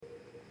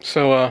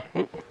So,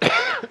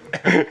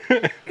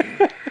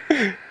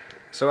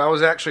 So I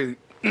was actually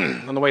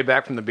on the way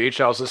back from the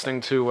beach. I was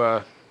listening to I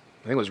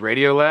think it was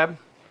Radiolab,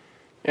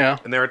 yeah.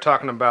 and they were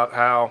talking about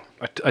how.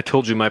 I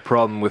told you my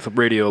problem with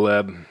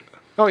Radiolab,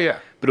 Oh yeah.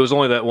 but it was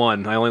only that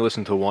one. I only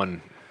listened to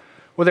one.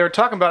 Well, they were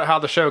talking about how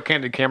the show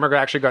Candid Camera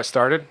actually got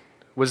started.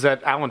 Was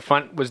that Alan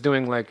Funt was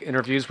doing like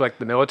interviews with like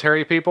the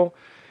military people,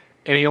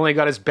 and he only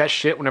got his best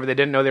shit whenever they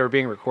didn't know they were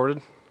being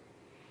recorded.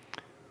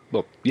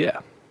 Well, yeah.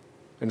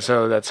 And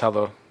so that's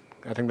how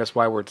I think that's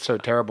why we're so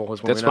terrible.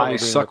 Is when That's we're not why we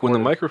being suck when the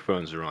recorded.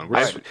 microphones are on.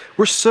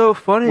 We're so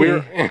funny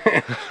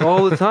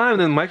all the time.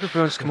 Then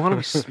microphones come on, and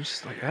we're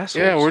just like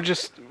assholes. Yeah,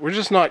 we're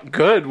just not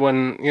good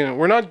when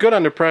we're not good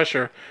under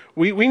pressure.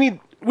 We need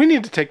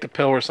to take the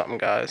pill or something,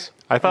 guys.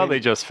 I thought they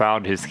just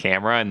found his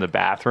camera in the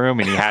bathroom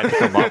and he had to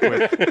come up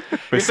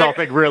with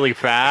something really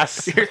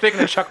fast. You're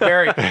thinking of Chuck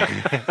Berry.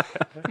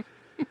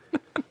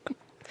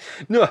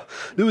 No,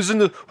 it was in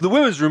the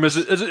women's room as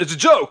a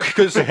joke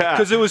because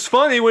it was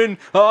funny when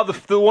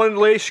the one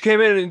lady she came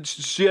in and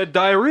she had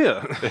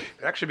diarrhea. It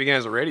actually began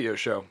as a radio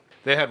show.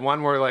 They had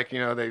one where like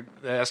they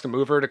asked a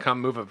mover to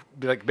come move a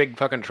like big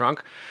fucking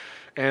trunk,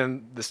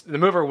 and the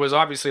mover was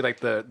obviously like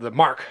the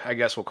mark, I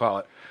guess we'll call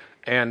it,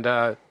 and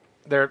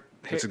they're.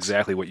 That's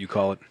exactly what you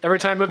call it. Every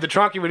time I moved the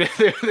trunk, they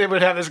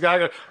would have this guy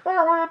go.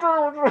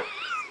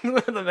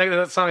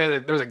 That song,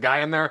 there was a guy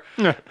in there.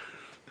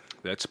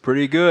 That's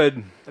pretty good.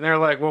 And they're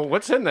like, well,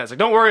 what's in this? Like,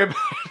 don't worry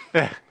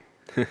about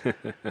it.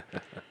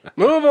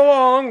 Move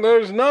along.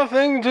 There's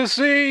nothing to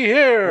see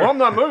here. Well, I'm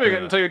not moving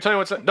it until you tell me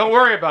what's in it. Don't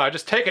worry about it.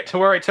 Just take it to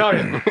where I tell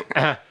you.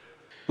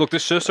 Look,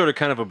 this show started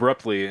kind of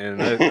abruptly,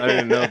 and I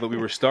didn't know that we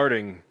were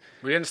starting.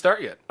 We didn't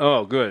start yet.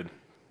 Oh, good.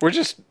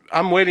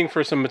 I'm waiting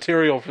for some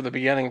material for the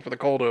beginning for the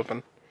cold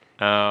open.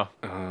 Oh.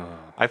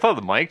 I thought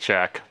the mic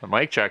check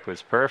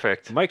was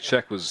perfect. The mic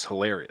check was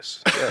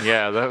hilarious.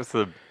 Yeah, that was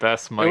the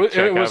best mic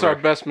check It was ever.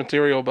 our best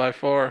material by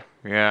far.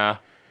 Yeah.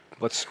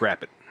 Let's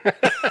scrap it.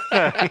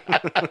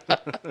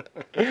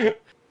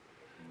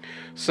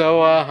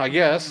 So, I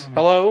guess,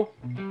 hello,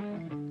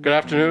 good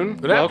afternoon,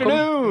 Good welcome.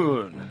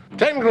 afternoon.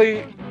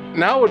 Technically,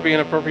 now would be an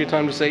appropriate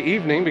time to say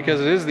evening because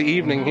it is the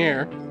evening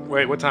here.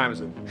 Wait, what time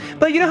is it?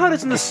 But you know how it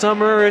is in the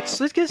summer? It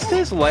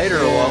stays lighter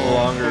a lot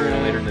longer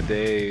and later in the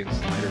day.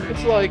 It's lighter.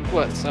 It's like,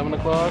 what, 7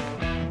 o'clock?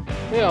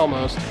 Yeah,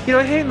 almost. You know,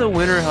 I hate in the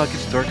winter how it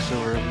gets dark so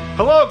early.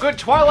 Hello, good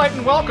twilight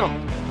and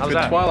welcome. How's Good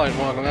that? Twilight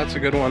welcome, that's a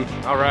good one.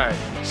 All right.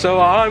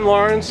 So, I'm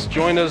Lawrence,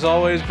 joined as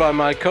always by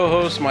my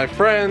co-hosts, my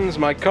friends,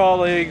 my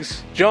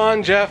colleagues,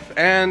 John, Jeff,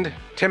 and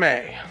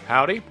Timmy.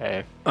 Howdy.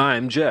 Hey.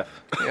 I'm Jeff.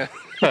 Yeah.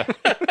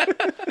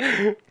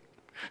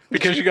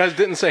 Because you guys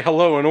didn't say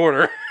hello in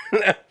order.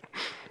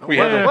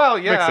 Well,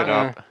 yeah. Mix it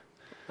up.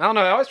 I don't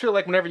know. I always feel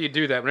like whenever you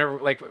do that, whenever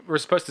like we're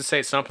supposed to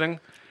say something,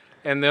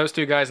 and those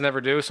two guys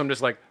never do, so I'm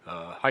just like,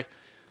 hi.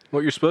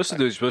 What you're supposed to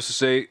do is you're supposed to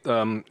say,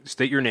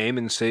 state your name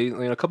and say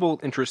a couple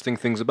interesting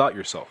things about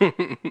yourself.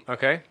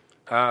 Okay.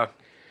 My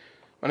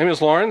name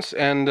is Lawrence,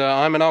 and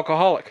I'm an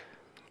alcoholic.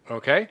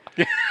 Okay.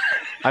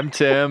 I'm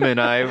Tim, and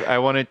I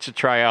wanted to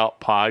try out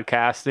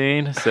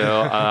podcasting,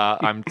 so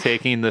I'm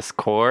taking this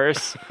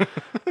course.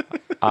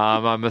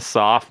 I'm a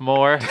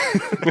sophomore.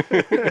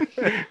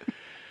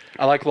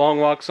 I like long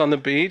walks on the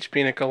beach,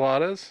 pina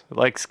coladas, I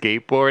like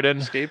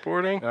skateboarding.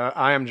 skateboarding.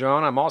 I am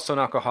John. I'm also an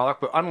alcoholic,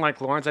 but unlike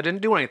Lawrence, I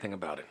didn't do anything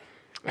about it.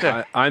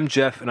 I'm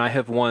Jeff, and I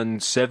have won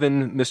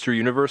 7 Mr.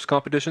 Universe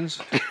competitions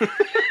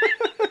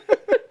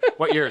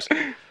What years?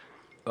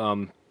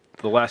 the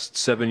last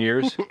 7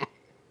 years.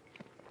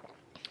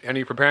 And are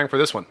you preparing for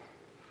this one?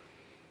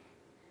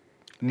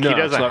 No, He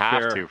doesn't it's not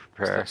have fair. to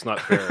prepare. It's not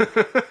fair.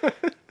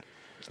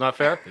 It's not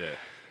fair? Yeah,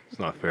 it's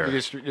not You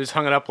fair. just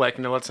hung it up like,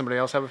 let somebody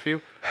else have a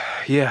few?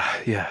 Yeah.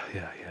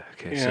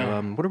 Okay, so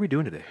Yeah. what are we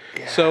doing today?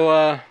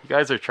 So, You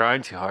guys are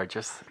trying too hard.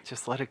 Just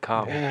let it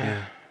come.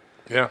 Yeah.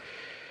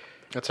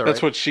 That's all right.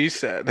 that's what she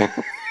said.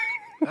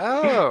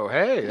 Oh,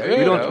 hey. There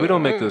you go. We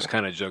don't make those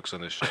kind of jokes on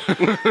this show.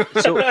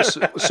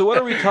 So what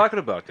are we talking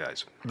about,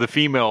 guys? The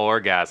female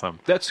orgasm.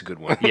 That's a good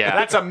one. Yeah.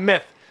 That's a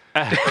myth.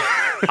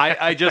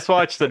 I just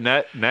watched the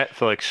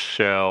Netflix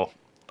show,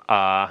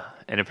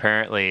 and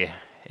apparently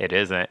it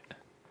isn't.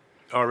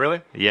 Oh,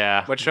 really?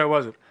 Yeah. What show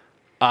was it?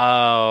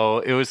 Oh,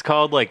 it was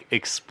called like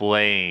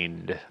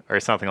Explained or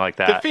something like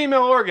The that.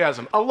 female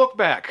orgasm. A look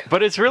back.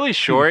 But it's really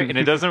short and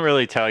it doesn't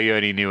really tell you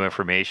any new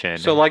information.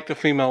 So, like the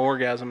female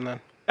orgasm,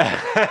 then.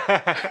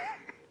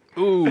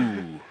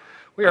 Ooh.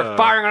 We are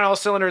firing on all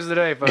cylinders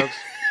today, folks.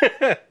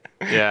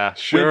 yeah.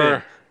 Sure.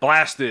 Women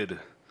blasted.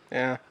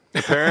 Yeah.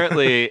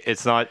 Apparently,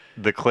 it's not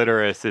the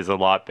clitoris is a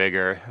lot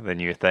bigger than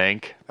you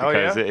think Oh,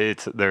 because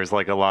yeah? there's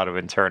like a lot of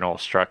internal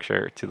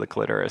structure to the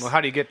clitoris. Well, how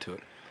do you get to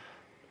it?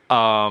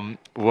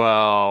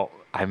 Well,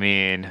 I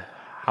mean,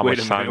 how Wait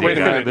much a time minute,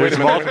 do you got? There's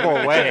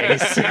multiple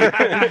ways.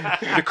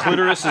 The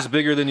clitoris is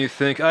bigger than you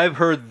think. I've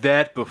heard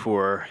that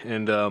before,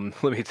 and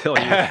let me tell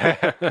you,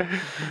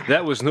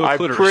 that was no I'm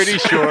clitoris. pretty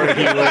sure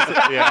he was.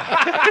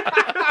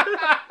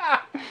 Yeah.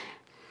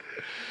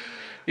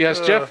 Yes,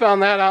 Jeff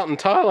found that out in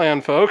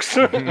Thailand, folks.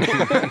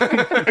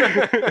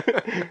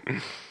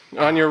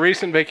 On your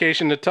recent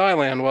vacation to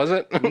Thailand, was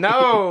it?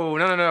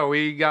 No.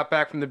 We got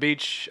back from the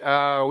beach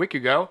a week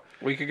ago.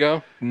 Week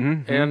ago?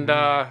 And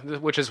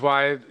which is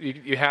why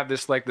you have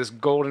this this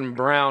golden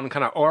brown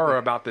kind of aura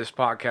about this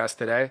podcast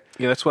today.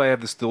 Yeah, that's why I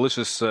have this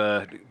delicious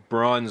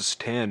bronze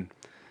tan.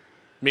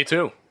 Me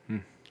too.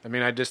 I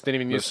mean, I just didn't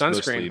even use That's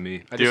mostly sunscreen.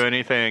 me. Do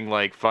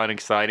anything fun,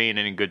 exciting,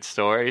 any good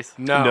stories?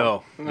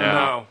 No.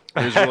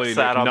 There's really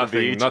Sat on the nothing.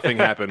 beach. Nothing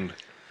happened.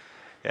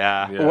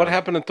 Yeah. Yeah. What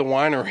happened at the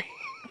winery?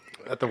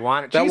 At the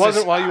wine. That Jesus.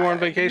 wasn't while you were on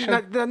vacation?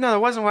 No, it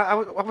wasn't. I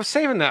was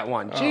saving that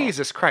one.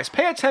 Jesus Christ!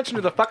 Pay attention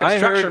to the fucking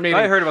structure meeting.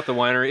 I heard about the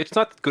winery. It's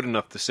not good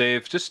enough to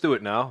save. Just do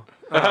it now.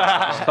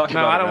 Just talk No,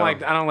 about I it don't now.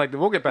 like. I don't like.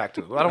 We'll get back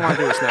to it. I don't want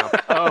to do this now.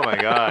 Oh my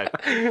God.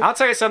 I'll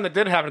tell you something that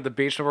did happen at the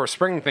beach when we were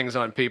springing things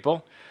on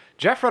people.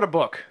 Jeff read a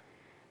book.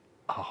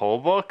 A whole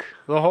book?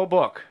 The whole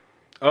book.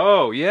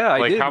 Oh yeah, I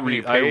Like did. how many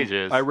read-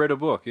 pages? I read a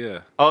book. Yeah,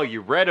 Oh,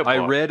 you read a book. I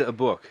read a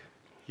book.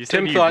 You said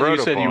Tim you thought wrote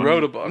you a said book. you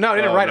wrote a book. No, I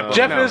didn't Oh, write a no. book.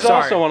 Jeff no, is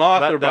sorry. also an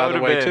author, That by the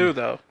would've way, been- too,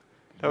 though.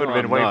 That would have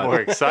No, been I'm way not. more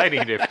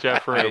exciting if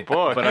Jeff wrote a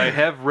book. But I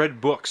have read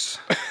books.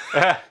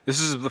 This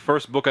is the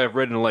first book I've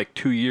read in like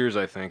 2 years,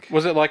 I think.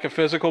 Was it like a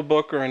physical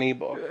book or an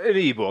e-book? An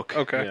ebook.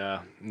 Okay.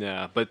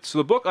 Yeah. But so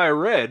the book I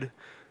read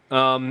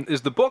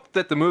is the book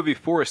that the movie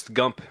Forrest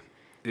Gump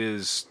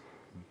is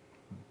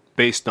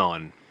based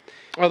on.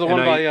 Oh, the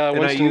one by and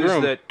Winston I use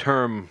Groom. that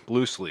term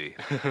loosely.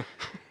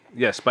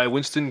 Yes, by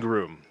Winston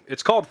Groom.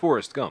 It's called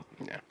Forrest Gump.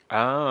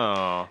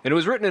 Oh. And it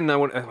was written in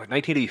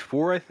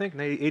 1984, I think,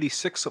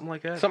 1986, something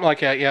like that. Something like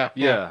that, yeah.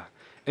 Yeah.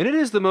 And it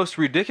is the most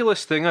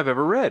ridiculous thing I've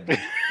ever read.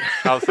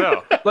 How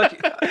so?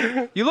 Like,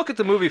 you look at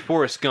the movie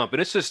Forrest Gump,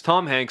 and it's just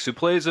Tom Hanks who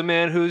plays a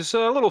man who's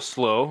a little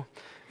slow,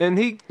 and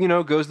he,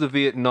 goes to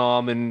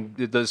Vietnam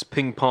and does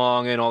ping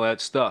pong and all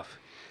that stuff,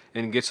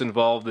 and gets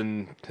involved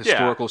in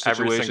historical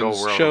every situations.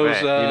 single world Shows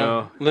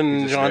event,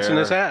 Lyndon just Johnson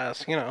there. his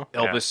ass,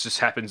 Elvis just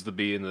happens to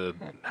be in the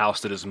house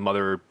that his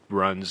mother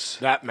runs.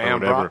 That or man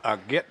whatever. brought a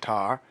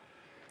guitar.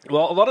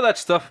 Well, a lot of that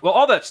stuff. Well,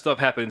 all that stuff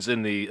happens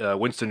in the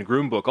Winston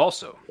Groom book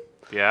also,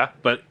 Yeah.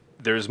 but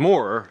there's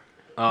more.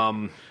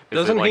 Is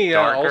Doesn't it, like, he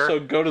darker? also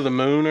go to the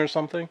moon or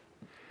something?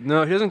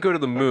 No, he doesn't go to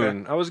the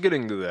moon. I was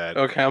getting to that.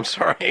 Okay, I'm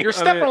sorry. You're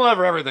stepping all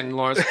over everything,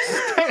 Lawrence.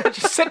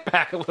 Just sit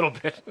back a little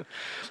bit.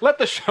 Let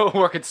the show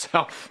work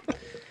itself.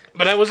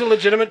 But that was a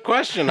legitimate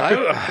question.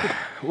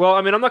 Well,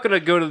 I mean, I'm not going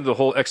to go to the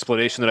whole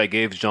explanation that I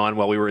gave John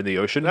while we were in the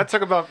ocean. That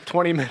took about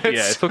 20 minutes.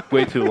 Yeah, it took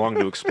way too long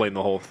to explain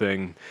the whole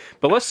thing.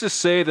 But let's just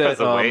say that Because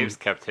the waves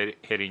kept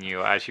hitting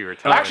you as you were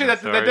telling Actually, the that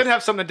stories. did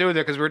have something to do with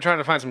it because we were trying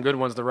to find some good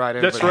ones to write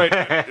in. That's but-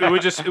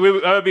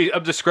 right.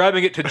 I'm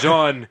describing it to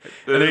John,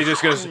 and then he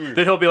just goes.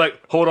 Then he'll be like,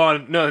 "Hold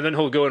on, no." And then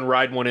he'll go and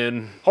ride one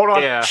in, Hold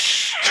on. Yeah.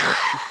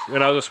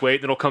 and I'll just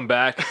wait. Then he'll come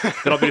back.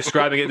 Then I'll be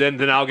describing it.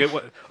 Then I'll get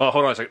what? Oh,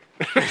 hold on a second.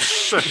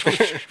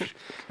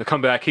 He'll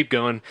come back, keep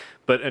going.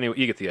 But anyway,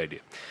 you get the idea.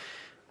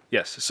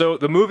 Yes. So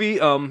the movie,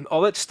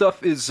 all that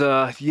stuff is,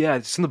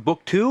 it's in the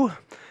book too,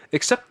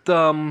 except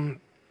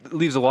it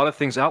leaves a lot of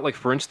things out. Like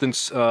for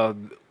instance,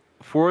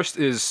 Forrest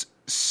is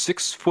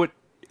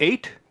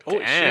 6'8". Holy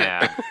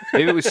Damn.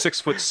 Maybe it was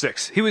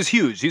 6'6". He was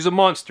huge. He's a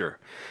monster.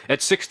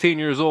 At 16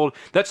 years old,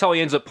 that's how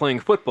he ends up playing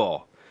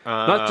football.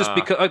 Not just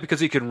because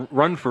he can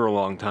run for a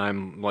long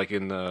time, like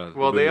in the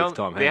Well, movie they with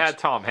Tom they Hanks. had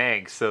Tom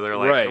Hanks, so they're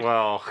like, Right.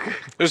 well,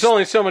 There's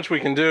only so much we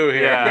can do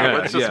here. yeah, Yeah,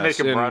 let's just yes, make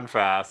him and- run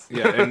fast.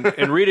 Yeah,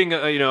 and reading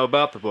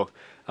about the book,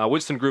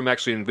 Winston Groom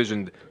actually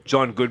envisioned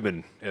John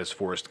Goodman as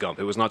Forrest Gump.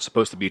 It was not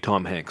supposed to be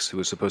Tom Hanks. It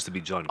was supposed to be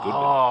John Goodman.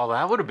 Oh,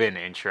 that would have been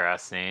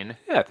interesting.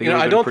 Yeah, I think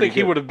I don't think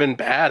he would have been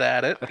bad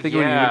at it. I think it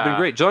would have been Yeah.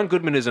 great. John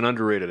Goodman is an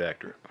underrated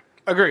actor.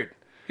 Agreed.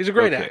 He's a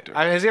great Okay. actor.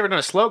 Has he ever done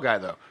a slow guy,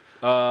 though?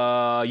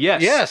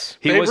 Yes. Yes,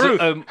 He Babe was. Ruth.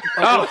 No,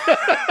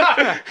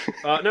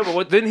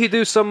 but didn't he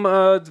do some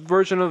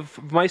version of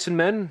Mice and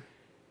Men?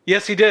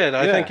 Yes, he did.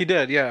 I Yeah. think he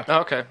did, yeah. Oh,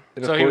 okay.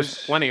 And So of he was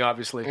course- Lenny,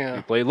 obviously. Yeah.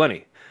 He played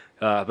Lenny.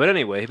 But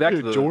anyway, back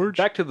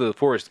to the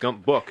Forrest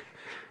Gump book.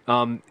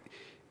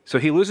 So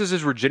he loses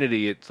his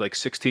virginity at like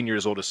 16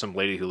 years old to some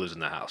lady who lives in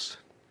the house.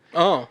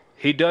 Oh,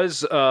 He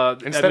does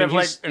Instead of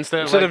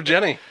instead of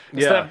Jenny.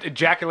 instead of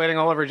ejaculating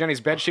all over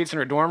Jenny's bed sheets in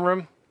her dorm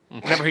room,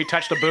 whenever he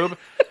touched a boob.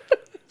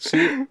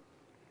 See,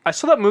 I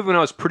saw that movie when I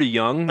was pretty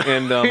young,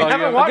 and You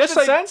haven't watched it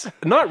since?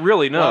 Not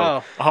really, no.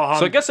 Wow. Oh,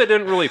 So I guess I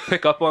didn't really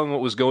pick up on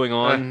what was going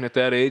on at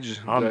that age.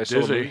 I'm that I saw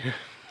the dizzy. movie.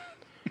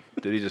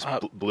 Did he just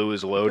blew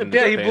his load? in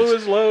Yeah, his he pants? blew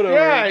his load over.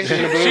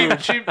 Yeah,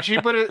 she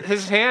put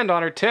his hand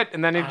on her tit,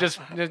 and then it just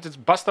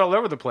busted all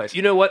over the place.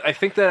 You know what? I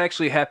think that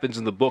actually happens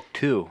in the book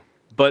too.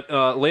 But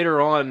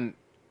later on,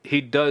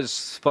 he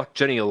does fuck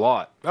Jenny a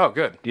lot. Oh,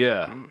 good.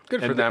 Yeah,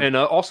 Good for and, them. And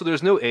also,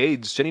 there's no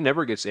AIDS. Jenny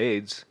never gets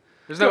AIDS.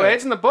 There's no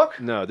AIDS in the book?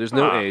 No, there's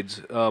no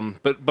AIDS.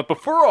 But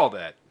before all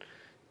that,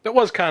 That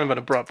was kind of an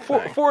abrupt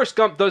thing. Forrest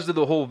Gump does do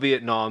the whole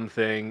Vietnam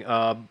thing.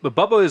 But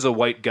Bubba is a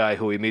white guy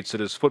who he meets at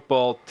his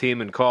football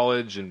team in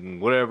college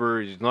and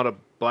whatever. He's not a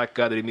black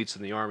guy that he meets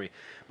in the Army.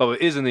 Bubba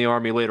is in the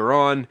Army later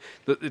on.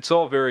 It's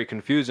all very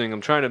confusing.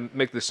 I'm trying to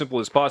make this simple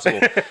as possible.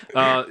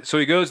 So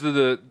he goes to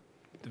the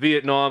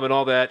Vietnam and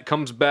all that,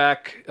 comes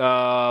back,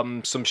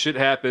 some shit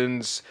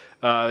happens.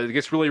 It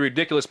gets really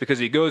ridiculous because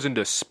he goes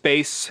into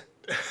space.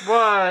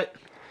 What?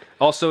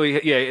 Also,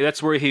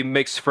 that's where he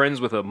makes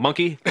friends with a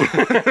monkey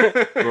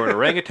or an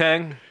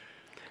orangutan.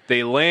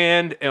 They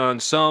land on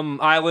some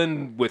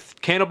island with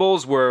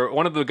cannibals where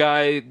one of the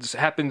guys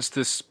happens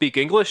to speak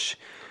English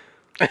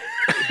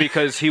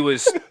because he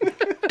was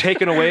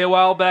taken away a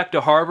while back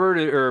to Harvard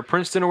or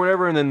Princeton or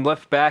whatever and then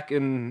left back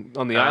on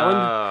the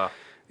island.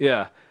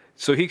 Yeah.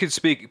 So he could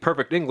speak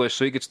perfect English,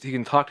 so he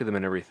can talk to them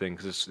and everything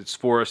because it's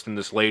Forrest and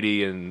this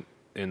lady and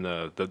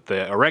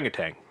the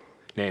orangutan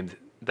named...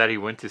 That he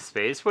went to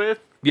space with?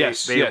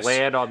 Yes, They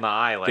land on the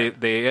island.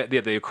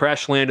 They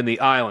crash land in the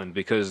island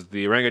because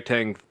the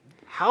orangutan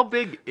How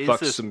big is fucks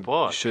this some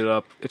book? shit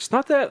up. It's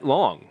not that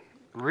long.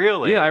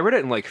 Really? Yeah, I read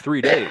it in like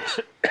 3 days.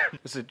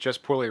 Is it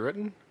just poorly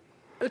written?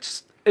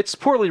 It's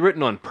poorly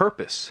written on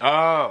purpose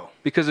Oh.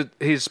 because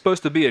he's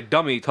supposed to be a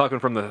dummy talking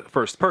from the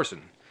first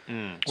person.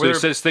 So he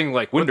says things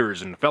like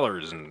winders and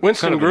fellers and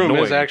Winston kind of Groom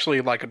is annoying.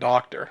 actually like a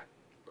doctor.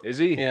 Is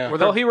he? Yeah.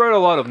 Well, he wrote a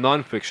lot of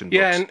nonfiction books.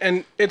 Yeah,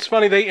 and it's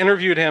funny, they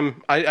interviewed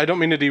him. I don't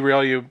mean to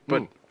derail you,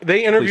 but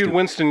they interviewed do.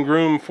 Winston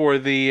Groom for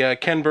the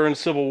Ken Burns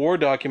Civil War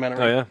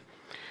documentary. Oh yeah.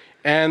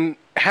 And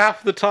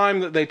half the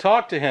time that they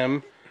talk to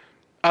him,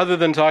 other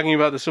than talking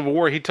about the Civil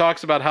War, he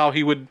talks about how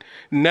he would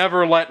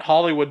never let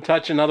Hollywood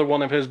touch another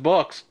one of his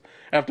books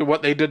after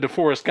what they did to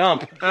Forrest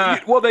Gump.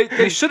 Well,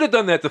 they should have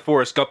done that to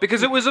Forrest Gump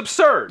because it was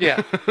absurd.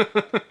 Yeah.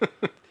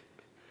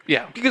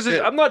 Yeah. Because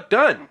I'm not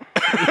done.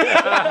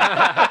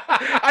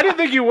 I didn't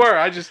think you were.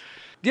 I just,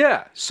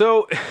 Yeah.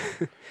 So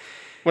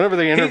whenever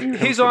they interview him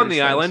he's for on these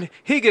the things. island.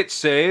 He gets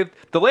saved.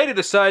 The lady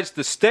decides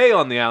to stay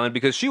on the island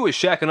because she was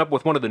shacking up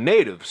with one of the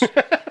natives.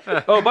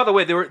 Oh, by the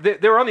way, they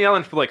were on the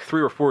island for like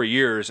 3 or 4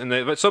 years, and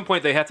at some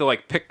point they have to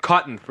like pick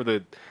cotton for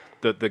the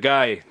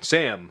guy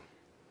Sam,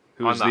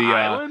 who's On the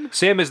island?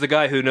 Sam is the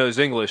guy who knows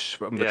English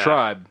from the Yeah.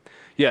 tribe.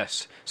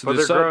 Yes. So But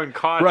the they're growing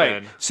cotton.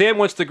 Right. Sam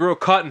wants to grow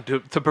cotton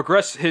to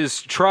progress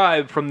his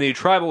tribe from the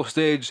tribal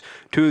stage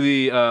to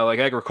the like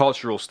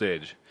agricultural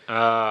stage.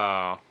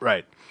 Oh.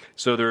 Right.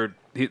 So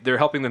they're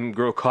helping them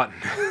grow cotton.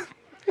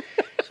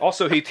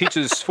 Also, he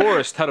teaches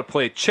Forrest how to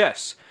play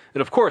chess.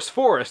 And of course,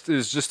 Forrest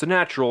is just a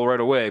natural right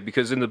away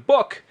because in the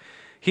book,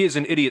 he is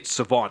an idiot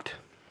savant.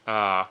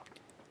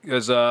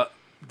 Because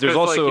there's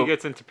also like he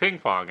gets into ping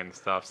pong and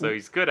stuff, so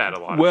he's good at a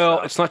lot of well,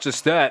 stuff. it's not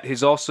just that.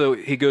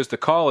 He goes to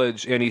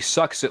college and he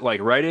sucks at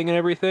like writing and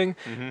everything,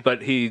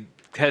 but he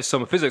has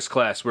some physics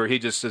class where he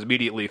just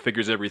immediately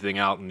figures everything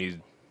out and he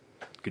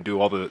can do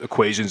all the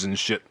equations and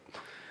shit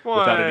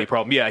without any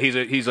problem. Yeah,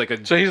 he's like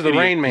a So he's the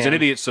idiot. Rain Man. He's an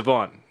idiot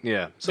savant.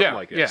 Yeah, something Yeah,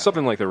 like it. yeah.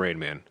 Something like the Rain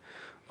Man,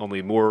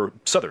 only more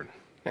southern.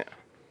 Yeah.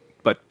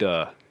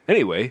 But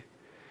anyway,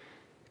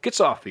 gets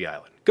off the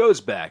island,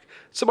 goes back.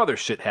 Some other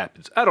shit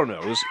happens. I don't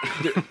know.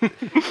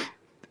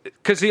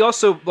 Because he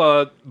also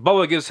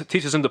Bubba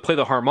teaches him to play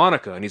the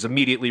harmonica, and he's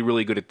immediately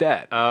really good at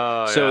that.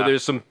 So yeah.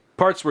 there's some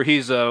parts where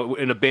he's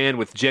in a band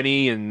with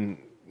Jenny, and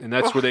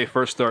that's where they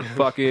first start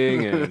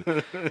fucking.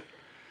 And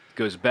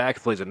goes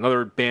back, plays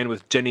another band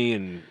with Jenny,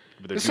 and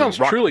they're This doing sounds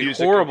rock truly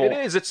music. horrible. It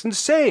is. It's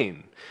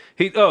insane.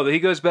 He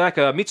goes back,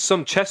 meets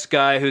some chess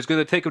guy who's going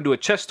to take him to a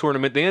chess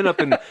tournament. They end up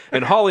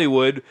in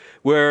Hollywood,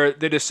 where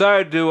they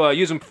decide to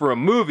use him for a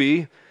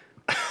movie.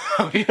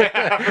 I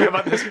forgot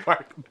about this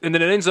part. And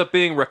then it ends up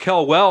being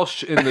Raquel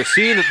Welch in the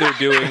scene that they're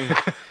doing.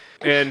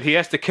 And he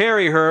has to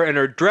carry her, and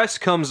her dress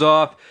comes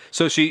off.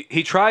 So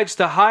he tries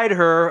to hide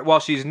her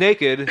while she's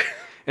naked,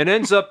 and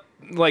ends up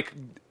like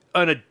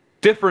on a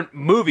different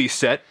movie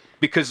set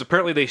because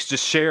apparently they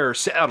just share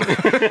set. I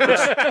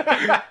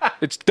don't know.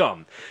 It's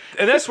dumb.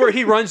 And that's where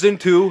he runs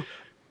into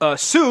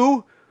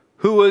Sue,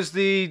 who was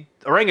the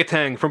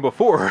orangutan from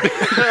before.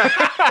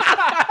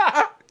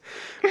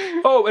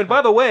 Oh, and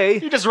by the way,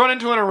 You just run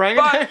into an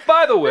orangutan?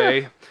 by the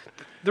way,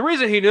 the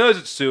reason he knows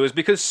it's Sue is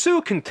because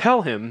Sue can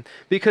tell him,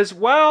 because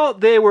while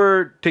they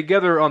were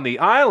together on the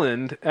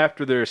island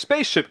after their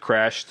spaceship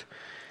crashed,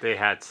 They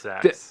had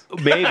sex.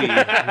 maybe,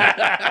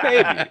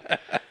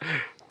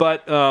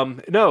 but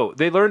no,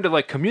 they learned to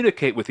like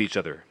communicate with each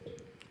other.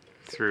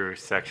 Through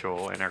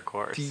sexual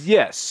intercourse.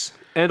 Yes,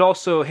 and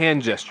also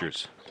hand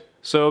gestures.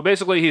 So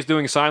basically, he's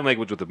doing sign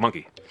language with the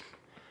monkey.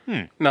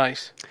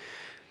 Nice.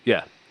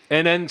 Yeah.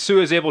 And then Sue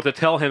is able to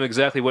tell him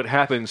exactly what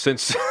happened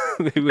since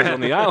he was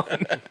on the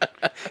island.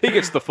 He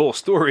gets the full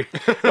story.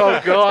 Oh,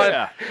 God.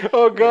 Yeah.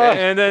 Oh, God.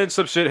 And then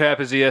some shit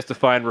happens. He has to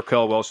find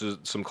Raquel Welch's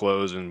some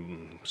clothes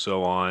and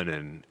so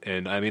on.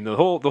 And I mean the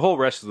whole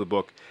rest of the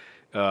book.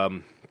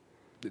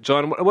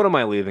 John, what am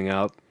I leaving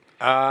out?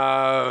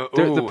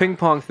 The ping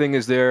pong thing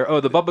is there. Oh,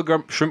 the Bubba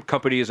Gump Shrimp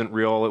Company isn't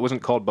real. It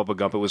wasn't called Bubba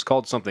Gump. It was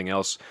called something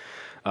else.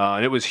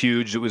 And it was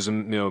huge. It was a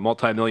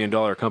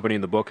multi-million-dollar company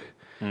in the book.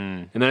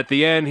 And then at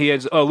the end, he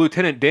has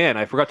Lieutenant Dan.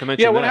 I forgot to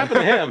mention. Yeah, what that.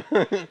 happened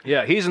to him?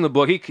 Yeah, he's in the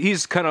book.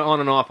 He's kind of on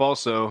and off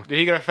also. Did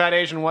he get a fat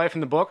Asian wife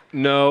in the book?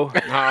 No,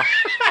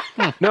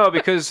 no,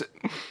 because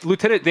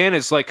Lieutenant Dan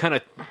is like kind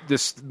of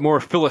this more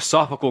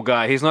philosophical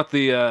guy. He's not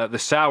the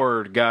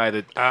sour guy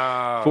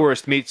that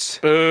Forrest meets.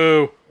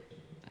 Boo.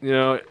 You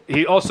know,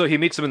 he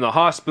meets him in the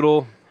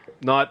hospital,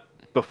 not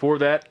before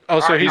that. Oh,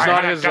 so he's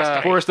not his.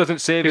 Forrest doesn't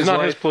save He's his not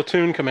life. his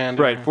platoon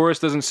commander. Right,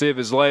 Forrest doesn't save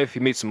his life. He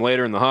meets him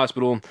later in the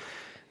hospital.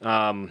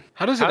 How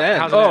does it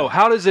end?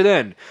 How does it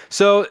end?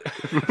 So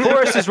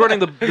Forrest is running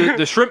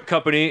the shrimp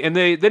company, and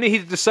then he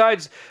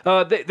decides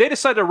they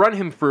decide to run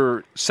him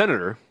for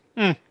senator.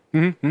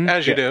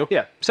 As you do.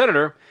 Yeah,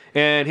 senator.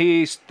 And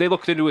they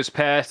looked into his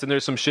past, and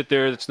there's some shit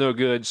there that's no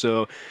good,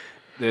 so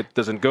it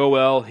doesn't go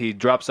well. He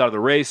drops out of the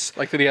race.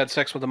 Like that he had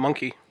sex with a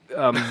monkey.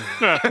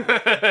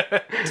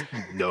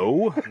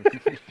 No,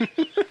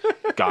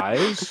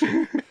 guys,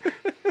 I'm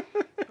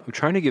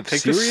trying to give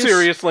Take this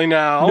seriously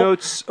now.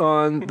 notes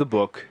on the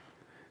book.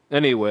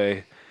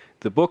 Anyway,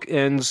 the book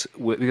ends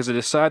because they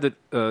decide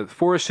that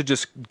Forrest should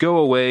just go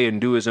away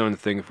and do his own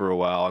thing for a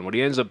while. And what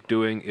he ends up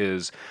doing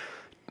is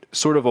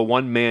sort of a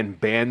one-man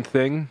band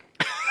thing.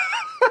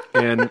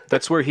 And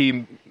that's where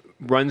he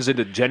runs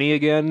into Jenny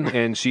again,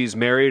 and she's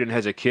married and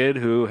has a kid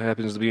who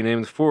happens to be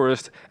named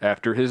Forrest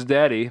after his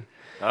daddy.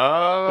 Yep.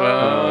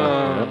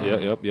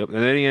 And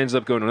then he ends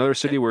up going to another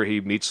city where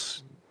he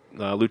meets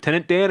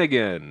Lieutenant Dan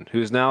again,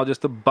 who's now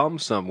just a bum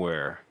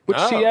somewhere, which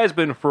he has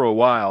been for a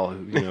while,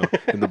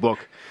 in the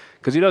book,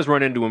 because he does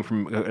run into him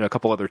from a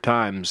couple other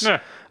times. Yeah.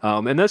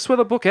 And that's where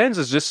the book ends.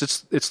 Is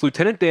just it's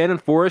Lieutenant Dan and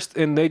Forrest,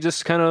 and they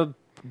just kind of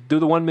do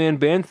the one-man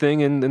band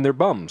thing, and they're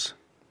bums.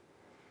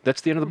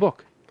 That's the end of the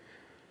book.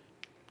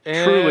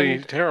 Truly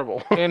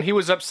terrible. And he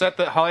was upset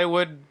that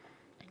Hollywood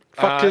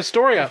Fucked his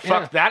story up.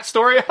 fucked that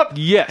story up.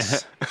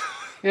 Yes.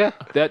 Yeah.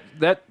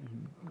 That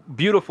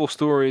beautiful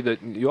story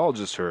that you all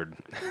just heard.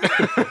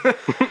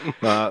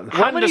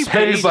 How many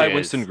pages? By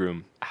Winston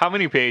Groom. How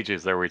many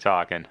pages are we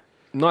talking?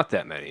 Not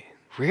that many.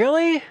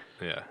 Really?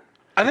 Yeah.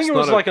 I think It's it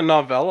was not like a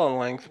novella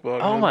length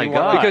book. Oh my It'd be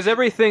God. Because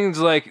everything's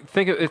like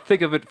think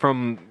of it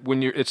from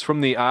when you're. It's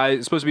from the eyes.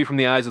 It's supposed to be from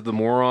the eyes of the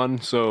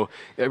moron. So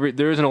there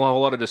isn't a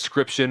lot of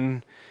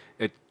description.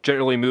 It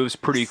generally moves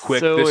pretty quick.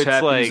 So This it's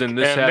happens like- and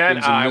this And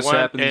happens then and I this went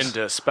happens.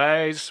 into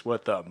space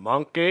with a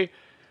monkey,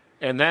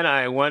 and then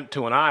I went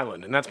to an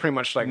island, and that's pretty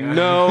much like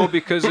No,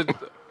 because it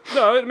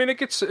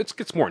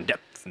gets more in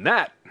depth than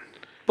that.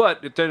 But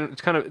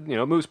it's kind of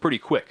it moves pretty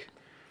quick.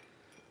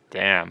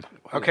 Damn.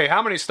 Okay,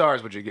 how many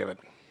stars would you give it?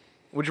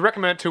 Would you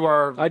recommend it to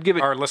I'd give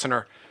it- our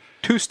listener?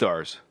 2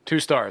 stars. 2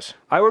 stars.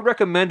 I would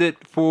recommend it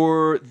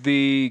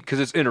because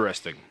it's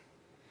interesting.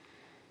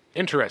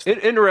 Interesting.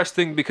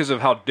 Interesting because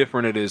of how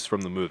different it is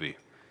from the movie.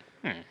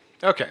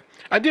 Okay.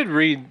 I did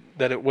read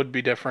that it would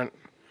be different.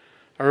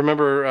 I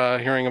remember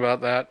hearing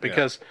about that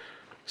because,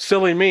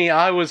 silly me,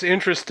 I was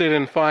interested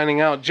in finding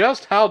out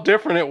just how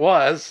different it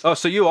was. Oh,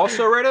 so you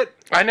also read it?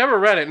 I never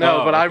read it,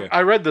 no, Oh, but okay.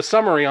 I read the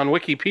summary on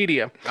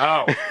Wikipedia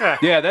Oh.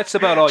 Yeah, that's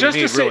about all just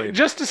you need, to see really.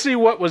 just to see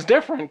what was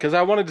different because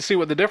I wanted to see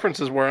what the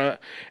differences were,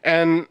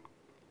 and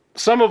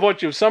some of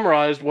what you've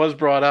summarized was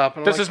brought up.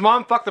 And I'm Does like, his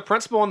mom fuck the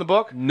principal in the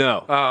book?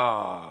 No.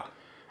 Oh.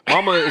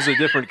 Mama is a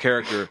different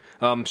character.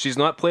 She's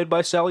not played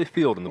by Sally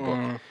Field in the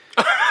book.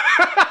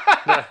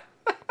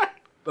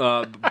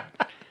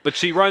 But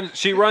she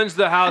runs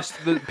the house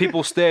that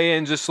people stay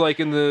in, just like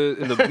in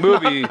the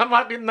movie. I'm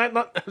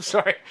not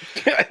sorry.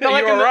 you like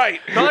were in the- right.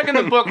 Not like in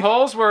the book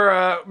Holes, where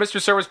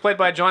Mr. Sir was played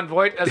by John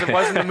Voight, as it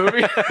was in the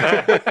movie.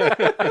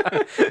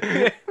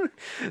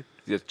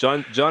 Yes,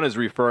 John is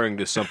referring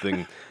to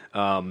something.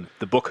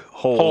 The book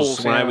Holes.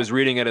 Holes, When I yeah. was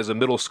reading it as a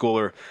middle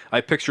schooler,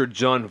 I pictured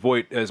John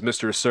Voight as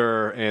Mr.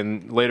 Sir,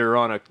 and later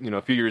on,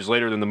 a few years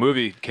later than the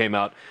movie came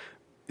out,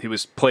 he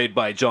was played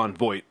by John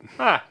Voight.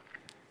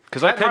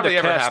 Because I That tend hardly to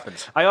ever cast.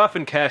 happens. I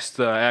often cast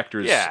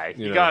actors. Yeah,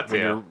 you got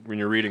to. when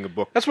you're reading a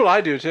book. That's what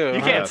I do too.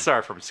 You can't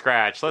start from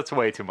scratch. That's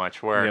way too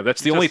much work. Yeah,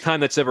 that's the only time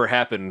that's ever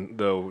happened,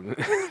 though.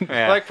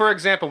 Yeah. Like, for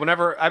example,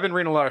 whenever I've been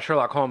reading a lot of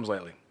Sherlock Holmes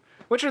lately,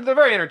 they're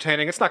very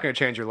entertaining. It's not going to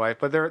change your life,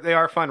 but they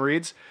are fun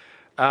reads.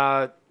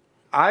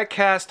 I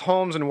cast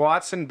Holmes and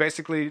Watson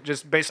basically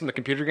just based on the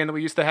computer game that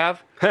we used to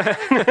have.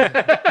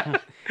 I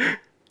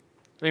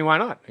mean, why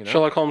not?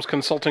 Sherlock Holmes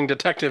Consulting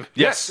Detective.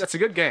 Yes, that's a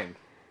good game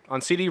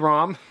on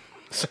CD-ROM.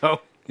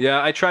 So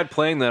Yeah, I tried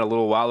playing that a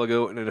little while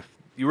ago, and if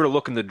you were to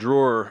look in the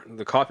drawer,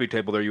 the coffee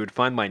table there, you would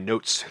find my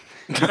notes.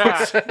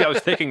 I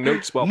was taking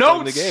notes while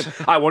playing the game.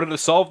 I wanted to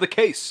solve the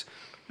case.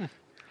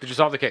 did you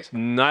solve the case?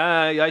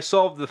 I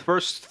solved the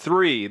first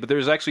 3, but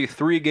there's actually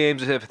 3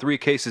 games that have 3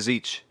 cases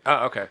each.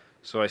 Oh, okay.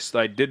 So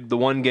I did the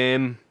one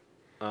game,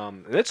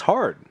 and it's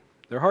hard.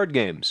 They're hard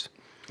games.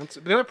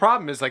 The other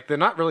problem is they're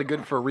not really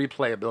good for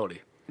replayability.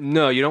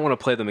 No, you don't want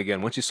to play them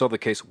again. Once you solve the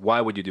case,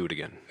 why would you do it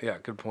again? Yeah,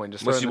 good point.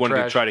 Just Unless throw you it in wanted the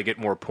to trash. try to get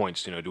more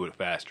points, do it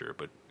faster.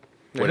 But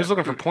Yeah, who's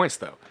looking for points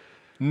though?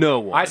 no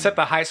one. I set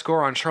the high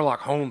score on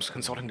Sherlock Holmes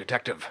Consulting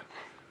Detective.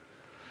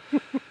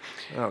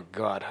 Oh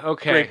God.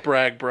 Okay. Great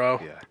brag, bro.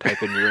 Yeah,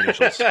 type in your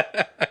initials.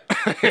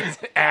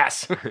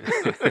 Ass.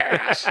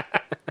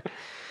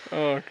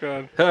 Oh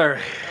god. All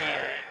right.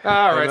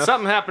 All right.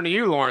 Something happened to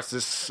you, Lawrence.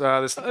 This.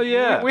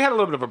 yeah. We had a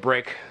little bit of a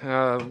break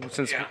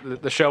since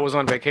the show was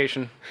on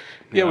vacation.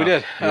 Yeah, we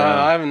did.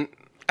 I haven't.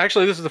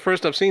 Actually, this is the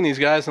first I've seen these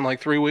guys in like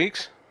 3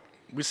 weeks.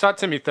 We saw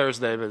Timmy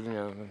Thursday, but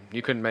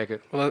you couldn't make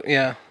it. Well,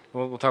 yeah,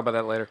 We'll talk about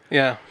that later.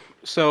 yeah.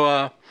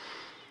 So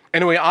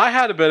Anyway, I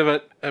had a bit of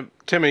a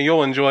Timmy,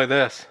 you'll enjoy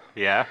this.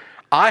 Yeah.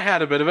 I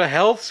had a bit of a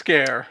health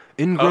scare.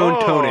 Ingrown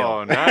Oh,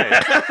 toenail.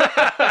 nice.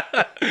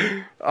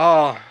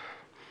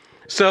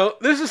 So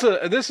this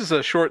is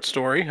a short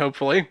story,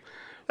 hopefully,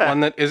 one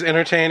that is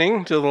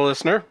entertaining to the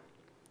listener.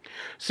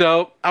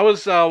 So I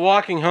was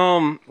walking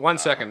home. 1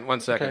 second.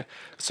 Okay.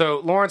 So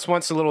Lawrence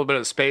wants a little bit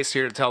of space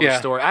here to tell the Yeah.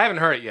 story. I haven't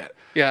heard it yet.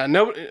 Yeah,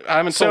 no, I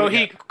haven't So told it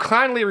he yet.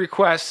 kindly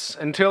requests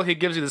until he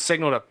gives you the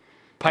signal to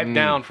pipe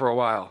down for a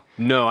while.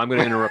 No, I'm going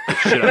to interrupt the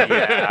shit out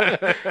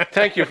of you.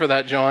 Thank you for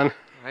that, John.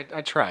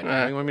 I tried.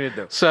 What do you want me to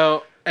do?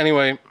 So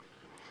anyway,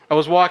 I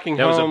was walking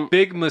That was home. a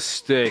big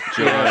mistake,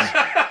 John.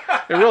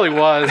 It really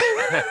was.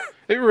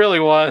 It really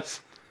was.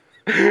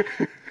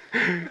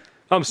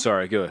 I'm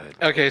sorry. Go ahead.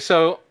 Okay,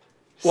 so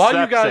while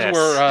you guys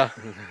Sepsis.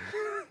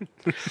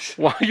 were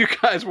while you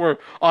guys were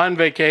on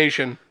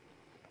vacation,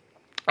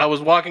 I was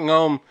walking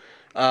home.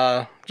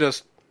 I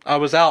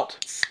was out.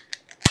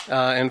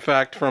 In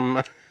fact,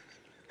 from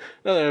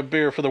another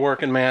beer for the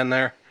working man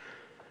there.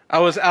 I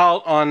was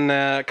out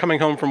on coming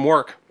home from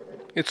work.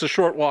 It's a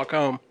short walk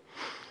home.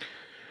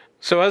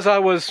 So as I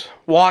was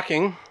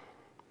walking,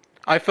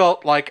 I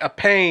felt like a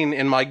pain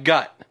in my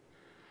gut.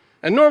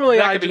 And normally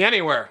That I could be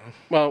anywhere.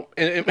 well,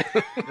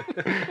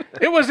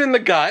 it was in the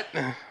gut.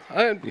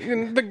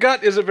 The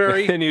gut is a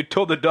very And you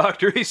told the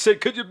doctor, he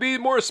said, could you be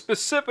more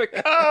specific?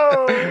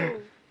 well.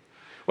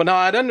 Now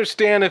I'd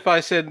understand if I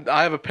said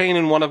I have a pain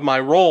in one of my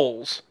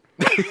rolls,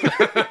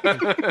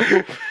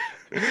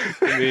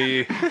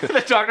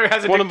 The doctor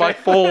has a one of my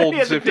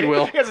folds, if you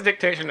will. He has a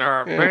dictation.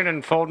 Pain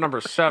in fold number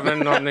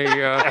 7 on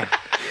the.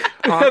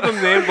 Have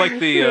them named like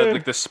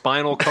the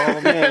spinal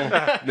column.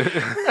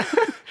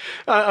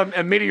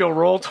 A medial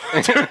roll.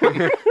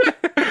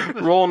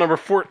 Roll number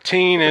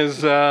 14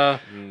 is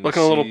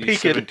looking a little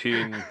peaked.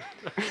 17.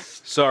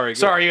 Sorry.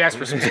 Sorry, you asked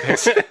for some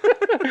space.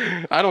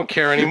 I don't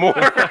care anymore.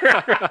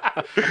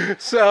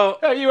 So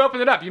You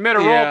opened it up. You made a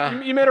roll.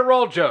 Yeah. You made a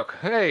roll joke.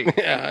 Hey.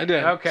 yeah, I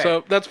did. Okay.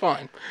 So that's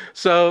fine.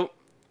 So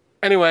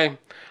anyway,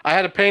 I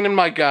had a pain in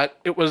my gut.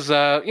 It was,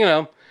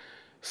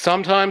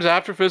 sometimes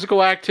after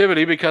physical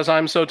activity, because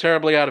I'm so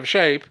terribly out of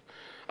shape,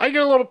 I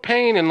get a little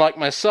pain in like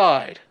my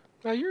side.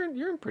 Well, you're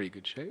in pretty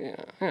good shape.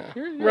 Yeah.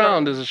 You're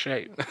Round is a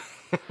shape.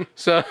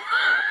 So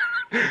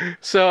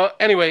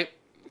anyway,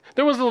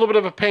 there was a little bit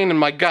of a pain in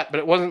my gut, but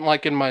it wasn't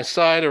like in my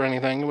side or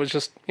anything. It was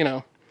just,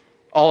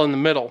 all in the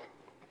middle.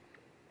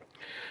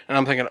 And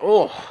I'm thinking,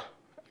 oh,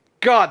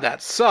 God,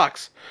 that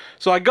sucks.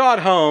 So I got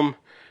home,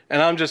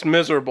 and I'm just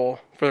miserable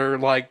for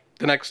like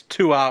the next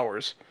 2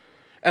 hours.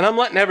 And I'm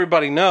letting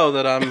everybody know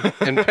that I'm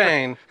in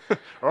pain. Like,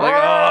 oh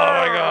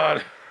my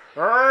God.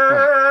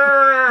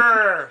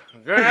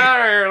 Get out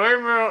of here. Leave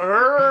me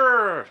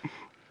alone.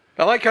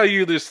 I like how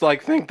you just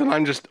think that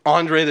I'm just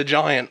Andre the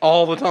Giant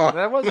all the time.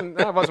 That wasn't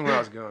where I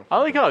was going. I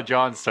like how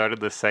John started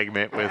the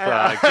segment with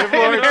give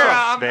Lawrence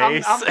some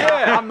space.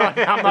 I'm not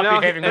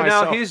behaving And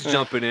myself. now he's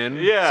jumping in.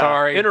 Yeah.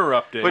 Sorry.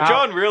 Interrupting. What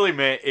John really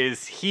meant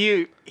is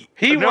he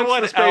no wants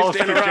one the space else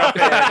to could jump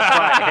in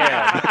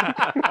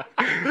but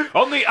him.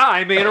 Only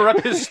I may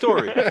interrupt his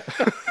story.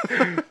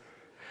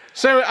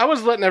 So I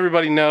was letting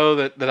everybody know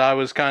that I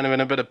was kind of in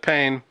a bit of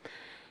pain.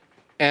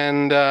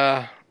 And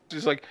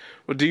she's like,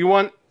 well, do you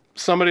want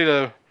somebody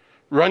to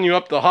run you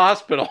up the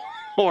hospital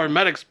or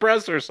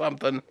MedExpress or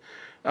something?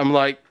 I'm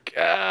like,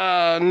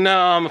 no,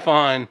 I'm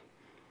fine.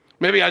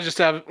 Maybe I just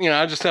have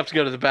to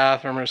go to the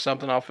bathroom or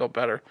something. I'll feel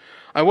better.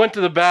 I went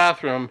to the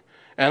bathroom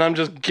and I'm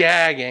just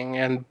gagging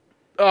and,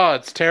 oh,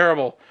 it's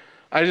terrible.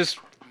 I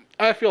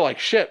feel like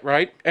shit,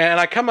 right? And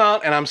I come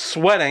out and I'm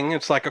sweating.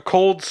 It's like a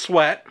cold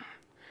sweat.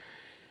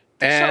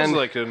 And Sounds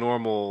like a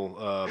normal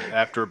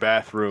after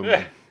bathroom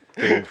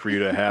thing for you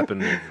to happen.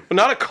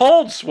 not a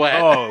cold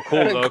sweat. Oh,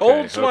 cold. Okay,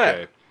 Cold sweat.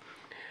 okay.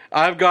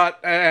 I've got,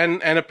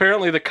 and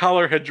apparently the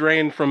color had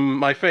drained from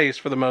my face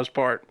for the most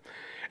part.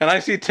 And I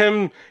see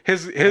Tim,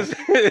 his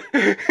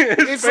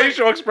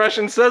facial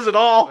expression says it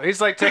all.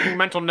 He's like taking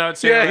mental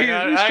notes Yeah,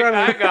 here. he's trying to-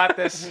 I got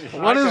this.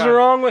 What is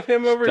wrong with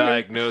him over here?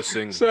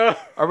 Diagnosing. So,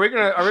 Are we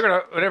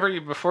gonna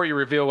before you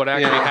reveal what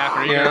actually Yeah.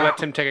 happened? Are you Yeah. gonna let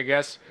Tim take a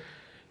guess?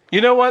 you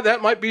know what?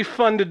 That might be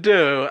fun to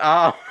do.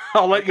 I'll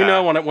let you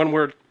know when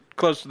we're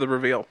close to the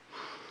reveal.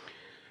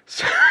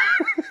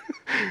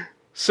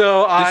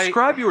 So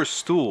Describe your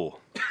stool.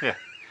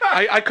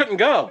 I couldn't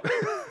go.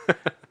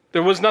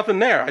 There was nothing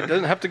there. I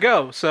didn't have to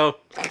go. So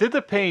Did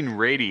the pain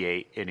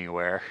radiate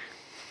anywhere?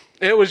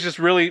 it was just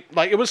really,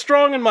 it was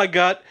strong in my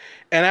gut.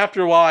 And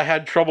after a while, I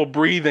had trouble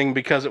breathing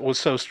because it was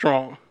so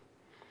strong.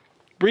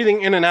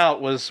 Breathing in and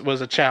out was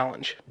a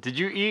challenge. Did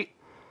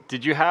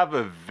you have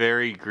a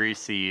very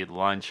greasy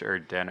lunch or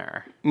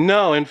dinner?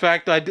 No, in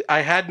fact,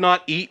 I had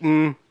not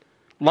eaten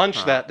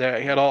lunch that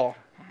day at all.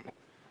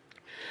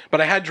 But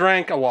I had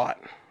drank a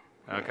lot.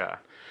 Okay.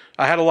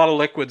 I had a lot of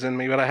liquids in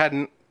me, but I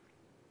hadn't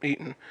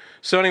eaten.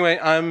 So anyway,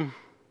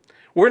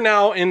 we're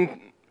now in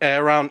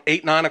around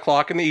 8, 9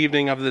 o'clock in the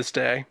evening of this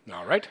day.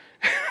 All right.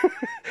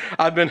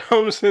 I've been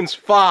home since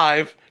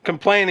 5,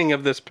 complaining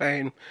of this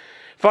pain.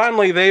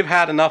 finally, they've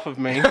had enough of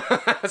me.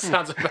 That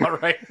sounds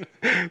about right.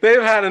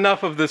 They've had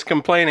enough of this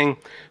complaining.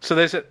 So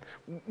they said,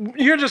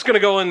 you're just going to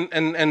go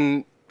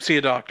and see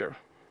a doctor.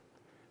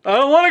 I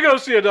don't want to go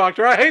see a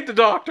doctor. I hate the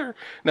doctor.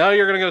 Now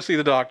you're going to go see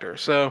the doctor.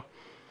 So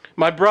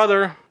my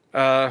brother,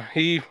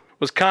 he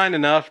was kind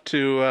enough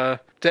to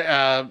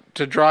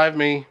drive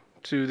me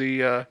to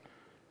the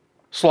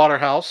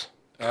slaughterhouse.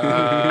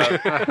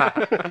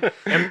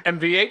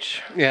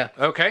 MVH? Yeah.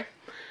 Okay.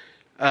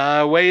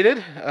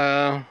 Waited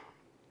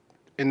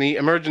in the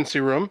emergency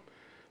room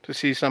to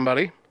see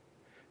somebody.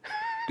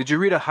 Did you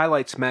read a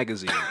Highlights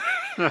magazine?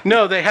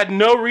 No, they had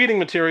no reading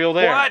material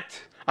there.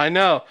 What? I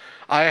know.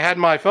 I had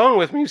my phone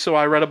with me, so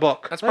I read a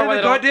book. That's probably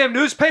the goddamn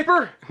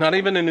newspaper? Not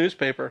even a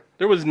newspaper.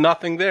 There was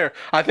nothing there.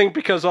 I think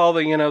because all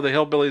the, the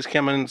hillbillies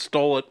came in and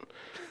stole it.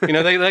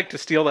 They like to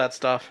steal that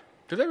stuff.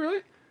 Did they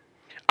really?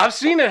 I've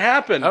seen it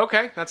happen.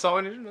 Okay, that's all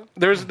I need to know.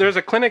 There's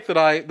a clinic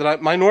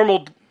my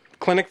normal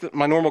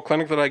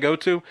clinic that I go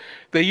to,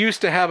 they used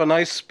to have a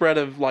nice spread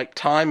of like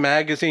Time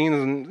magazines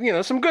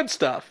and some good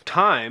stuff.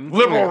 Time.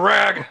 Liberal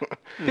rag.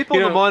 People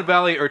in the Mon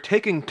Valley are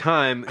taking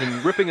time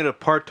and ripping it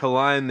apart to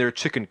line their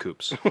chicken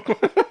coops.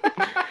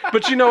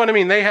 But you know what I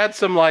mean? They had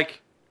some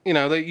like they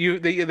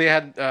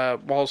had the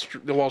Wall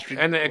Street,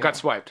 And it got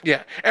swiped.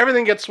 Yeah,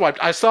 everything gets swiped.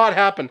 I saw it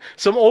happen.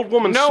 Some old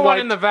woman. No swiped. one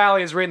in the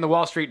Valley is reading the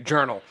Wall Street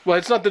Journal. Well,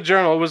 it's not the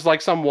Journal. It was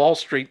like some Wall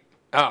Street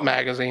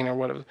magazine or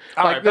whatever.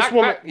 All like right, this back,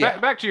 woman.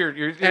 back to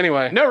your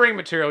Anyway. No ring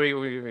material.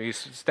 We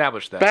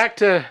established that. Back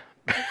to.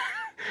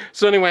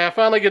 So anyway, I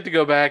finally get to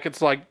go back.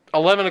 It's like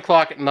 11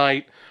 o'clock at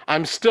night.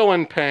 I'm still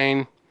in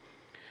pain.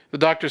 The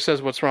doctor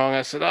says, "What's wrong?"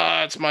 I said,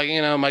 it's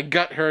my my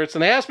gut hurts."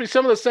 And they asked me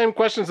some of the same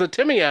questions that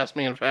Timmy asked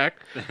me, in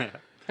fact.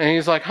 And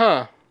he's like,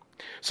 "Huh."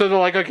 So they're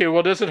like, "Okay,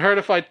 well, does it hurt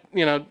if I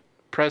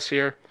press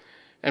here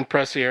and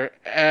press here?"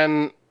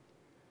 And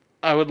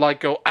I would like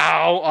go,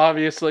 "Ow!"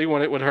 Obviously,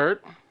 when it would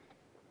hurt.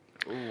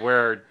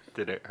 Where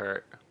did it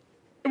hurt?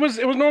 It was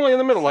normally in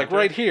the middle, like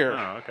right here.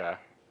 Oh, okay.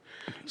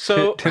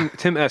 So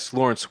Tim asks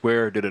Lawrence,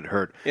 where did it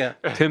hurt? yeah,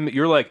 Tim,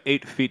 you're like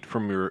 8 feet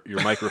from your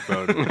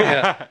microphone.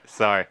 yeah,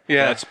 Sorry.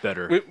 yeah. That's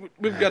better.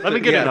 We've got. Let me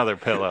get another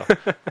pillow.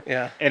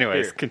 Yeah.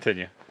 Anyways, Here.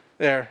 continue.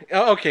 There.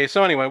 Oh, okay.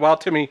 So anyway, while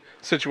Timmy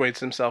situates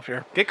himself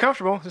here, Get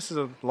comfortable. This is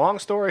a long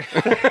story.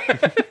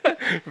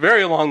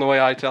 very along the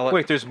way I tell it.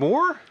 Wait, there's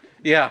more?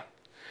 Yeah.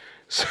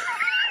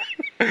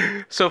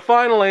 So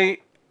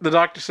finally, the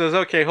doctor says,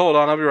 "Okay, hold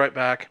on. I'll be right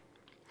back."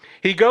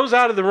 He goes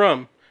out of the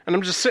room, and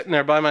I'm just sitting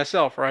there by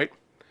myself, right?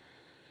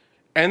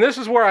 And this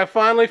is where I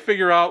finally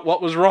figure out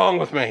what was wrong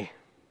with me.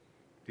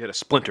 You had a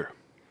splinter.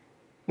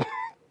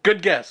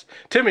 Good guess.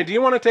 Timmy, do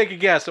you want to take a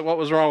guess at what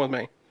was wrong with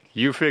me?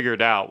 You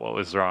figured out what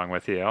was wrong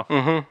with you.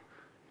 Mm-hmm.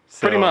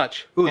 Pretty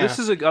much. Ooh, Yeah.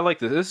 I like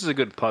this. This is a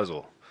good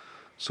puzzle.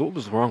 So what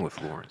was wrong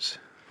with Lawrence?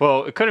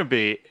 Well, it couldn't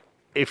be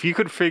if you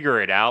could figure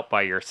it out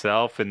by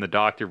yourself, and the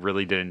doctor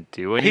really didn't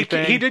do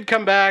anything. He did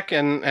come back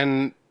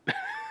and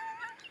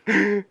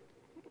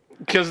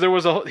because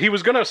he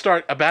was going to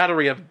start a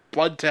battery of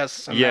blood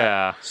tests. And that.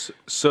 Yeah.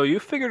 So you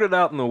figured it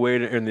out in the way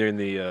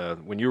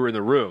when you were in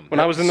the room. When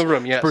I was in the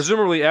room, yes.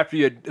 Presumably after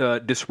you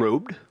had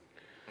disrobed.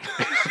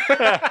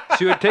 So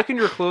you had taken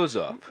your clothes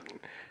off.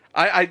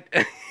 I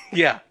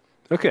yeah.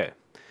 Okay.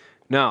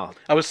 Now,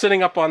 I was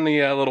sitting up on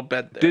the little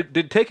bed there.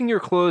 did taking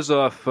your clothes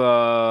off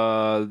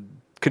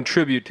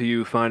contribute to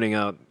you figuring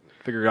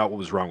out what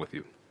was wrong with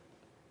you?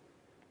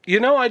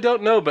 I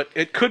don't know, but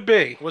it could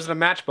be. Was it a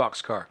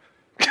Matchbox car?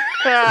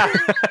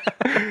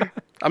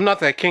 I'm not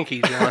that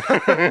kinky, John.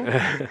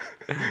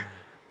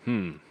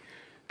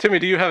 Timmy,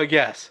 do you have a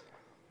guess?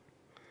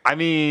 I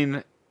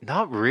mean,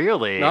 not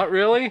really. Not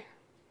really?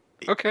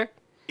 Okay.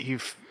 You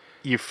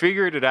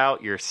figured it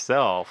out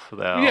yourself,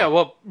 though. Yeah,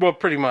 well,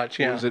 pretty much,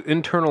 yeah. Was it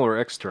internal or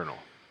external?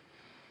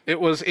 It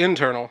was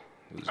internal.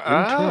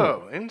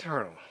 Oh,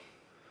 internal.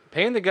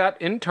 Pain in the gut,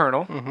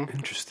 internal,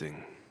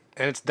 Interesting.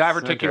 and it's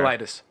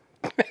diverticulitis.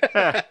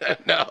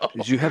 No.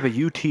 Did you have a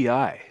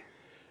UTI?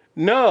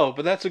 No,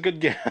 but that's a good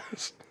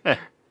guess.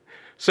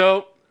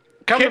 So,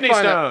 come Kidney to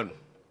find out. stone.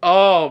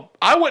 Oh,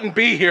 I wouldn't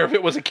be here if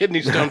it was a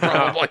kidney stone,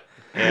 probably.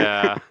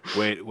 Yeah.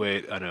 Wait.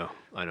 I know.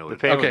 The What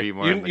pain would Okay, be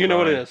more in the you know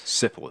what it groin. is.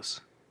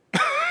 syphilis.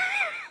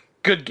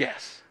 Good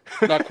guess.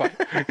 Not quite.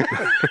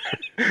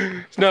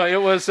 No,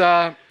 it was,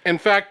 in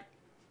fact,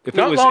 If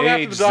Not it was long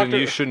after AIDS, the doctor- then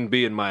you shouldn't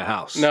be in my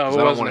house. No, 'cause it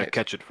I don't wasn't want to AIDS.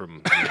 catch it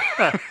from.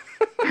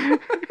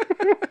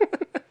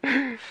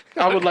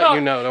 I would let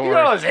you know. Don't You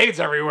worry. know there's AIDS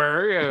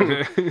everywhere.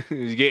 Yeah.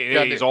 He's getting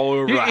Yeah, AIDS all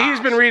over. the He's house.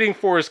 been reading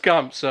Forrest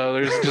Gump, so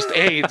there's just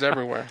AIDS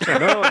everywhere.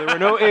 No, there were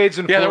no AIDS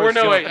in. Yeah, there were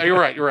Forrest no Gump. AIDS.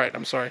 You're right.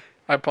 I'm sorry.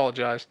 I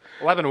apologize.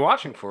 Well, I've been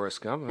watching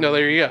Forrest Gump. No,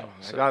 there you go.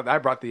 I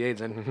brought the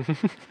AIDS in.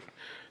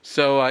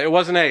 So it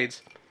wasn't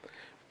AIDS.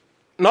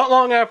 Not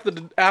long after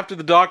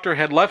the doctor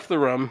had left the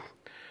room,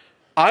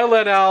 I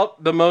let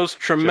out the most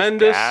Just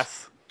tremendous.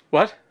 gas?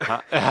 What?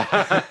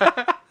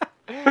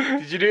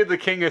 Did you do the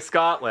King of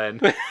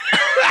Scotland?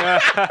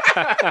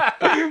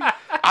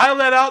 I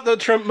let out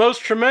the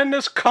most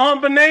tremendous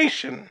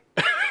combination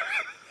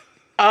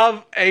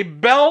of a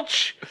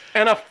belch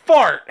and a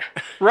fart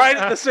right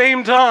at the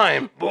same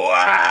time.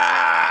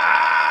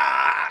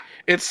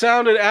 It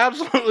sounded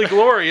absolutely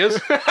glorious.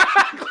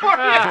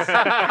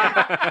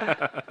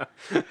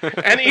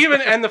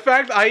 and the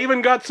fact I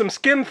even got some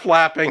skin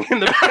flapping in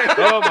the back.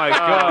 Oh my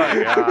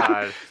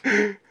god!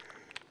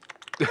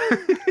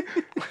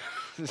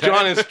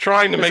 John is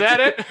trying to make that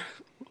it?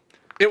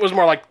 It was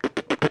more like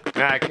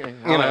I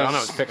don't know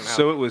what's picking out.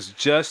 So it was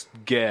just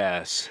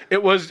gas.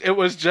 it was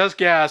just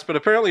gas, but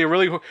apparently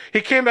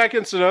he came back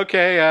and said,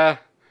 "Okay,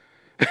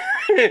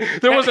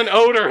 there was an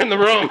odor in the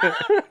room."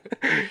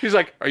 He's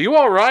like, "Are you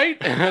all right?"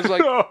 And I was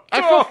like,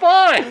 "I feel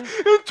fine."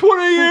 In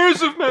 20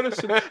 years of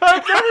medicine,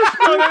 I've never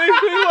smelled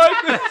anything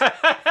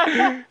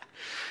like this.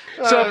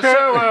 So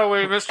apparently,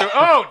 wait, Mr.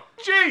 Oh,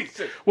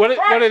 jeez! what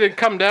it had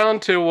come down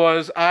to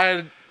was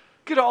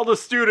Get all the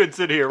students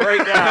in here right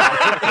now.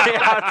 They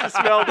have to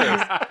smell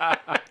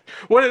this.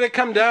 what did it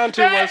come down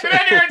to was Come in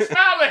here and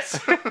smell this!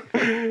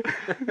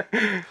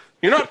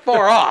 you're not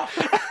far off.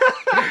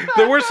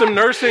 There were some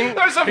nursing.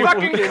 There's a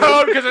fucking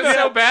code because it's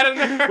so bad in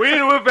there. We need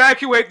to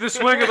evacuate the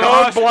swing of the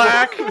Code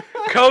hospital.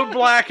 Code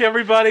black,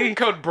 everybody.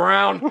 Code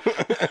brown.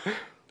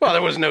 Well,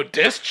 there was no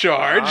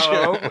discharge.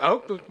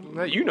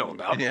 That you know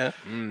about. Yeah.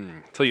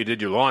 Until you did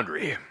your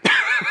laundry.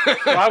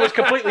 Well, I was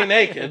completely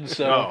naked,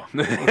 so.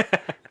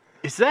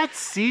 Is that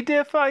C.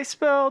 diff I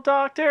spell,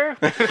 doctor?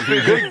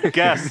 Good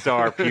guess,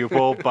 star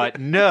pupil, but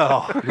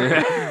no.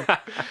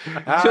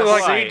 So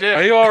like,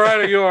 are you all right?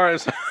 Are you all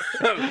right?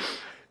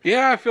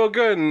 Yeah, I feel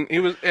good. And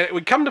it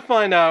would come to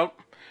find out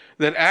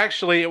that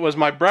actually it was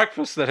my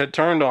breakfast that had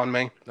turned on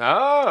me.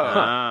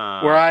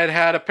 Oh. Where I'd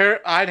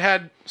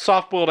had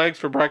soft-boiled eggs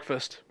for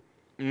breakfast.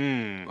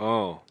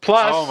 Oh.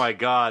 Plus Oh my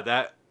god,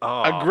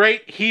 a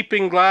great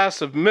heaping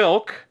glass of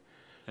milk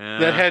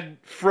that had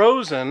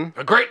frozen.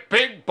 A great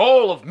big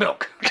bowl of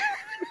milk.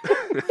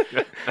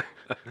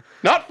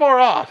 Not far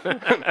off.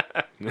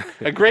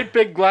 A great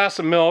big glass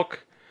of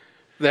milk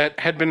that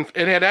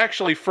had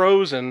actually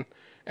frozen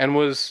and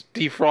was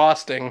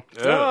defrosting.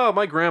 Oh,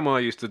 my grandma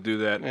used to do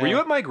that. Were you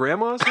at my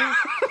grandma's house?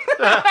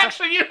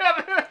 Actually, you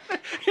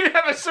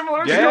have a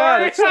similar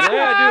Yeah,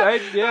 story.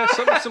 dude.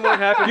 Something similar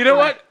happened. You know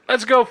what?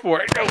 Let's go for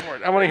it. Go for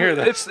it. I want to hear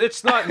that.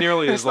 It's not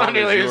nearly as long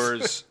nearly as as-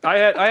 yours. I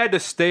had to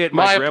stay at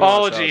My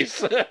grandma's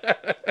house. apologies.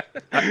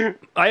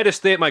 I had to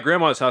stay at my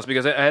grandma's house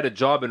because I had a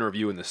job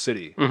interview in the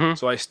city.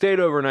 So I stayed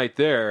overnight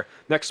there.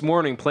 Next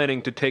morning,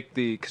 planning to take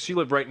because she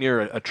lived right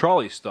near a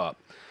trolley stop,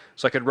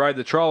 so I could ride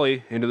the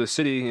trolley into the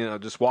city.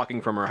 Just walking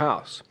from her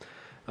house.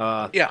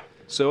 Yeah.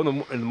 So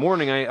in the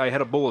morning, I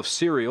had a bowl of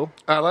cereal.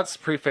 Let's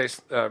preface.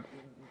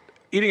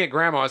 Eating at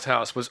Grandma's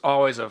house was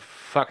always a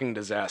fucking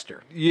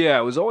disaster. Yeah,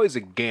 it was always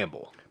a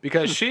gamble.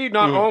 Because she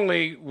not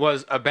only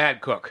was a bad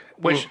cook,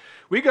 which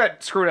we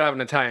got screwed out of an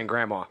Italian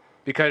grandma,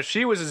 because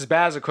she was as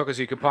bad as a cook as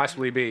you could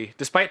possibly be,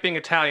 despite being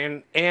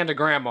Italian and a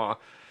grandma,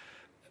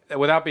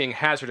 without being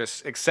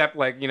hazardous, except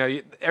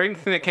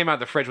everything that came out of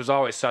the fridge was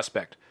always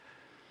suspect.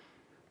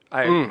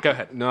 Go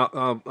ahead.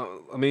 No,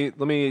 let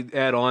me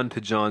add on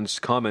to John's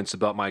comments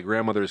about my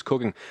grandmother's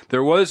cooking.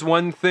 There was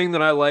one thing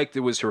that I liked.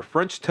 It was her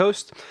French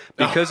toast,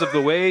 because of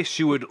the way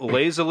she would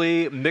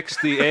lazily mix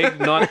the egg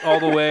not all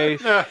the way,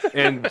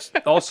 and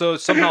also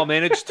somehow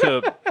manage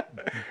to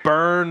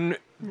burn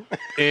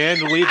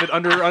and leave it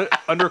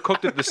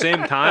undercooked at the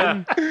same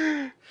time.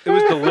 It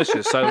was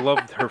delicious. I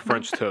loved her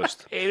French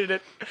toast. Hated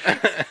it.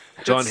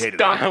 John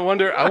hated it. I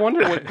wonder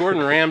what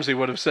Gordon Ramsay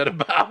would have said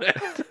about it.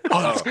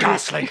 Oh, that's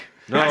ghastly.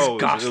 No,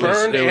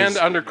 Burned and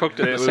undercooked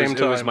at the same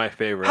time. It was my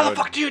favorite. How the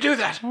fuck do you do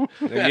that?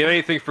 I'd give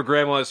anything for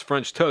Grandma's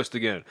French toast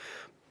again,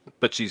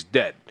 but she's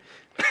dead.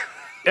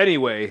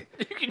 Anyway,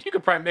 You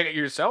could probably make it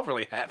yourself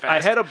really fast.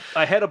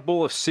 I had a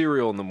bowl of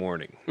cereal in the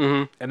morning,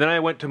 and then I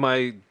went to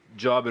my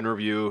job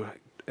interview,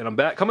 and I'm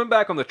coming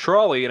back on the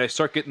trolley, and I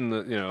start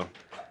getting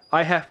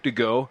I have to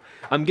go.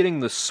 I'm getting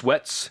the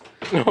sweats,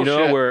 shit.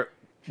 where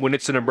when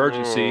it's an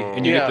emergency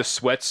and you Yeah. get the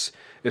sweats.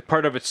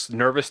 Part of it's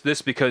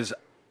nervousness because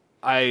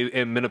I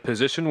am in a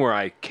position where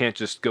I can't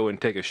just go and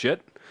take a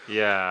shit.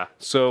 Yeah.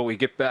 So we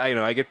get back.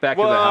 I get back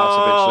to the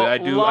house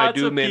eventually. I Lots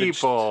do of manage.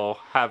 people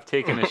have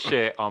taken a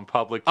shit on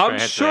public I'm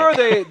transit. sure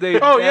they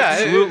Oh, yeah.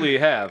 absolutely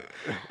have.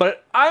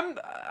 But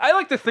I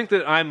like to think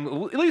that I'm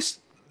at least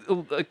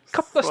a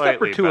step or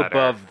Slightly two better.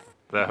 above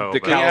The hobo. the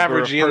caliber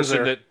average of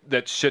person user.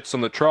 that shits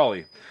on the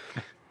trolley.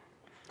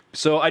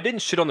 So I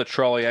didn't shit on the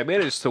trolley. I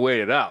managed to wait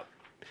it out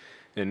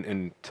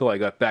until I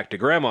got back to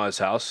Grandma's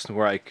house,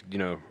 where I could,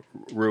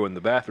 ruin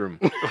the bathroom.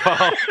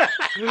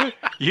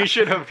 You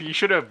should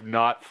have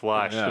not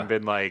flushed Yeah. and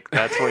been like,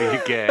 "That's what you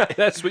get."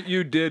 That's what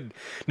you did.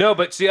 No,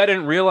 but see, I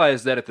didn't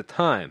realize that at the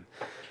time.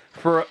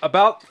 For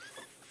about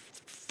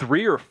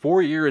 3 or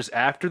 4 years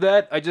after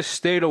that, I just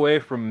stayed away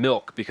from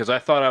milk because I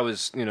thought I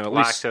was, at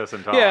least Lactose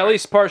intolerant. Yeah, at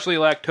least partially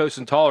lactose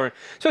intolerant.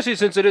 Especially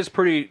since it is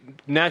pretty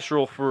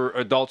natural for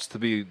adults to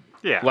be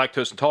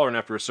lactose intolerant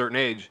after a certain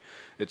age.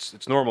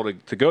 It's normal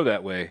to go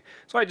that way.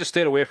 So I just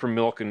stayed away from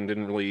milk and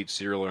didn't really eat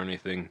cereal or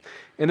anything.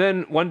 And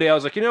then one day I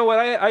was like, you know what?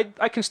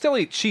 I can still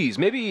eat cheese.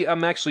 Maybe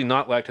I'm actually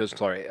not lactose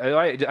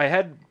intolerant. I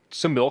had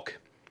some milk,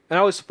 and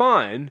I was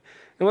fine.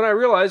 And what I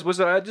realized was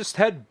that I just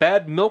had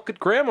bad milk at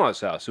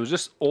Grandma's house. It was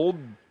just old,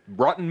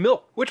 rotten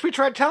milk. Which we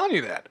tried telling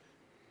you that.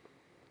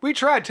 We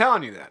tried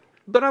telling you that.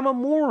 But I'm a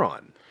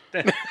moron.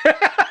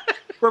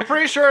 We're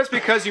pretty sure it's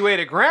because you ate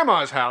at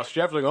Grandma's house.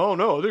 Jeff's like, oh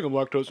no, I think I'm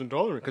lactose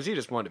intolerant. Because he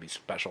just wanted to be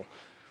special.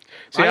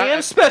 See, I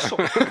am special.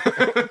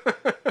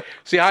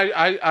 See,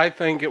 I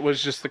think it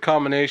was just the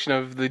combination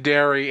of the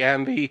dairy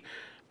and the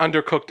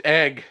undercooked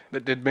egg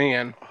that did me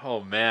in.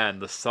 Oh man,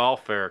 the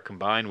sulfur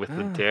combined with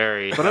the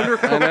dairy. But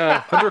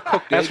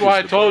undercooked That's egg why I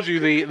is the told you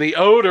the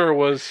odor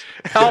was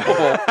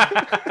palpable.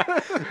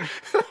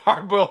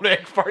 Hard-boiled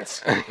egg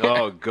farts. best.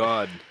 Oh,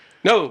 God.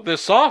 No, the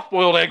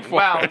soft-boiled egg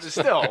Wow, fart.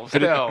 still.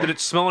 Did it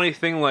smell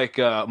anything like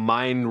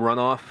mine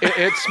runoff?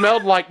 It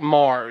smelled like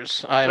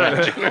Mars, I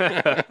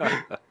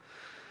imagine.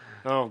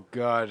 Oh,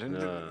 God.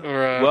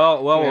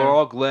 Well, we're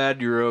all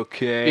glad you're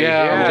okay.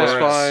 Yeah, I'm just We're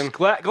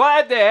fine.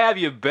 Glad to have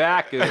you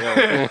back.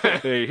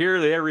 Hey,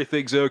 hear that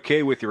everything's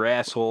okay with your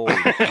asshole.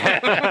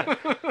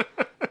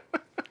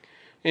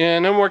 Yeah,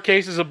 no more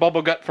cases of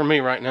bubble gut for me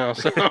right now.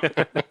 So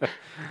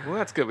Well,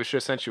 that's good. We should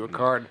have sent you a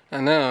card. I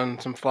know, and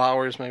some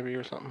flowers maybe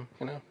or something.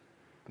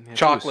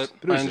 Chocolate.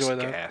 But it was I enjoy just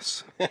that.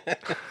 gas.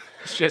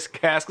 It's just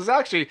gas. Because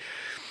actually,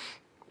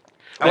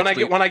 When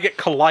I get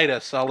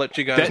colitis, I'll let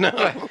you guys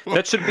know.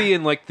 That should be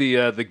in like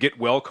the get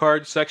well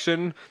card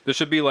section. There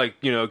should be like,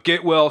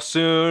 get well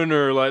soon,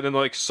 or like then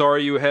like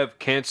sorry you have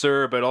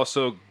cancer, but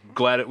also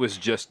glad it was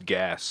just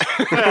gas.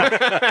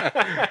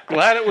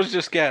 Glad it was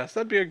just gas.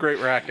 That'd be a great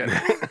racket.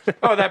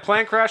 oh, that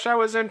plane crash I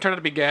was in turned out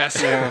to be gas.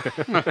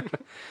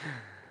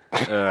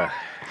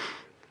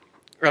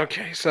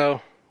 Okay, so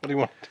what do you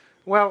want?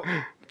 Well,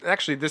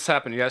 actually, this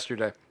happened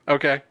yesterday.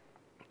 Okay.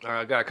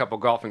 I got a couple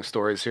golfing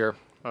stories here.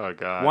 Oh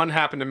god. One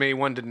happened to me,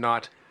 one did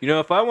not.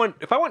 If I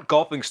want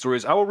golfing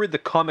stories, I will read the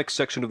comics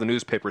section of the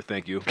newspaper.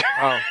 Thank you.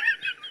 Oh.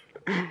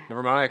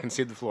 Never mind, I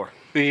concede the floor.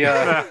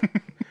 The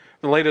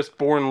latest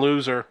Born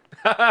Loser.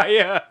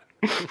 Yeah.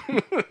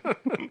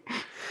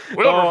 Wilberforce?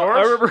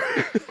 I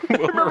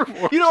remember.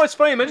 It's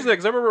funny you mention that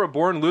because I remember a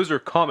Born Loser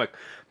comic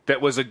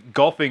that was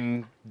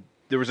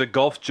there was a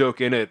golf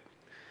joke in it.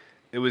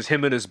 It was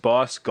him and his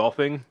boss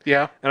golfing.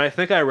 Yeah. And I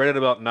think I read it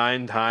about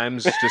 9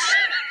 times just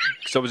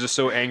because I was just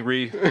so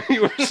angry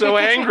You were so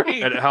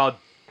angry. at how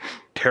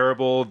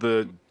terrible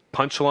the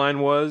punchline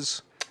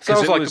was. 'Cause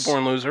Sounds it like was, a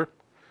Born Loser.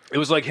 It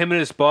was like him and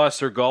his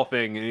boss are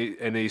golfing,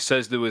 and he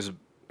says to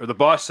the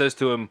boss says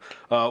to him,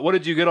 "What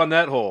did you get on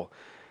that hole?"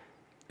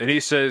 And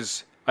he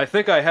says, "I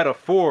think I had a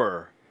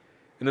 4."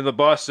 And then the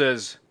boss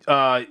says,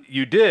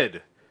 "You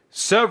did.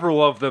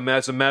 Several of them,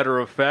 as a matter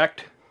of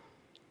fact."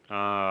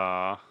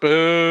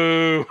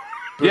 Boo.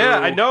 Yeah,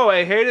 I know.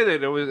 I hated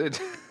it. It was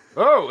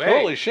Oh, hey.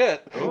 Holy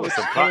shit.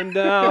 coming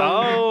down.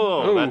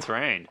 Oh, that's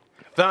rain.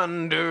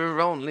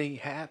 Thunder only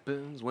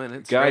happens when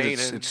it's Guys, raining.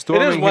 it's It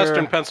storming is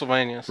Western here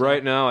Pennsylvania. So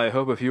right now. I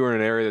hope if you are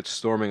in an area that's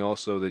storming,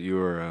 also that you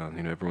are,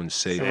 everyone's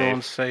safe.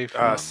 everyone's safe.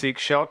 Seek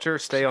shelter,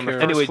 stay on the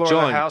Secure. first Anyway, floor of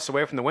John. the house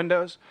away from the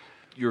windows.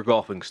 Your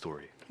golfing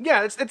story.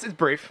 Yeah, it's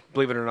brief,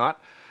 believe it or not.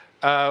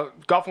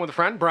 Golfing with a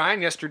friend,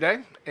 Brian, yesterday,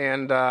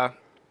 and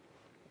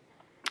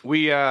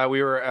we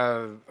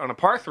were on a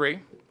par 3,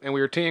 and we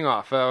were teeing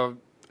off,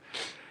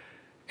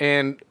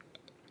 and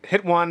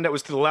hit one that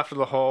was to the left of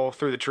the hole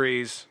through the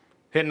trees.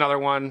 Hit another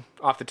one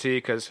off the tee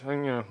because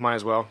might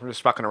as well. We're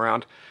just fucking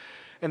around.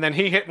 And then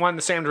he hit one in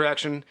the same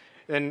direction.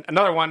 Then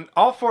another one.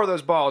 All 4 of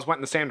those balls went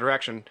in the same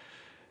direction.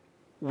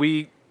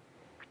 We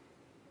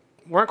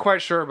weren't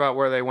quite sure about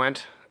where they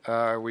went.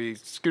 We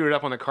scooted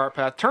up on the cart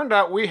path. Turned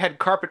out we had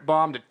carpet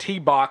bombed a tee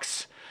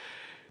box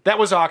that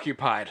was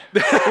occupied.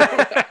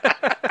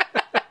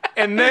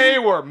 And they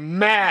were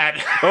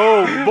mad.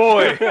 Oh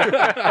boy!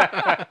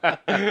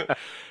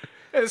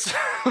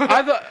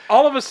 I thought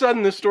all of a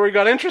sudden this story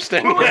got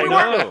interesting.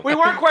 We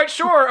weren't quite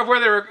sure of where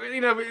they were.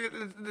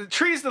 The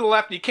trees to the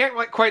left, you can't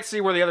quite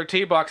see where the other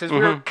tee box is. We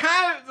were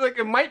kind of like,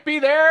 it might be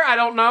there. I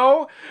don't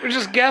know. We're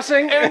just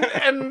guessing.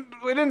 And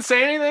we didn't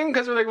say anything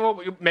because we're like,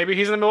 well, maybe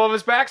he's in the middle of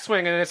his backswing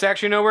and it's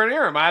actually nowhere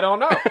near him. I don't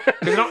know.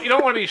 'Cause you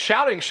don't want to be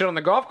shouting shit on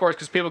the golf course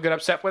because people get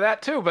upset with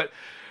that too. But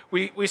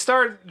we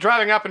started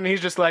driving up and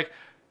he's just like,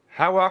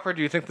 how awkward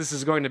do you think this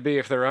is going to be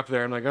if they're up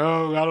there? I'm like,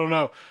 oh, I don't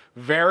know.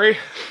 Very.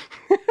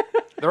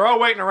 They're all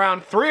waiting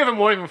around. 3 of them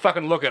won't even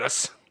fucking look at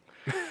us.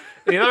 And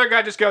the other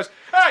guy just goes,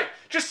 hey,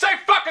 just say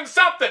fucking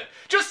something.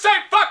 Just say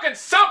fucking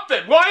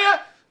something, will ya?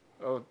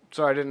 Oh,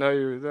 sorry, I didn't know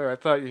you were there. I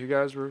thought you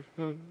guys were...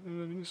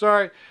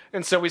 sorry.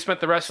 And so we spent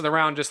the rest of the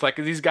round just like...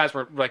 These guys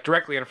were like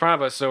directly in front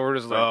of us, so we're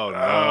just like... Oh, no.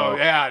 Oh,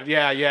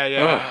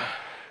 yeah.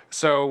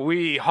 So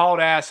we hauled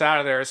ass out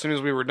of there as soon as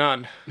we were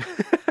done.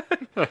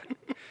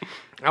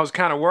 I was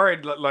kind of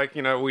worried, like,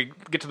 we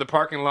get to the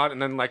parking lot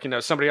and then, like,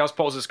 somebody else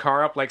pulls his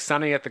car up like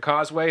Sonny at the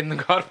Causeway in The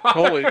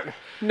Godfather. Holy.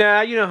 Nah,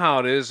 you know how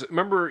it is.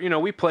 Remember,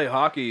 we play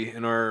hockey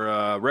in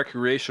our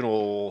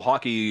recreational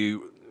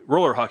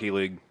roller hockey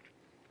league.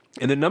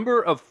 And the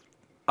number of,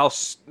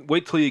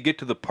 wait till you get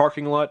to the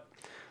parking lot,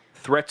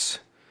 threats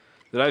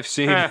that I've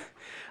seen,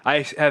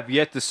 I have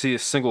yet to see a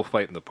single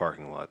fight in the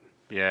parking lot.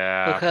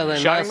 Yeah. Look how they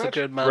Shouting match?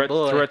 massacred my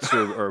boy. Threats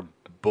are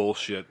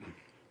bullshit.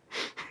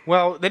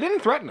 Well, they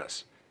didn't threaten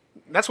us.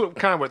 That's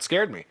what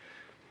scared me.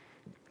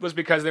 Was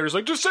because they was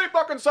like, just say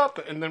fucking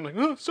something, and then like,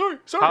 oh, sorry.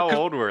 How 'Cause,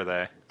 old were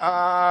they?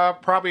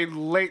 probably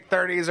late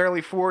 30s,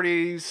 early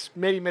 40s,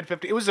 maybe mid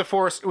 50s. It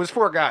was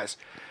four guys.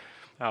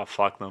 Oh,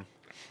 fuck them.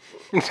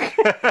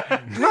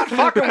 Not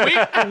fucking.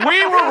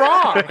 We were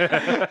wrong.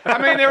 I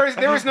mean,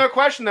 there was no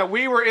question that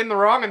we were in the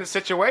wrong in the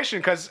situation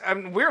because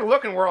we were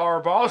looking where all our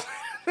balls.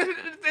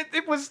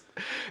 it was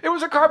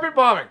a carpet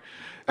bombing.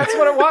 That's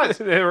what it was.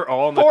 They were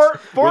all on Four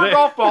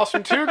golf balls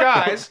from two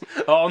guys,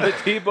 all on the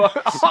tee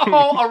box.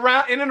 all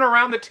around in and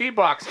around the tee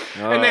box,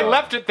 and they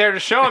left it there to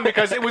show them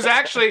because it was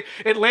actually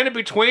it landed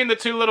between the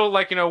two little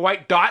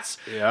white dots.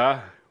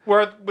 Yeah.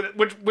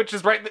 Which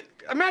is right.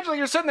 Imagine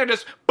you're sitting there,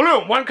 just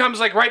boom, one comes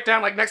right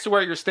down next to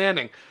where you're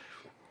standing,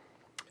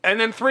 and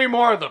then three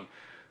more of them.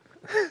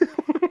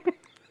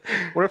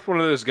 What if one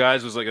of those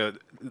guys was like a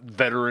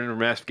veteran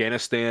from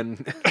Afghanistan?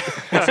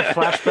 That's a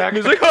flashback.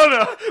 He's like, oh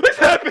no, what's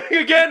happening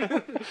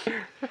again?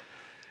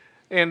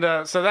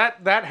 And so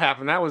that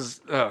happened. That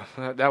was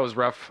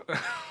rough.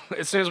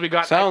 As soon as we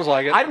got, Sounds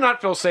like it. I did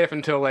not feel safe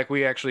until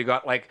we actually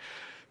got a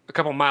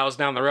couple miles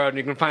down the road, and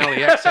you can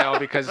finally exhale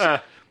because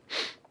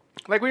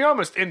we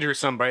almost injure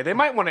somebody. They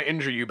might want to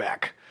injure you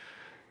back.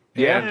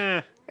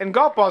 Yeah. And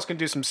golf balls can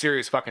do some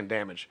serious fucking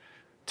damage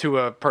to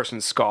a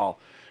person's skull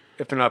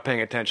if they're not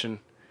paying attention.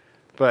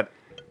 But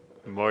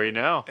The more you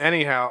know.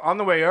 anyhow, on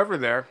the way over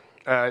there,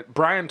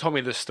 Brian told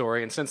me this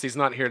story, and since he's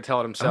not here to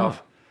tell it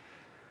himself,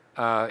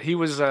 he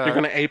was. You're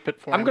going to ape it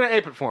for I'm him? going to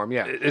ape it for him.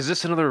 Yeah, Is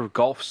this another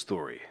golf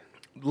story?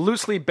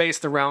 loosely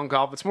based around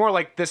golf. It's more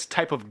like this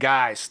type of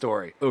guy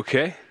story.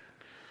 Okay.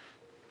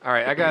 All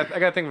right, I got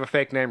to think of a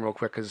fake name real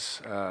quick because.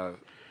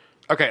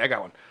 Okay, I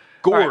got one.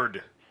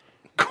 Gord.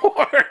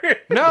 Gord.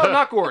 No,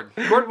 not Gord.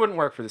 Gord wouldn't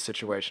work for this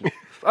situation.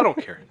 I don't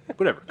care.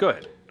 Whatever. Go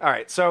ahead. All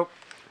right, so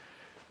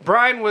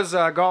Brian was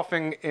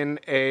golfing in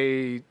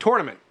a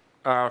tournament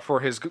for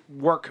his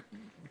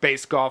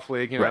work-based golf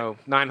league.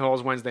 Right. 9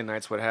 holes, Wednesday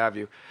nights, what have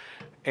you.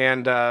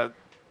 And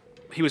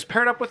he was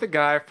paired up with a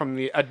guy from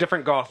a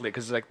different golf league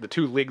because the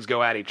two leagues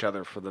go at each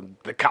other for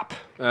the cup.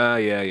 Yeah,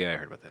 I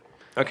heard about that.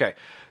 Okay,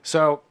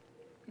 so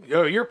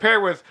you're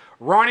paired with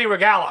Ronnie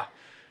Regala,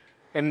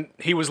 and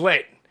he was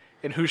late.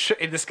 And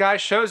this guy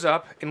shows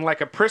up in a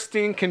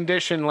pristine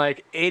condition,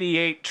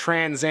 88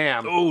 Trans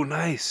Am. Oh,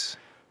 nice.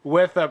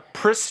 With a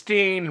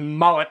pristine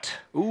mullet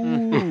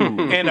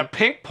and a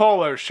pink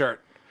polo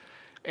shirt,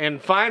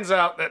 and finds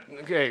out that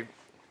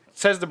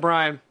says to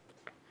Brian.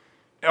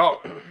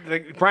 Oh,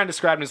 Brian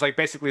described him as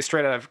basically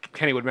straight out of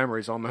Kennywood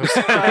Memories almost.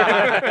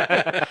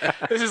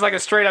 This is a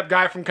straight up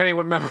guy from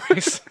Kennywood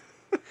Memories.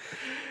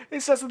 He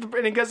says,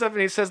 and he gets up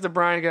and he says to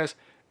Brian, he goes,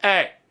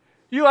 "Hey,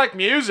 you like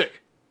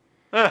music?"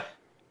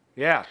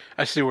 Yeah.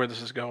 I see where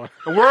this is going.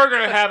 We're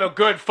going to have a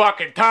good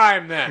fucking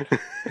time then.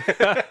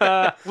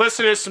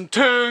 Listen to some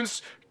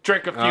tunes,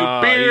 drink a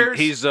few beers.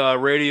 He's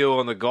radio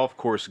on the golf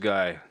course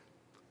guy.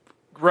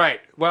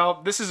 Right.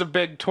 Well, this is a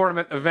big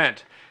tournament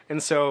event.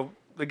 And so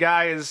the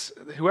guy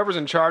whoever's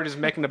in charge is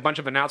making a bunch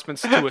of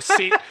announcements to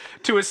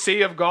a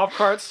sea of golf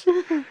carts.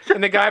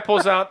 And the guy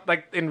pulls out,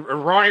 in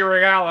Ronnie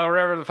Regala, or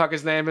whatever the fuck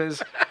his name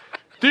is.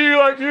 Do you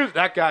like music?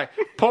 That guy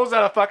pulls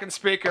out a fucking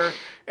speaker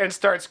and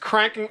starts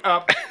cranking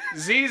up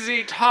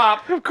ZZ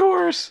Top. Of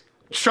course.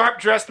 Sharp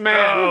Dressed Man.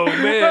 Oh,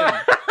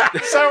 man.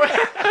 So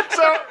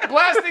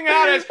blasting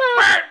out is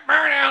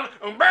burn out,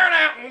 burn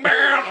out.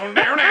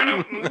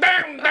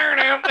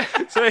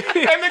 So,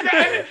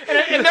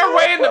 And they're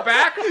way in the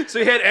back. so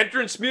he had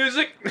entrance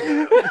music?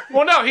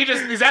 Well, no,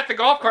 he's at the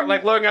golf cart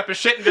loading up his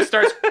shit and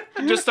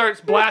just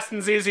starts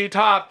blasting ZZ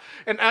Top.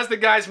 And as the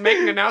guy's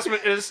making an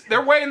announcement,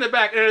 they're way in the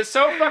back, and it is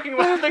so fucking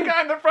loud. The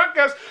guy in the front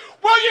goes,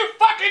 "Will you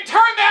fucking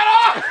turn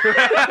that off?"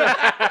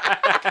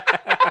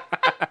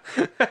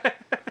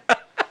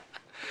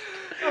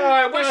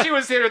 I wish he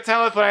was here to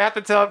tell it, but I have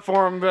to tell it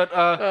for him. But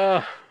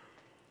yeah,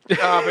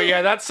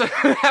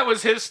 that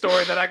was his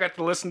story that I got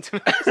to listen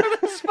to.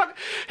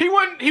 He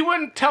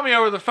wouldn't tell me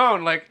over the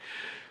phone. Wouldn't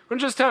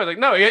just tell me.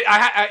 No, you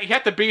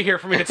have to be here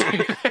for me to tell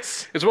you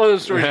this. It's one of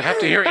those stories you have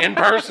to hear in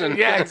person.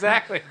 Yeah,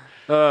 exactly.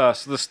 So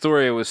the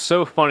story was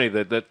so funny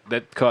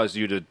that caused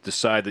you to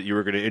decide that you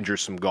were going to injure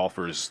some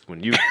golfers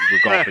when you were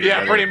golfing.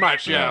 Yeah, together. pretty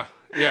much. Yeah.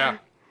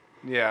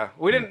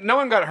 We didn't. No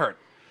one got hurt.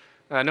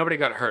 Nobody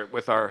got hurt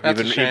with our. That's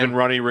a shame. Even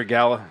Ronnie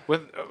Regala.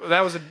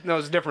 That was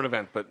a different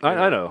event, but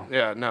I know.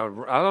 Yeah,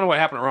 no, I don't know what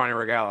happened to Ronnie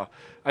Regala.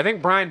 I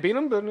think Brian beat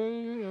him, but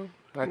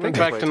I think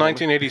Back to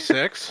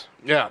 1986.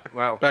 Yeah,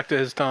 well, Back to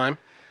his time.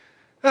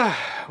 well,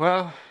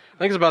 I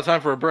think it's about time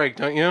for a break,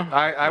 don't you?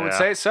 I would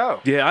say so.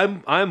 Yeah,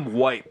 I'm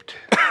wiped.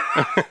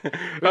 We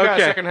got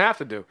a second half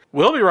to do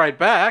We'll be right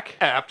back.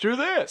 after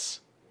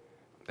this.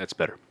 That's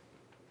better.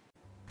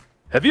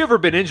 Have you ever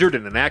been injured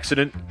in an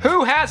accident?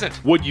 Who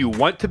hasn't? Would you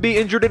want to be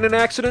injured in an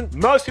accident?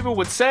 Most people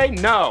would say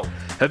no.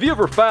 Have you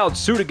ever filed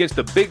suit against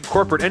a big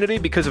corporate entity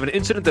because of an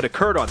incident that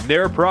occurred on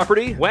their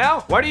property?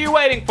 Well, what are you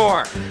waiting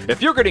for?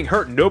 If you're getting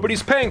hurt and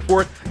nobody's paying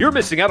for it, you're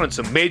missing out on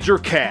some major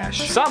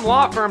cash. Some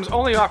law firms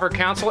only offer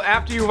counsel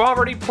after you've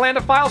already planned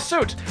to file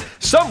suit.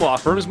 Some law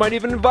firms might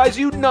even advise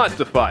you not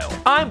to file.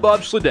 I'm Bob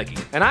Schledecki.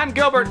 And I'm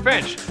Gilbert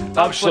Finch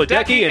Of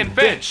Schledecki and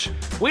Finch.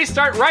 We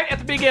start right at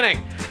the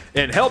beginning.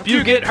 And help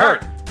you get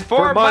hurt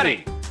for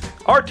money.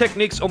 Our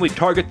techniques only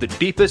target the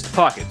deepest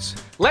pockets.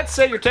 Let's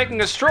say you're taking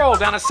a stroll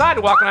down a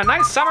sidewalk on a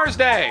nice summer's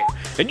day.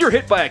 And you're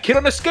hit by a kid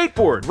on a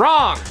skateboard.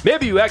 Wrong.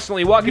 Maybe you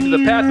accidentally walk into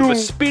the path of a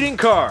speeding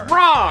car.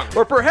 Wrong.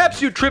 Or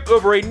perhaps you trip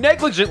over a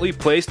negligently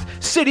placed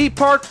city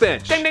park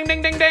bench. Ding, ding,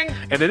 ding, ding, ding.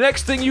 And the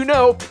next thing you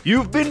know,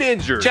 you've been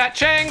injured.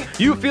 Cha-ching.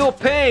 You feel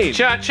pain.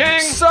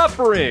 Cha-ching.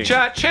 Suffering.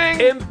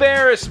 Cha-ching.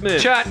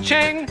 Embarrassment.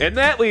 Cha-ching. And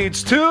that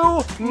leads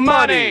to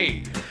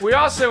Money. We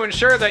also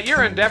ensure that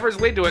your endeavors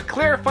lead to a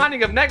clear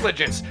finding of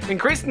negligence,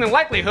 increasing the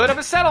likelihood of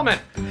a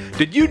settlement.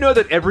 Did you know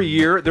that every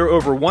year there are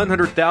over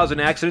 100,000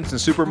 accidents in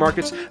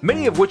supermarkets,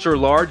 many of which are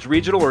large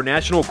regional or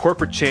national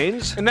corporate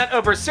chains? And that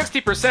over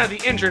 60% of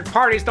the injured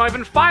parties don't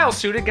even file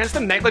suit against the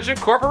negligent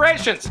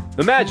corporations.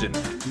 Imagine,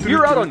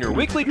 you're out on your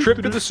weekly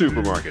trip to the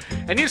supermarket.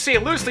 And you see a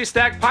loosely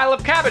stacked pile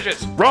of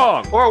cabbages.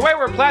 Wrong! Or a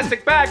wayward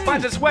plastic bag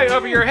finds its way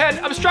over your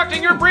head,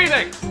 obstructing your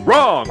breathing.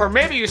 Wrong! Or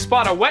maybe you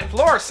spot a wet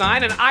floor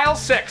sign in aisle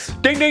 6.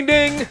 Ding ding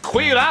ding!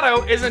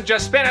 Cuidado isn't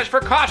just Spanish for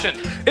caution.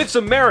 It's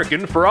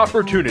American for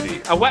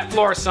opportunity. A wet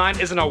floor sign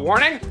isn't a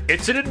warning.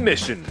 It's an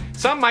admission.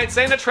 Some might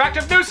say an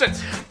attractive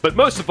nuisance. But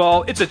most of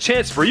all, it's a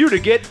chance for you to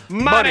get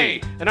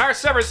Money. And our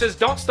services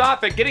don't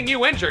stop at getting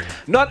you injured.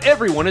 Not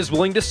everyone is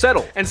willing to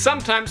settle. And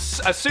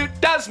sometimes a suit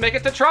does make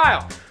it to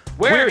trial.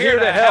 We're here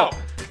to help.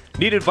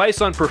 Need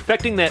advice on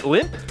perfecting that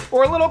limp?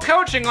 Or a little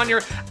coaching on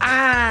your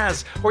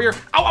ahs or your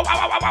ow ow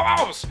ow ow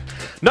ow ows.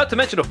 Not to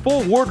mention a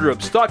full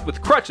wardrobe stocked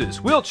with crutches,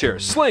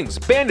 wheelchairs, slings,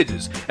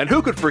 bandages, and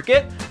who could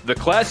forget the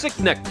classic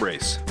neck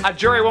brace. A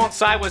jury won't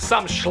side with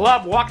some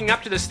schlub walking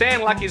up to the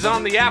stand like he's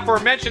on the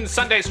aforementioned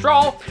Sunday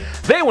stroll.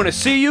 They want to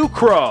see you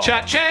crawl,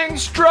 Cha-ching.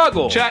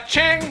 struggle,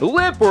 Cha-ching.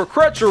 limp or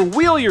crutch or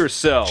wheel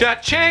yourself.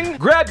 Cha-ching.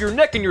 Grab your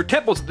neck and your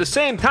temples at the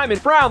same time and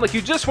frown like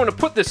you just want to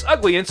put this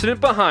ugly incident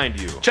behind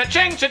you.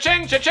 Cha-ching,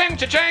 cha-ching, cha-ching,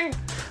 cha-ching.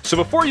 So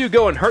before you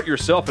go and hurt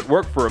yourself at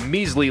work for a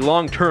measly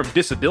long-term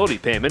disability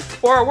payment,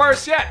 Or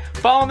worse yet,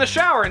 fall in the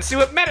shower and see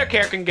what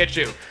Medicare can get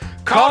you.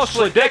 call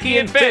Schledecki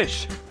and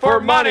Finch for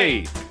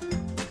money.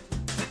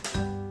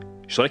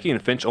 Schledecki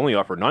and Finch only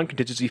offer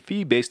non-contingency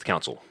fee-based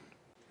counsel.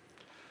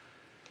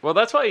 Well,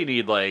 that's why you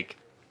need, like,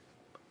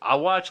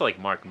 I'll watch, like,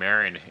 Mark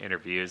Maron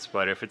interviews,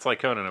 but if it's like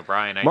Conan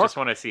O'Brien, I just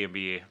want to see him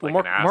be, like,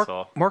 an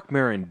asshole. Mark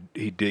Maron,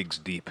 he digs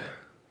deep.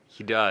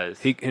 He does.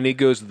 He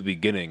goes to the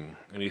beginning,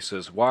 and he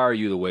says, "Why are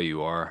you the way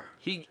you are?"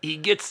 He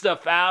gets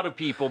stuff out of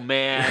people,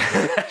 man.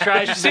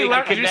 Tries to Did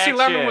make a you see connection.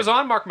 Letterman was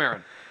on Mark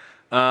Maron?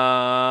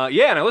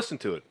 Yeah, and I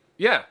listened to it.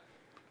 Yeah.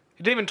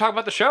 He didn't even talk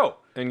about the show.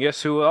 And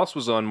guess who else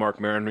was on Mark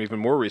Maron even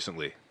more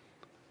recently?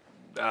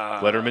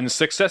 Letterman's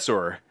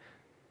successor,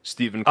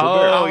 Stephen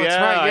Colbert. Oh, that's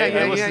yeah. right. Yeah,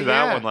 I yeah, listened yeah, to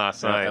that yeah. one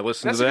last I night.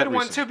 listened That's to a that good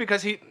one recently. too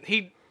because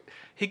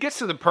he gets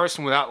to the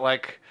person without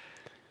like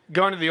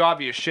going to the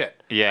obvious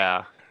shit.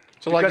 Yeah.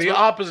 So like Because the what-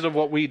 opposite of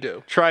what we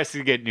do. Tries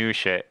to get new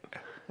shit.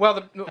 Well,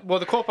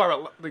 the cool part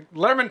about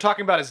Letterman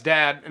talking about his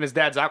dad and his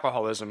dad's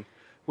alcoholism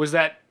was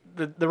that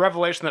the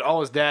revelation that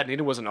all his dad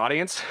needed was an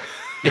audience.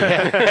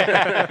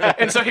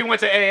 And so he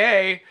went to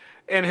AA,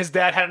 and his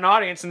dad had an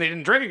audience, and they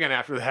didn't drink again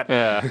after that.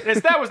 Yeah. And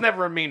his dad was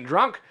never a mean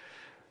drunk.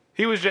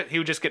 He would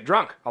just get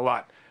drunk a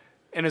lot.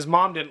 And his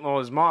mom didn't. Well,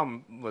 his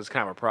mom was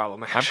kind of a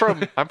problem.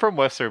 I'm from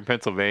Western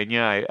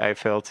Pennsylvania. I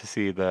fail to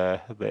see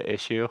the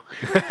issue.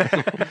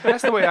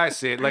 That's the way I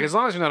see it. Like as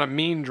long as you're not a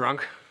mean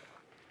drunk,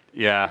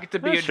 Yeah. you get to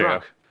be that's a true.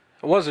 drunk.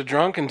 I was a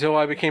drunk until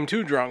I became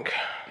too drunk.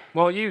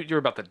 Well, you're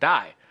about to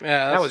die. Yeah,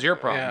 That that's- was your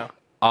problem. Yeah.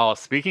 Oh,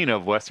 speaking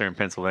of Western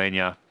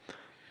Pennsylvania,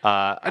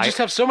 I just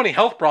have so many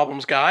health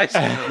problems, guys.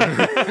 All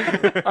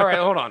right,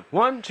 hold on.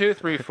 1, 2,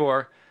 3,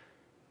 4.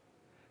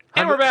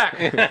 And we're back.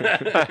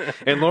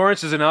 And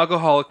Lawrence is an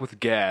alcoholic with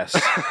gas.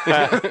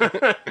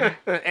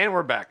 And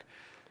we're back.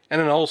 And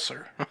an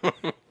ulcer.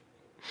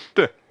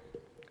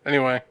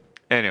 Anyway.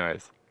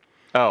 anyways.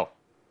 Oh.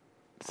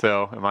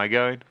 So, am I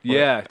going?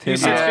 Yeah, Tim.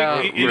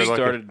 Yeah, you we're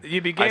started. You I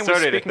began with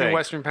started a speaking of thing.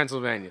 Western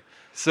Pennsylvania.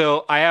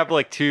 So, I have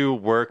like 2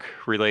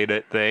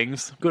 work-related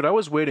things. Good. I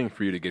was waiting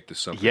for you to get to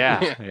something.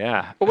 Yeah,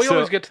 yeah. But we So,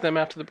 always get to them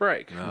after the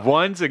break.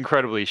 One's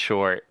incredibly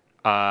short.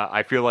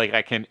 I feel like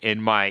I can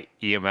end my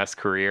EMS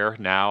career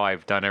now.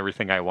 I've done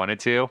everything I wanted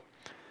to.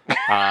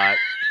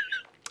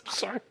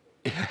 Sorry.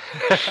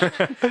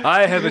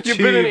 I have achieved. You've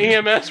been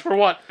in EMS for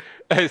what?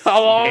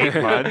 How long?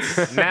 8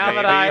 months. Now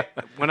maybe.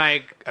 that when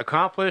I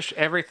accomplished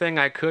everything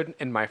I could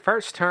in my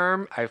first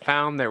term, I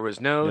found there was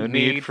no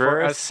need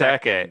for a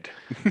second.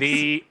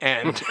 The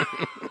end.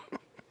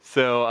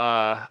 So,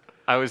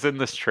 I was in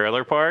this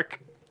trailer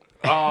park,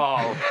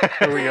 Oh,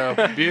 Here we go.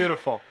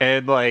 beautiful.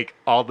 And like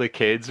all the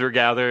kids were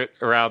gathered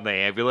around the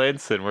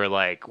ambulance, and we're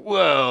like,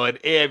 "Whoa, an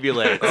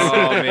ambulance!"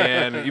 Oh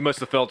man, you must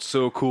have felt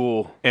so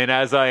cool. And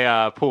as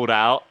I pulled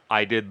out,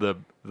 I did the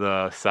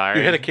siren.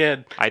 You hit a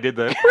kid. I did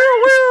the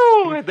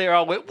woo woo, and they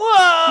all went whoa.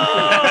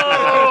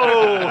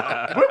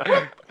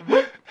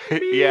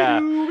 Yeah.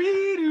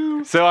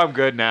 So I'm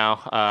good now.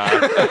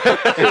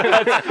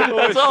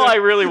 That's all I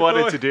really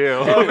wanted to do.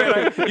 Oh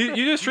man, you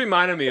just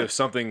reminded me of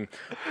something.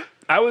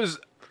 I was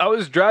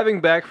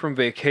driving back from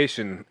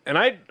vacation, and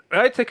I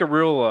take a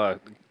real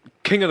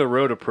king of the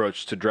road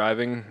approach to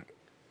driving.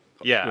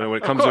 Yeah. You know, when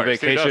it of comes to course,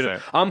 who vacation,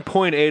 doesn't? I'm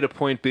point A to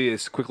point B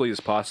as quickly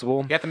as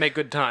possible, You have to make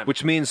good time.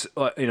 which means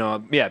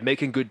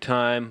making good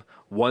time,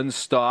 one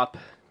stop,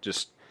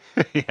 just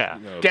Yeah.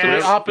 The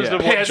Gas, opposite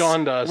of what piss,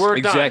 John does. we're done.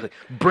 exactly.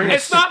 Bring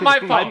It's not my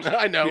fault.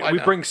 I know. we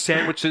bring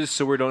sandwiches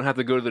so we don't have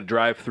to go to the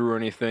drive-through or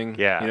anything.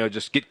 Yeah. You know,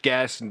 just get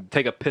gas and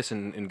take a piss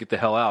and get the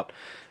hell out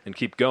and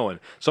keep going.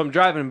 So I'm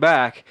driving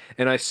back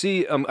and I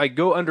see I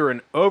go under an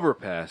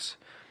overpass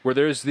where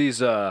there's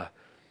these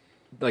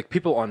like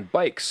people on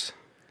bikes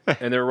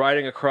and they're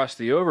riding across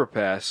the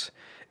overpass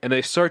and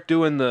they start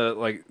doing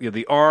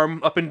the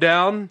arm up and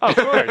down. Of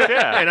course,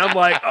 yeah. And I'm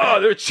like,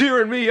 oh, they're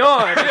cheering me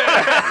on. King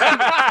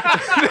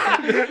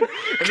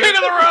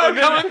of the road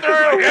coming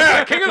through.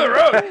 Yeah, king of the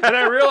road. And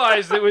I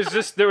realized it was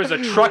just there was a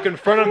truck in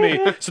front of me,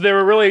 so they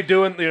were really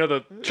doing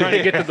trying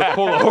to get to the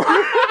pull over.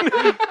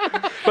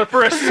 But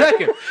for a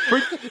second,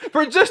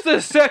 for just a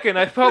second,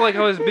 I felt like I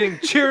was being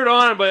cheered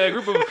on by a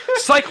group of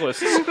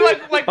cyclists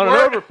like on an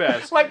word-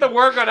 overpass. Like the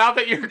word got out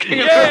that you're king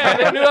of the Yeah,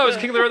 road. they knew I was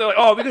king of the road. They're like,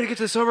 "Oh, we gotta get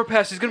to this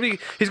overpass. He's gonna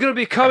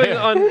be coming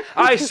on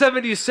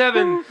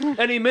I-77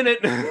 any minute."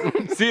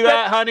 See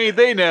that, honey?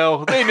 They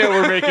know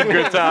we're making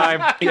good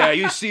time. Yeah,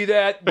 you see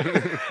that?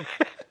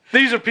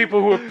 These are people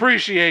who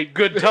appreciate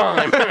good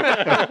time.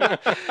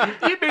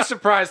 You'd be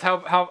surprised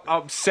how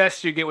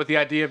obsessed you get with the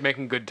idea of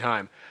making good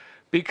time,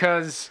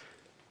 because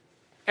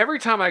every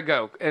time I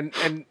go and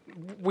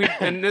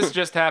this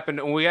just happened,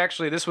 and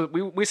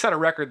we set a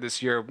record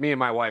this year. Me and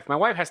my wife. My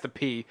wife has to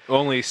pee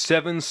Only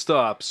 7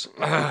 stops.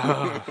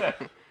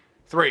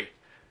 3.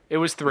 It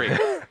was 3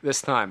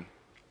 this time.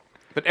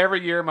 But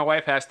every year my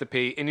wife has to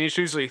pee, and it's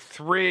usually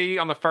 3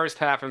 on the first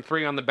half and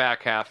 3 on the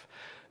back half.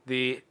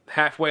 The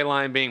halfway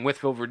line being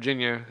Withville,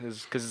 Virginia,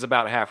 is because it's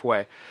about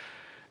halfway.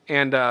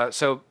 And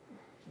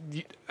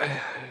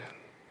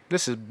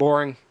this is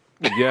boring.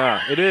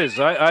 Yeah, it is.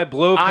 I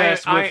blow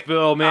past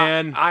Withville,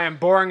 man. I am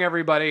boring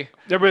everybody.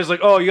 Everybody's like,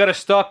 "Oh, you got to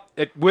stop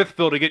at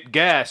Withville to get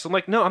gas." I'm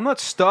like, "No, I'm not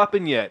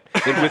stopping yet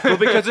in Withville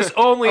because it's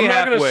only I'm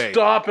not going halfway." to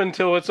stop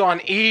until it's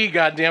on E,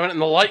 goddammit, and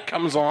the light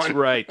comes on.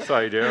 Right. That's how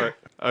you do it.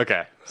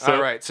 Okay. So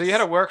All right, so you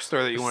had a work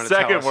story that you wanted to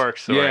tell second us. work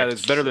story. Yeah,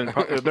 it's better than.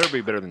 It better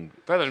be better than.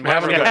 Better than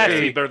Having It a has good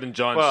to be pee. better than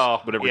John's.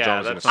 Well, whatever yeah,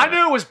 John's that's- gonna I say.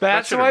 knew it was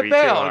bad, That so shouldn't I be too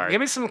bailed. hard.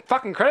 Give me some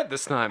fucking credit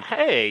this time.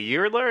 Hey,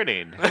 you're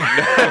learning.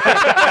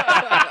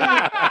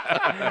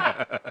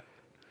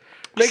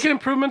 Making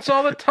improvements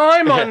all the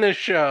time on this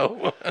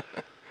show.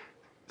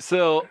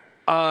 So,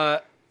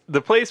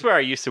 the place where I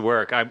used to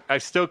work, I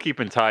still keep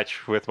in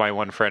touch with my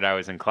one friend I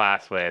was in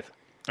class with.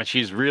 And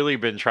she's really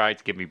been trying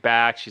to get me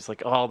back. She's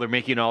like, "Oh, they're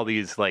making all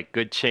these like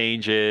good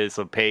changes.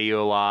 They'll pay you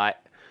a lot."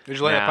 Did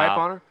you light a Now- pipe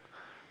on her?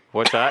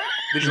 What's that?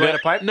 Did you light a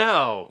pipe?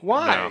 No.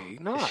 Why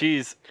not?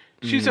 She's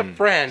She's a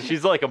friend.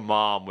 she's like a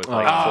mom with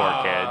like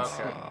 4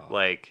 kids.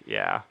 Like,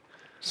 yeah.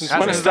 Since Hasn't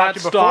when has that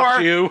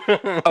stopped you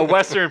stopped you? A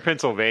Western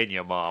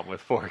Pennsylvania mom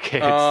with 4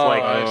 kids. Oh,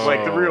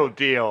 like the real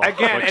deal.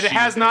 Again, Like it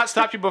has not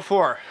stopped you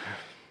before.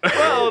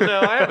 Well, no,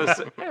 I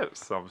have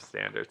some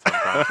standards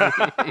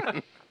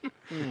sometimes.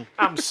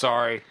 I'm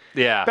sorry.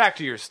 Yeah. Back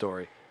to your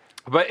story.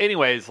 But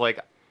anyways, like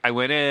I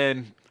went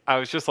in, I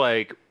was just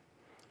like,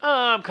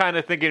 "Oh, I'm kind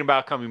of thinking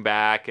about coming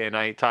back," and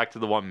I talked to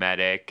the one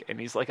medic,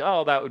 and he's like,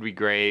 "Oh, that would be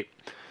great."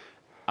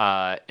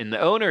 And the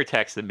owner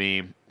texted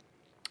me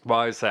while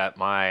I was at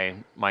my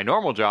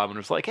normal job and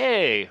was like,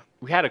 "Hey,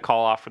 we had a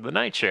call off for the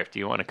night shift. Do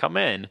you want to come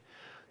in?"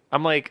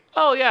 I'm like,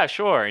 "Oh yeah,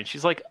 sure." And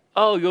she's like,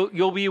 "Oh,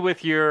 you'll be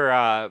with your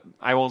I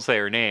won't say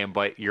her name,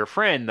 but your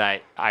friend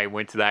that I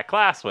went to that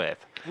class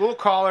with." We'll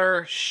call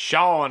her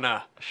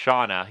Shauna.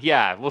 Shauna.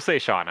 Yeah, we'll say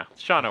Shauna.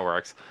 Shauna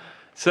works.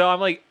 So I'm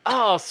like,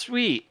 "Oh,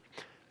 sweet."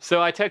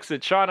 So I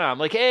texted Shauna. I'm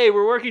like, "Hey,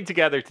 we're working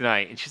together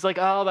tonight." And she's like,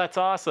 "Oh, that's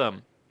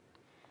awesome."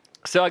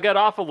 So I got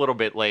off a little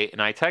bit late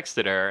and I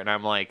texted her and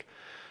I'm like,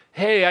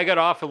 "Hey, I got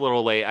off a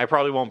little late. I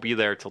probably won't be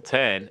there till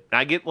 10. And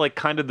I get like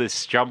kind of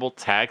this jumbled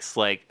text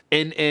like,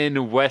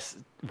 in West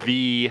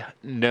V,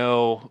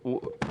 no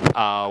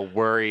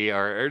worry,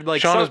 or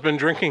like Sean some- has been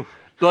drinking.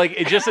 like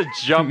it's just a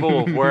jumble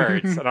of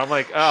words, and I'm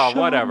like, "Oh,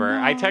 whatever."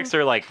 I text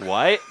her like,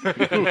 "What?"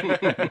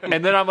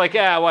 And then I'm like,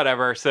 "Yeah,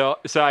 whatever." So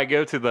I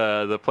go to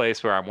the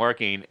place where I'm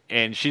working,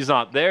 and she's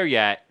not there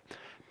yet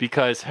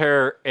because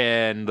her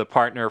and the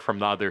partner from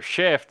the other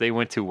shift, they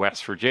went to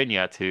West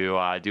Virginia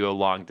to do a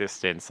long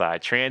distance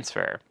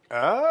transfer.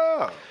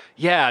 Oh.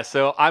 Yeah,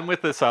 so I'm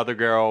with this other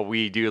girl.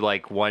 We do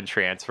like one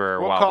transfer.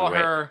 We'll while call we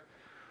wait. her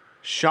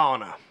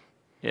Shauna.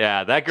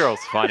 Yeah, that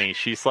girl's funny.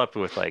 She slept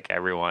with like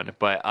everyone,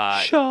 but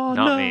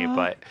not me.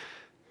 But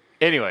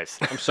anyways,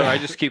 I'm sorry. I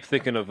just keep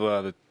thinking of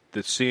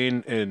the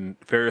scene in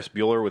Ferris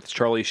Bueller with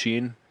Charlie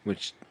Sheen,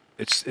 which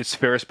it's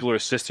Ferris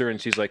Bueller's sister,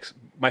 and she's like,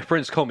 "My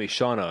friends call me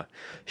Shauna."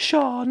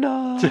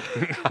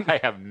 Shauna. I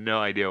have no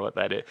idea what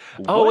that is.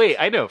 Oh wait,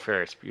 I know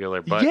Ferris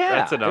Bueller, but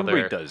that's another.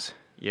 Everybody does.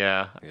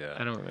 Yeah, Yeah,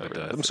 I don't remember.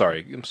 But, I'm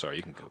sorry. You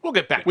can go. We'll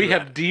get back. We to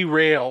have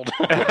derailed.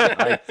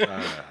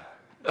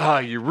 Oh,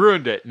 you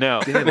ruined it. No.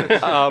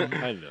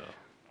 I know.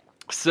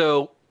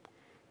 So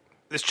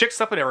this chick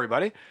slept with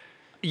everybody.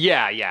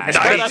 yeah. Nice.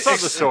 That's not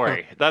the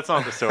story. That's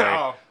not the story.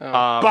 Oh,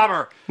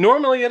 bummer.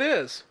 Normally it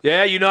is.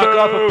 Yeah, you knock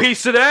off a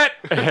piece of that.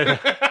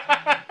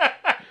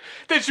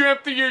 Did you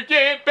empty your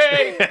can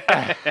bag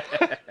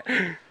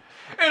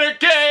in a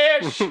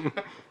cash?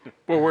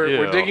 Well, we're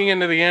Ew. digging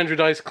into the Andrew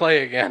Dice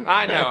Clay again.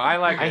 I know. I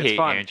like it. I It's hate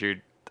fun. Andrew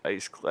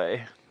Dice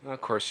Clay. Of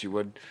course you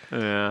would.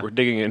 Yeah. We're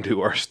digging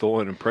into our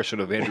stolen impression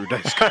of Andrew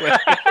Dice Clay.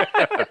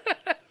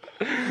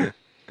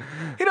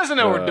 He doesn't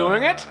know we're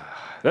doing it.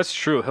 That's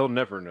true. He'll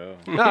never know.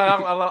 No,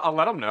 I'll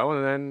let him know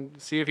and then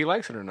see if he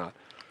likes it or not.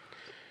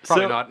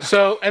 Probably not.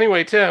 So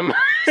anyway, Tim.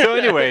 So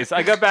anyways,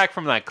 I got back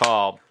from that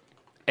call,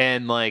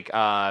 and like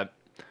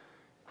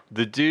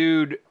the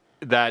dude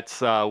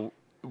that's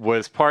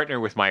was partner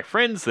with my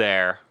friends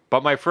there,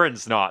 but my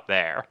friend's not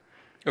there.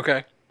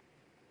 Okay.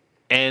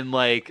 And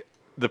like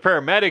the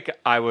paramedic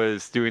I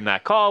was doing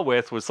that call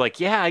with was like,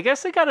 yeah, I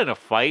guess they got in a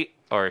fight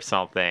or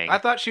something. I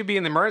thought she'd be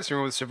in the emergency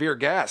room with severe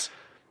gas.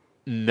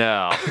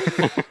 No.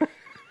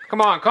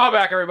 Come on, call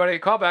back, everybody.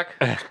 Call back.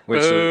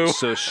 Wait,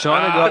 so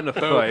Shauna got in a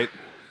fight.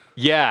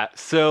 Yeah,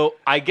 so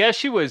I guess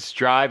she was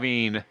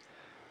driving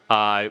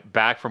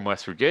back from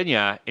West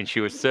Virginia, and she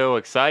was so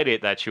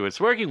excited that she was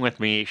working with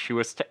me.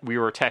 We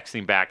were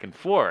texting back and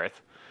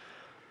forth.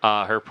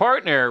 Her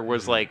partner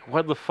was like,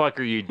 "What the fuck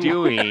are you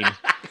doing?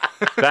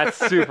 That's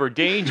super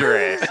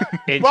dangerous."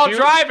 And While she-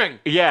 driving.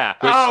 yeah.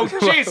 Oh,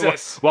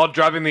 Jesus. While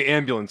driving the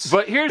ambulance.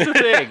 But here's the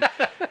thing: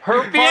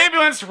 The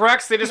ambulance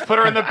wrecks, they just put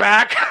her in the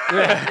back.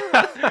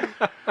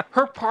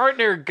 her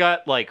partner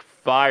got like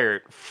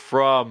fired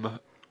from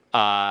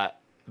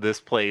this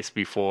place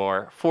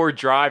before for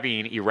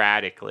driving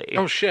erratically.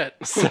 Oh shit.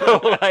 So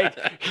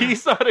like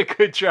he's not a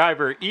good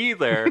driver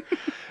either.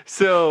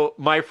 So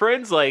my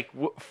friend's like,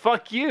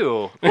 "Fuck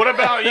you." What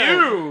about you?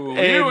 And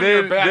You and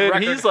your bad then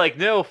record. he's like,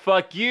 "No,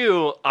 fuck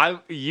you.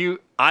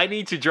 I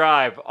need to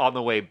drive on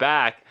the way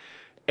back."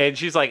 And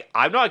she's like,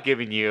 I'm not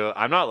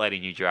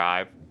letting you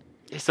drive.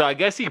 So I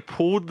guess he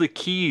pulled the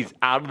keys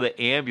out of the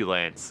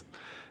ambulance.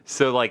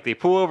 So like they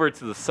pull over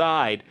to the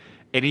side,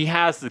 and he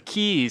has the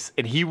keys,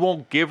 and he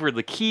won't give her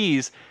the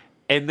keys,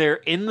 and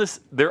they're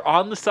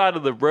on the side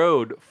of the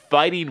road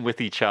fighting with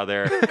each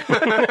other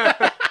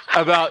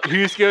about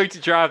who's going to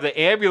drive the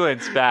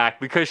ambulance back,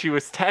 because she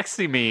was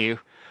texting me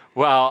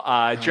while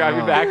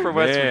driving back from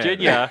West man.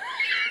 Virginia.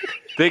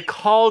 They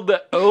called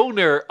the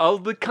owner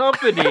of the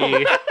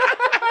company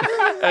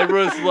and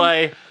was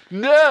like,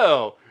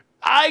 "No,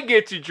 I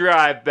get to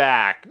drive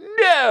back.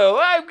 No,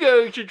 I'm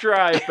going to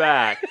drive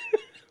back."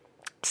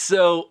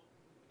 So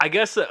I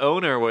guess the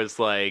owner was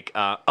like,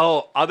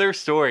 other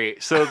story.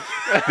 So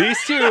these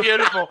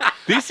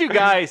two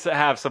guys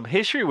have some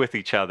history with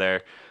each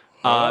other,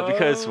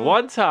 because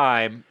one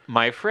time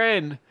my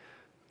friend,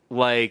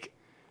 like,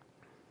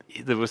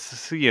 there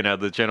was,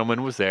 the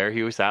gentleman was there.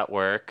 He was at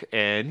work,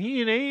 and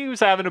he was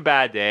having a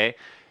bad day,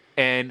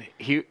 and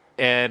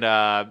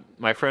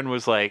my friend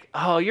was like,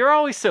 "Oh, you're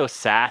always so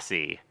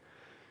sassy."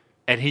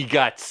 And he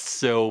got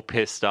so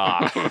pissed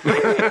off.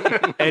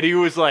 And he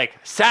was like,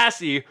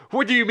 "Sassy?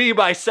 What do you mean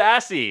by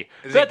sassy?"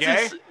 Is he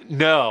gay?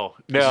 No.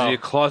 Is he a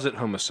closet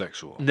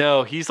homosexual?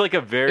 No, he's like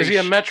a very... Is he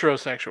a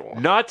metrosexual?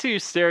 not to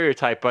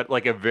stereotype, but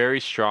like a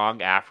very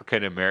strong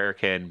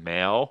African-American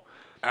male.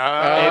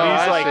 And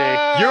he's I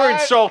like, "You're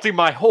insulting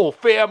my whole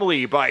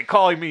family by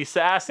calling me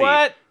sassy."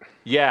 What?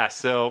 Yeah,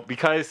 so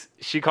because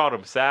she called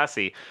him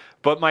sassy.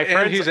 But my And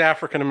friend's... he's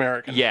African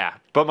American. Yeah,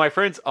 but my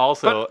friend's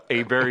also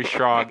a very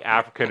strong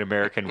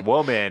African-American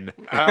woman.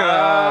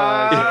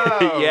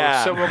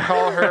 Yeah. So we'll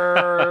call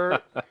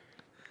her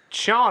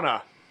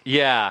Shauna.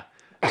 Yeah.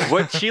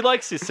 What she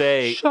likes to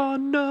say,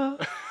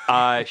 Shauna.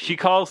 she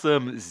calls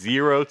them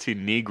 0 to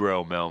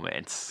Negro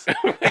moments,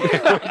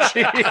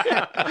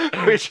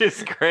 which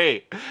is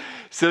great.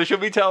 So she'll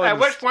be telling At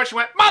which point she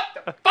went, "What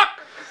the fuck?"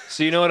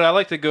 So you know what? I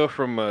like to go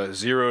from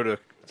 0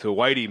 to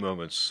Whitey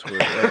moments. Where,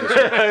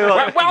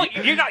 Well,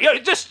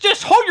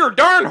 just hold your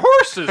darn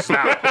horses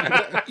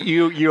now.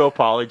 you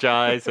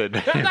apologize and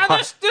Now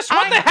this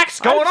what the heck's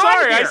going I'm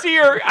sorry, on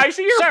here? I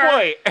see your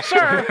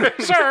point.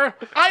 Sir,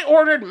 I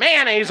ordered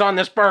mayonnaise on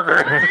this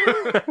burger.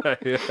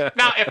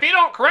 Now, if you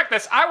don't correct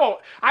this, I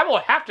will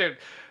have to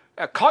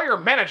call your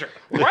manager.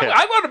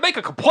 I want to make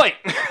a complaint.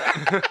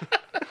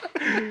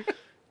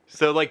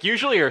 So like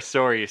usually our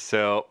stories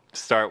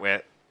start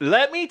with,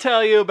 "Let me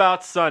tell you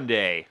about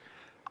Sunday.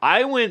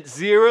 I went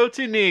 0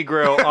 to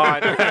Negro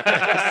on..." So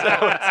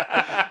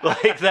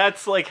it's, like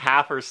that's like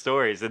half her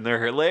stories, and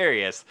they're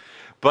hilarious.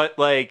 But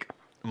like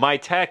my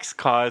text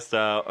caused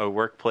a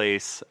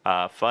workplace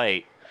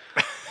fight.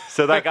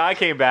 So that guy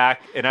came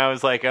back, and I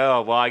was like,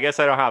 oh, well, I guess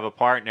I don't have a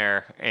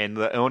partner. And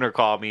the owner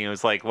called me and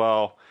was like,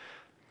 well,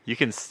 you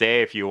can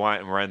stay if you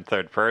want and run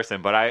third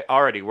person. But I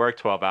already worked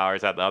 12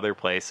 hours at the other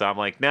place, so I'm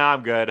like, nah,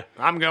 I'm good.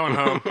 I'm going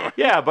home.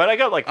 Yeah, but I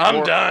got like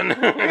I'm done.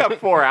 I got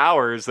 4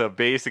 hours of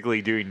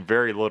basically doing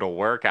very little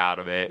work out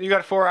of it. You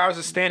got 4 hours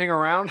of standing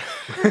around?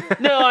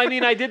 No, I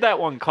mean, I did that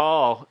one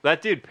call.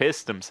 That dude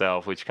pissed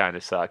himself, which kind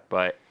of sucked.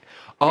 But,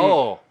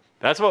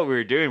 that's what we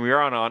were doing. We were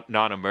on a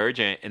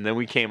non-emergent, and then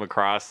we came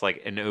across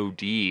like an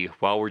OD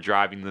while we're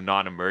driving the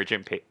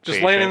non-emergent Just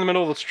patient. laying in the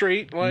middle of the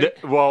street. Like,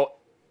 Well,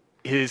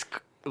 his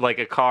like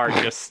a car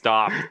just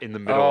stopped in the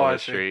middle Oh, of I the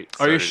see. street.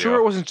 Are you sort of sure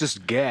deal. it wasn't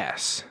just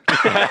gas?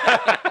 Call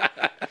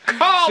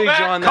See, back,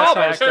 John, call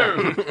that's back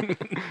how too.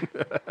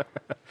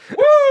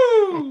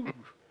 Woo!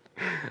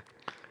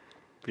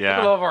 Yeah.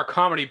 I love our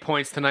comedy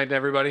points tonight,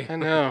 everybody. I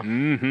know.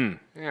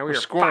 Yeah, we are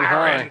scoring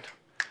firing. high.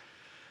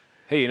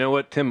 Hey, you know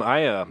what, Tim?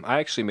 I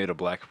actually made a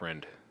black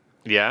friend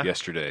Yeah.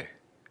 yesterday.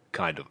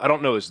 Kind of. I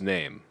don't know his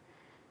name.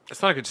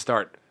 It's not a good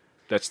start.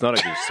 That's not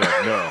a good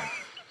start. No.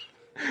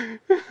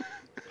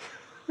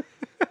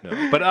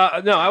 No.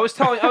 But no, I was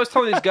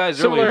telling these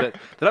guys earlier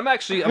that I'm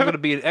going to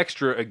be an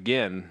extra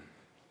again.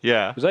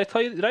 Yeah. Did I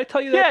tell you that?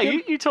 Yeah,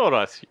 Tim? you told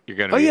us you're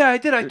gonna. Oh be, yeah, I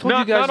did. I told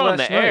not, you guys not on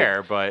last the night.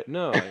 air, but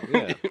No,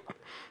 yeah.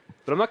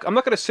 But I'm not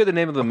going to say the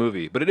name of the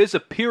movie, but it is a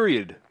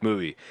period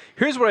movie.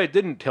 Here's what I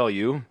didn't tell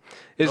you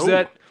is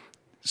that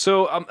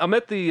so I'm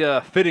at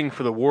the fitting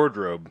for the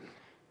wardrobe,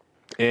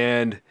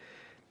 and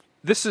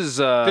this is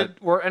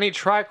Were any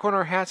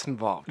tri-corner hats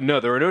involved? no,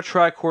 there are no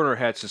tri-corner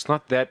hats. It's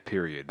not that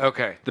period.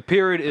 Okay. The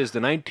period is the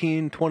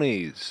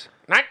 1920s.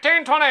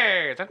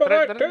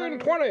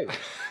 1920.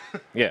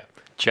 Yeah.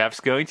 Jeff's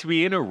going to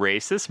be in a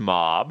racist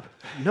mob.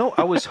 No,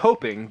 I was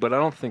hoping, but I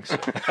don't think so.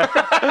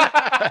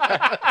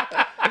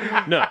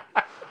 No.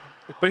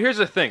 But here's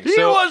the thing.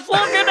 He was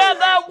looking at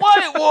that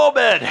white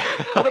woman.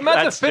 But I'm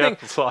at That's the fitting.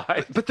 Jeff's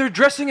line. But they're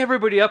dressing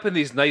everybody up in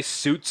these nice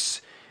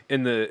suits,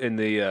 in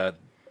the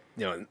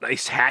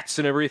nice hats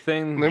and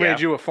everything. They Yeah. made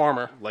you a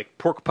farmer. Like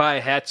pork pie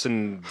hats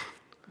and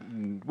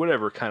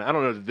whatever kind of, I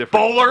don't know the different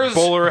Bowlers?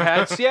 bowler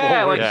hats.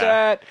 Yeah, like Yeah.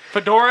 that.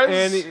 Fedoras?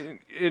 And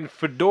in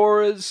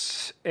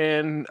fedoras,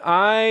 and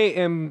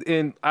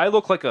I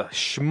look like a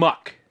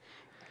schmuck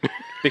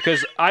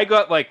because I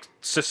got like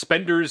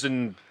suspenders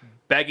and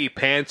baggy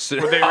pants. Were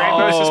they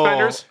rainbow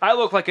suspenders? I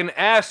look like an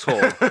asshole,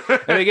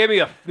 and they gave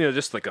me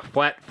just like a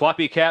flat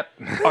floppy cap.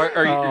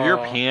 Are your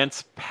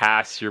pants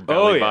past your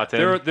belly Oh yeah,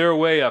 button? they're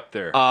way up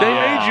there. They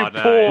made you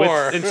nice.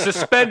 poor. And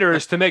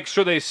suspenders to make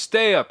sure they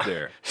stay up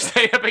there.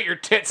 Stay up at your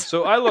tits.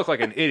 So I look like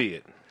an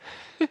idiot.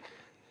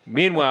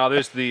 Meanwhile,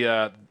 there's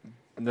the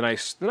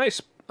nice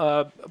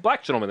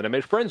black gentleman that I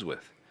made friends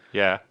with,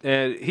 Yeah.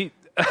 and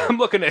I'm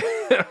looking at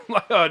him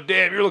like, oh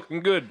damn, you're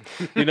looking good,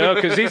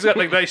 because he's got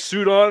like a nice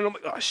suit on. And I'm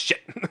like, oh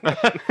shit,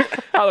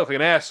 I look like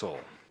an asshole.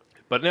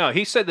 But no,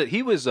 he said that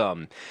he was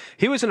in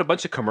a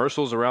bunch of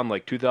commercials around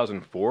like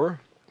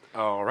 2004.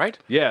 All right.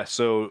 Yeah,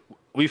 so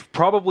we've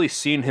probably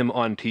seen him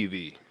on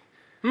TV.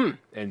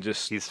 And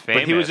just He's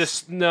But he was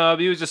famous.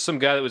 he was just some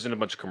guy that was in a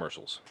bunch of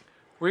commercials.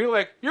 Were you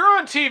like, you're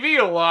on TV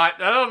a lot.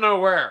 I don't know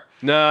where.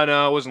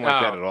 No, it wasn't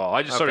like that Oh, at all.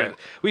 I just okay.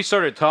 we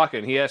started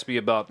talking. He asked me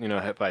about,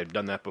 if I'd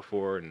done that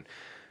before, and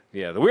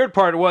yeah, the weird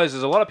part is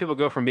a lot of people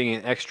go from being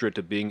an extra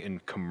to being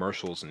in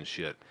commercials and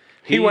shit.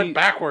 He went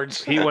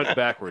backwards, He went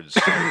backwards.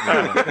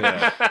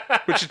 Yeah.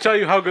 which should tell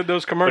you how good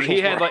those But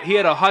commercials were. he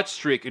had a hot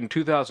streak in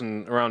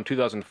around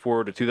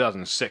 2004 to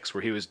 2006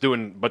 where he was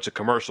doing a bunch of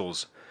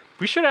commercials.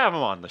 We should have him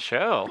on the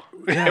show.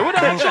 It would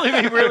actually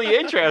be really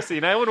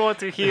interesting. I would want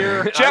to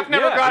hear. Jeff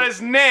never yeah. got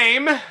his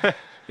name.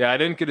 Yeah, I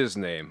didn't get his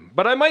name,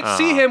 but I might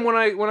see him when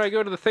I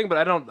go to the thing. But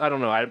I don't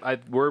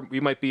know. We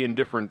might be in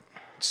different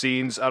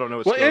scenes. I don't know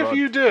what's Well, going if on.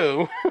 you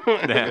do,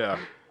 Yeah.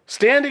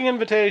 standing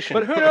invitation.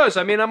 But who knows?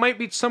 I mean, I might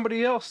meet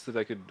somebody else that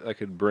I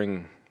could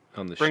bring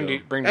on the show.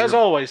 Bring As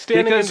your, always,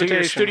 standing Because to your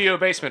invitation. studio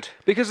basement.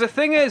 Because the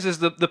thing is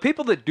the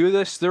people that do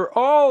this, they're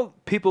all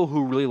people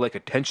who really like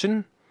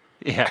attention.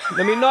 Yeah.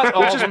 I mean, not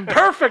all of them.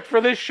 Perfect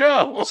for this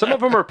show. Some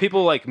of them are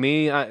people like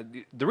me.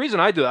 The reason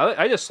I do it,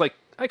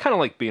 I kind of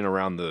like being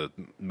around the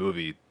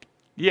movie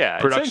Yeah.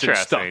 It's production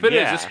interesting. stuff. It is.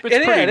 Yeah. It's It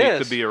pretty is.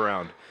 neat to be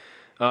around.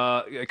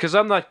 Because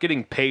I'm not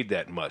getting paid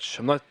that much.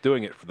 I'm not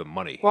doing it for the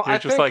money. Well, You're I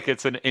just think, like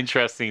it's an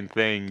interesting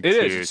thing it to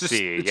is. It's just,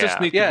 see. it's yeah.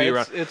 just neat Yeah, to be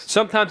it's- around. it's-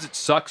 Sometimes it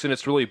sucks and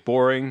it's really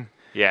boring.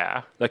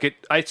 Yeah. Like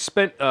I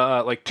spent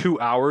like 2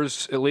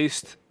 hours at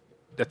least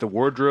at the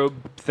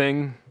wardrobe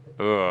thing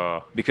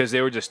Ugh. because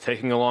they were just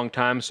taking a long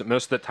time. So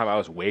most of the time I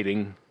was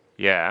waiting.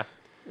 Yeah.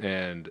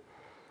 And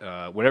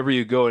whenever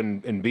you go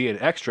and be an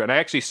extra, and I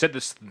actually said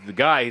this to the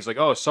guy, he's like,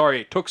 "Oh,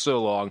 sorry, it took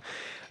so long,"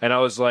 and I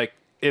was like,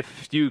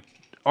 "If you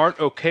aren't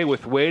okay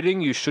with waiting,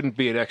 you shouldn't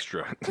be an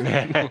extra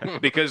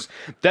because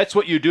that's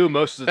what you do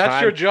most of the That's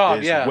time. your job,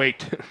 is yeah.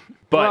 Wait,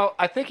 but well,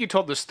 I think you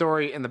told the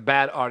story in the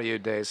bad audio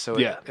days, so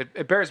Yeah.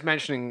 it bears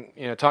mentioning,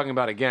 talking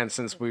about again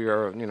since we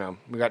are,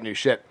 we got new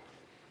shit.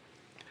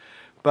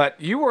 But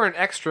you were an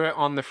extra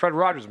on the Fred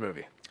Rogers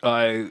movie.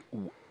 I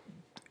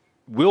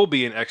will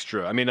be an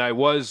extra. I mean, I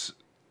was.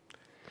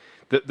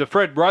 The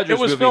Fred Rogers It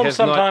was movie filmed has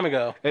some not- time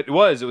ago. It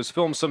was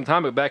filmed some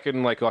time ago, back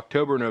in like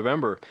October,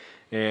 November,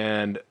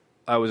 and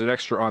I was an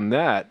extra on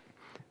that,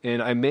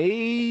 and I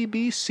may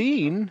be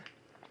seen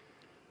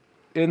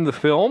in the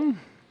film.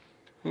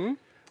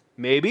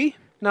 Maybe.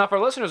 Now, if our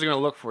listeners are going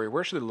to look for you,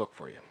 where should they look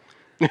for you?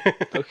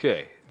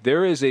 Okay,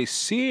 there is a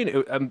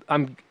scene.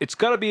 It's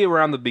got to be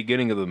around the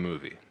beginning of the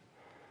movie,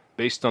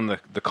 based on the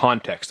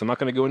context. I'm not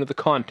going to go into the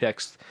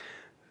context,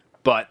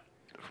 but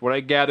from what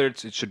I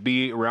gathered, it should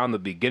be around the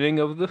beginning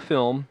of the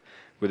film,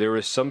 where there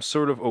is some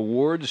sort of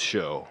awards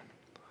show.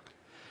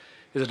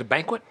 Is it a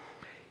banquet?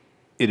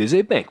 It is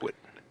a banquet,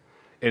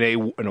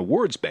 an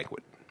awards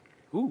banquet.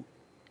 Ooh.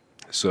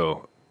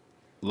 So,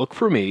 look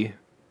for me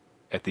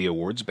at the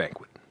awards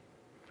banquet,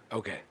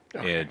 Okay.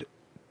 and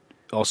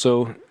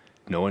also,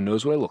 no one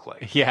knows what I look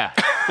like. Yeah.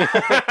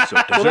 So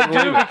it doesn't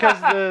really matter.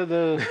 Because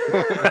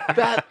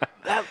the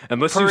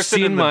Unless Person you've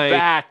seen in the my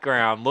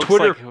background looks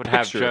Twitter like it would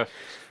have picture. Jeff's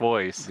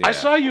voice. I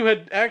saw you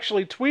had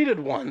actually tweeted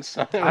once.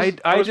 I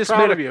I was just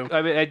proud made of you.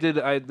 I mean, I did.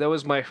 That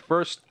was my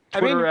first I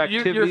mean, Twitter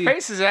activity. your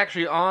face is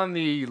actually on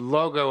the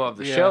logo of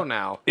the show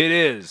now. It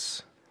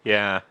is.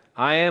 Yeah.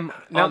 I am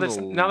Now on that's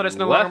the now that it's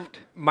no longer left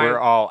We're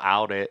all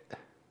out it.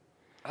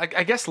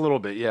 I guess a little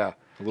bit, yeah.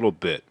 a little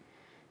bit.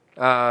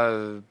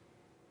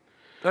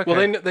 Okay.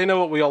 Well, they know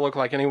what we all look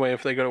like anyway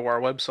if they go to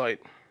our website.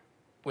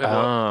 we have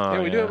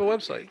Yeah, we do have a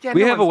website. yeah,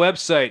 We no have a one's-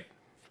 website.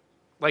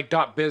 like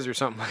 .biz or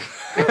something.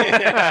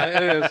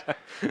 It is.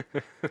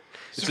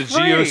 It's a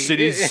free.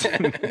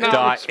 GeoCities.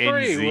 Dot It's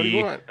free. What do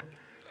you NZ. want?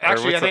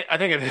 Actually, what's I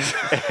think it is.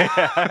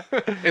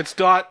 It's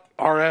 .rf.gd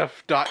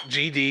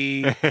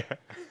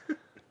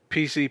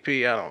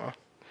PCP. I don't know.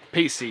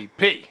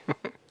 PCP.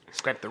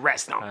 Scrape the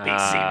rest on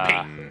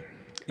PCP.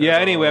 Yeah.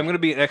 Anyway, I'm going to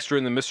be an extra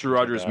in the Mr.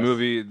 Rogers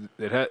movie.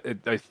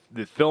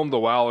 It filmed a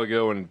while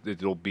ago, and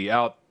it'll be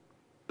out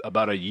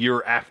about a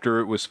year after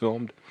it was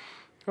filmed.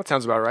 That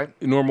sounds about right.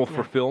 Normal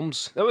for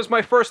films. That was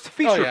my first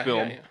feature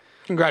film. Yeah.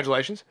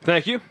 Congratulations.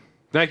 Thank you.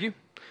 Thank you.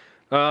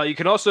 You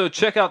can also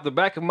check out the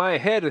back of my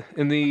head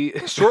in the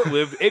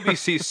short-lived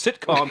ABC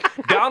sitcom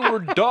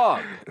Downward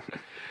Dog.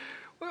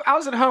 I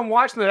was at home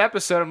watching that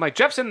episode. I'm like,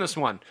 Jeff's in this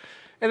one.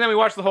 And then we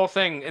watched the whole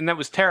thing, and that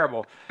was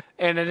terrible.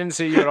 And I didn't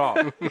see you at all.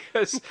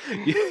 Because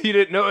you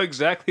didn't know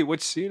exactly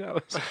which scene I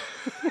was.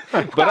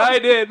 But I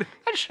did.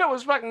 That show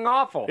was fucking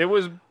awful. It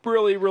was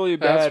really, really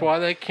bad. That's why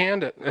they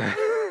canned it.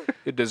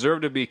 It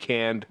deserved to be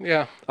canned.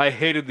 Yeah. I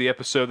hated the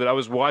episode that I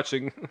was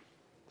watching.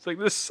 It's like,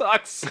 this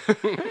sucks.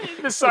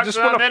 This I sucks. just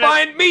want to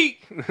find meat.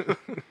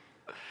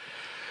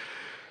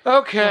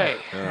 Okay.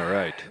 All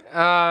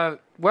right.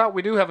 Well,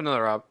 we do have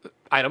another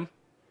item.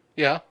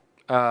 Yeah.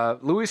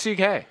 Louis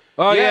C.K.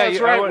 Oh, Yeah, yeah. that's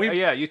you, right.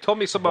 yeah, you told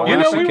me something about You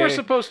know, Louis we were CK.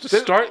 supposed to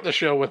start the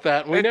show with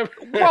that. We never.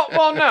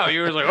 well, no.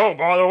 You were like, oh,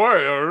 by the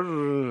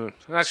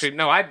way. Actually,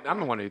 no, I'm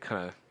the one who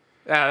kind of.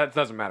 That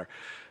doesn't matter.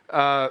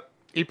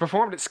 He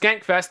performed at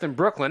Skankfest in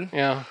Brooklyn,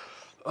 Yeah.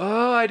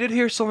 Oh, I did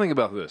hear something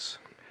about this.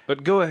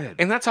 But go ahead.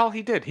 and that's all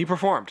he did. He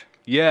performed.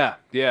 Yeah,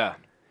 yeah.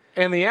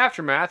 And the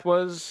aftermath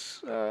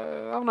was, I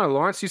don't know,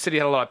 Lawrence. You said you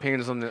had a lot of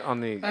opinions on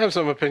the. I have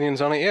some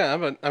opinions on it. Yeah,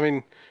 but I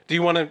mean, do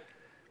you want to?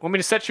 Want me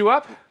to set you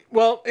up?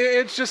 Well,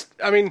 it's just.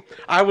 I mean,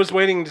 I was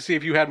waiting to see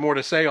if you had more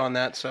to say on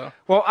that. So.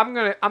 Well, I'm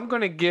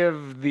gonna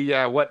give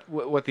the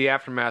what the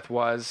aftermath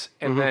was,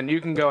 and then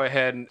you can go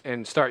ahead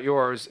and start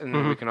yours, and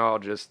then we can all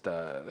just.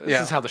 This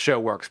Yeah. is how the show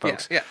works,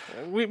 folks. Yeah.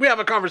 We have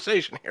a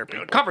conversation here,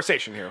 people.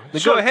 Conversation here.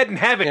 Then go ahead and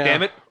have it, Yeah.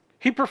 damn it.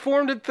 He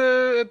performed at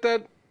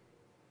that.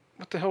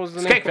 What the hell was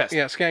the name? Skankfest.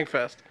 Yeah,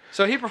 Skankfest.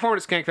 So he performed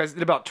at Skankfest.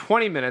 Did about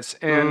 20 minutes,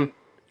 and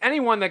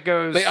anyone that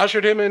goes They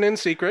ushered him in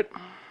secret.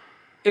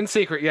 in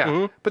secret,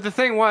 yeah. But the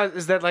thing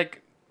is that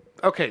like,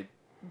 okay,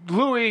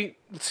 Louis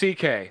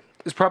C.K.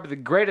 is probably the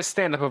greatest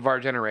stand-up of our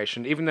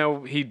generation, even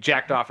though he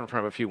jacked off in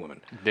front of a few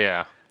women.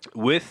 Yeah.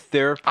 With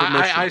their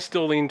permission. I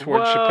still lean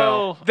towards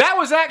Chappelle. That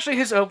was actually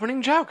his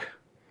opening joke.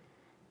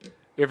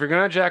 If you're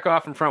gonna jack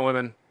off in front of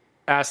women,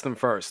 ask them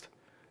first,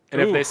 and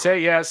if Ooh. they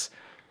say yes,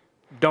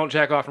 don't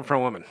jack off in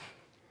front of women.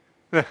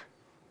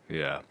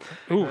 Yeah.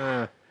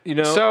 Ooh. You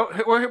know, So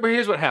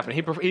here's what happened.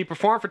 He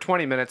performed for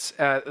 20 minutes.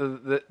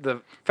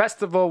 The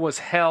festival was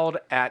held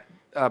at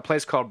a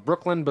place called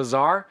Brooklyn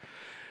Bazaar,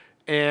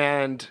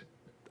 and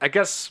I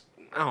guess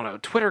I don't know.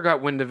 Twitter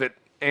got wind of it,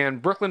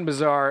 and Brooklyn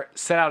Bazaar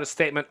set out a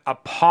statement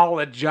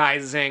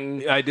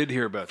apologizing I did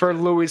hear about for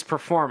Louis'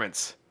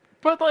 performance.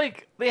 But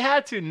like they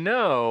had to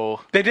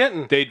know. They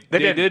didn't. They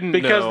didn't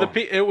because know.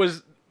 it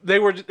was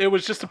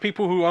just the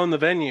people who own the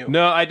venue.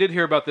 No, I did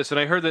hear about this, and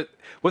I heard that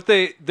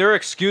their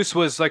excuse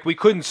was like we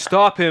couldn't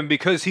stop him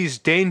because he's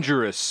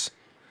dangerous.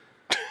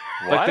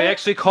 Like they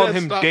actually called That's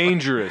him not-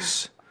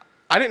 dangerous.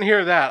 I didn't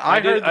hear that. I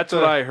heard that's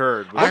what I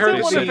heard. I heard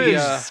They one said of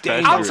he's his-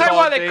 dangerous. I'll tell you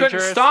why they Dangerous.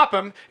 couldn't stop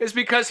him is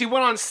because he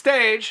went on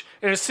stage,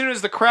 and as soon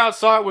as the crowd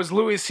saw it was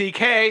Louis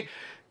C.K.,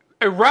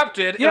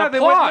 erupted in Yeah,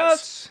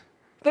 applause.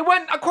 they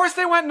went nuts. Of course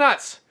they went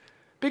nuts.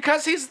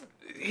 Because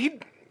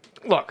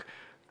look,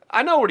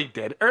 I know what he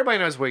did. Everybody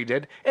knows what he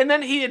did. And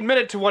then he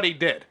admitted to what he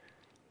did.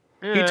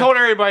 He told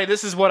everybody,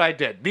 "This is what I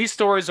did. These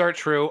stories are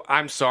true.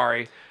 I'm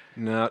sorry."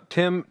 Now,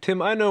 Tim,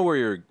 I know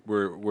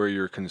where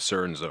your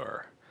concerns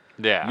are.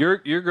 Yeah.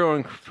 You're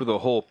going for the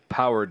whole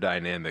power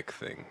dynamic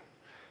thing.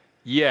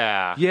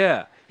 Yeah.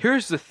 Yeah.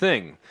 Here's the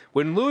thing: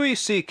 when Louis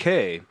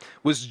C.K.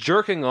 was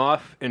jerking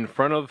off in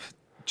front of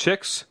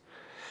chicks,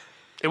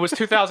 It was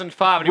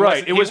 2005. And he right?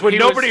 wasn't- It was he- when he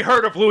nobody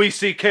heard of Louis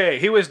C.K.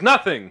 He was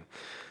nothing.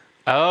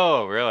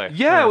 Oh, really?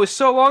 Yeah, it was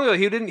so long ago.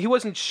 He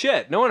wasn't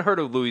shit. No one heard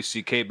of Louis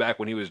C.K. back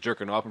when he was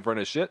jerking off in front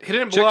of shit. He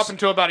didn't blow up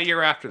until about a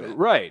year after that.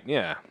 Right.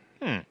 Yeah.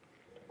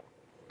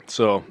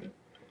 So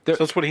So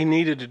that's what he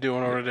needed to do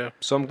in order to.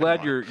 So I'm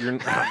glad you're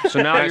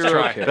so now Nice you're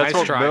try. okay. That's Nice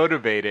what try.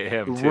 motivated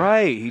him to.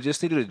 Right. He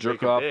just needed to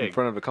jerk it off in big.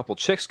 front of a couple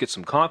chicks, get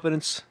some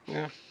confidence.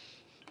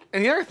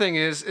 And the other thing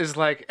is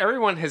like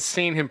everyone has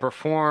seen him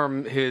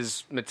perform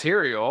his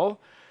material,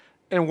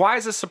 and why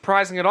is this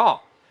surprising at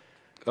all?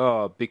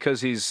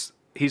 Because he's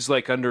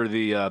like under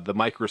the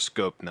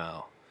microscope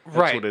now. That's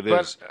Right, what it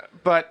is.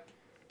 But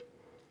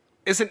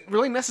is it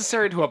really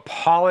necessary to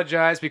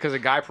apologize because a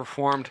guy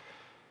performed?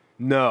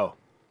 No.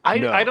 I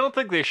No. don't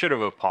think they should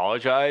have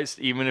apologized,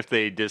 even if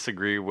they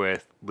disagree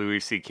with Louis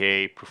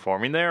C.K.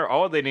 performing there.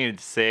 All they needed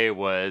to say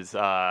was,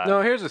 No,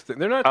 here's the thing.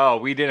 They're not "Oh,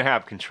 we didn't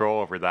have control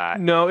over that."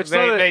 No, it's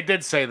not They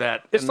did say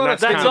that. It's and not a-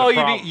 that's That's kind of all the you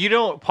problem. do. You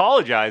don't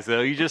apologize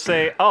though. You just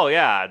say, "Oh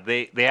yeah,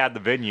 they had the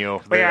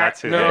venue.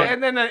 That's who no, they-"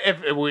 and then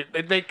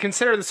if they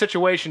consider the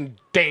situation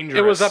dangerous.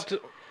 It was up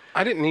to.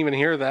 I didn't even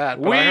hear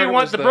that. but I We heard it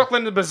want was the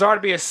Brooklyn Bazaar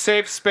to be a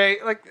safe space.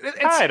 Like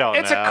I don't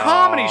it's a know.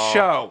 comedy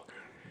show.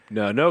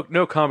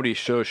 No comedy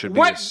show should be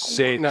What? a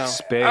safe No.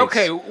 space.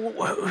 Okay,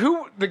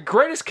 who the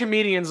greatest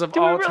comedians of Do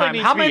we all really time?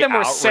 need How to many be of them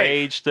were safe?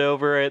 outraged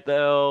over it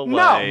though? No.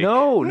 Like-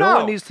 No No.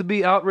 one needs to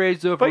be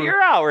outraged over. but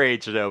you're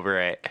outraged over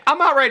it. I'm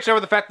outraged over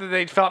the fact that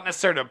they felt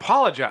necessary to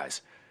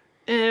apologize.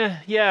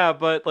 Yeah,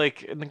 but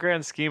like in the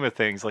grand scheme of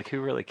things, like who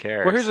really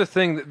cares? Well, here's the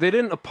thing. They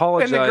didn't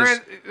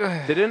apologize.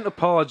 grand- They didn't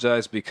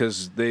apologize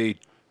because they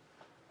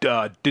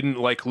didn't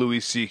like Louis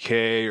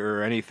C.K.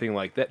 or anything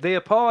like that. They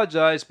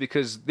apologized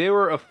because they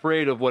were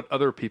afraid of what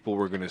other people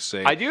were going to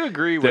say. I do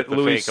agree with that the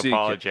Louis fake C.K.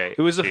 apology.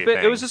 It was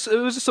it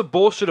was just a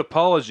bullshit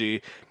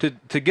apology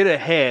to get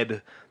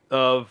ahead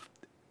of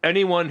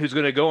anyone who's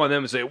going to go on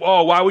them and say,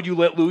 "Oh, why would you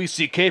let Louis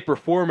C.K.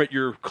 perform at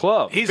your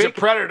club?" He's a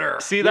predator.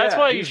 See, that's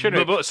why you should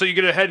have. So you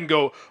get ahead and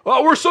go,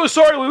 "Oh, we're so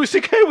sorry, Louis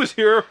C.K. was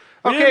here."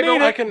 We Okay, didn't but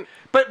mean I it." can.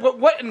 But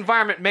what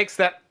environment makes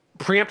that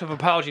preemptive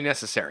apology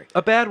necessary?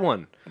 A bad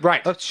one,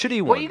 Right. a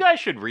shitty one. What you guys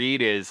should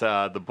read is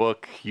the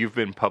book "You've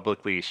Been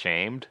Publicly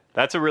Shamed."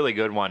 That's a really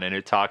good one, and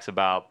it talks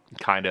about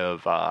kind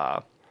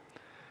of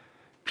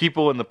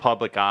people in the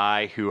public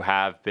eye who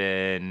have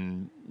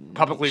been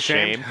Publicly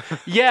shamed.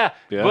 yeah,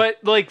 Yeah. but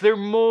like they're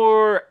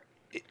more.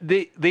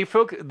 They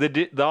focus.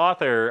 The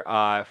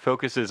author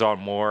focuses on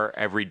more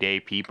everyday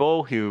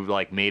people who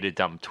like made a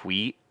dumb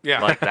tweet.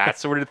 Yeah. Like that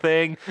sort of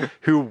thing,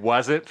 who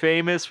wasn't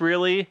famous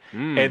really,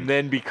 and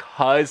then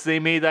because they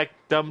made that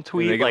dumb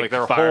tweet, they get, like like,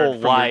 their fired whole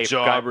from their life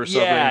job got, or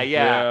something.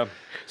 Yeah.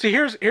 See,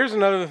 here's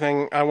another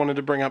thing I wanted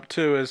to bring up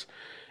too. Is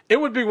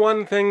it would be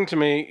one thing to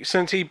me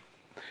since he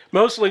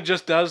mostly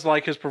just does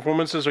like his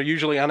performances are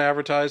usually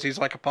unadvertised. He's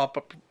like a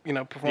pop-up,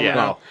 performer. Yeah.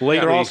 now. No, lately-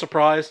 They're all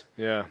surprised.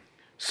 Yeah.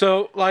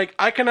 So, like,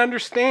 I can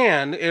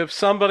understand if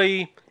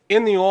somebody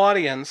in the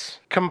audience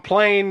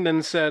complained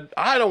and said,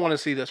 "I don't want to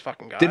see this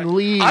fucking guy. Then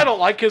leave. I don't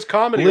like his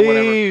comedy or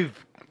whatever."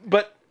 Leave.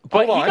 But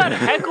But hold he on. got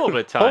heckled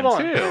a ton Hold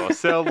on. too.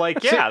 So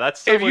like, yeah,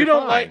 that's if totally you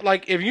don't fine.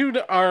 like if you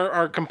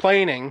are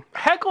complaining,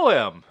 heckle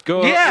him.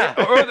 Go. Yeah.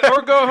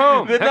 Or go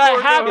home. Then Heck, that or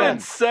go happened home.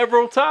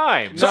 several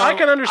times. so I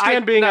can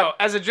understand being no,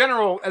 as a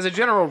general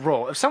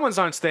rule, if someone's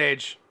on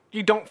stage,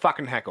 you don't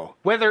fucking heckle.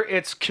 Whether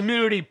it's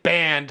community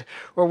band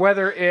or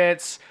whether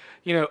it's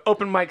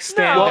open mic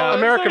stand well, up.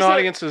 American there's a-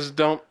 audiences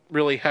don't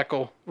really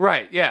heckle.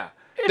 Right? Yeah.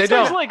 If They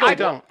there's don't. Like I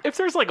don't. If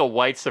there's like a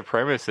white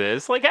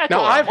supremacist, like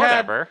heckle Now him,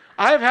 whatever.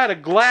 I've had a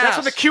glass. That's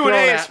what the Q&A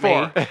thrown is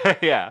at me.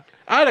 for. Yeah.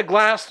 I had a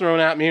glass thrown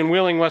at me in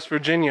Wheeling, West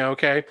Virginia.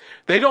 Okay,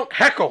 they don't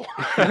heckle.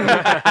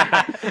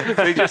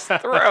 They just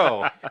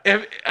throw.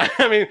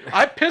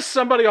 I pissed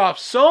somebody off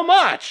so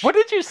much. What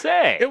did you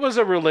say? It was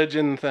a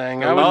religion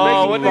thing. I Oh,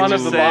 was what making did fun you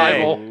of the say?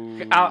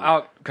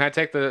 Bible. Can I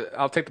take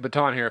I'll take the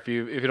baton here if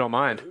you don't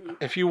mind,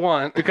 If you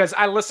want, because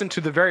I listened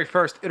to the very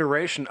first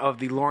iteration of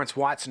the Lawrence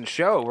Watson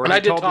show where And he I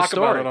did told the talk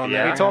about story. it on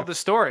there. He told the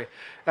story.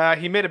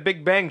 He made a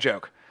Big Bang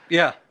joke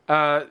yeah.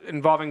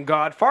 involving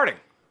God farting.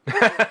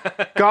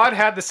 God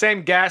had the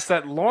same gas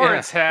that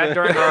Lawrence Yeah. had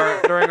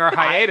during our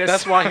hiatus.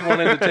 That's why he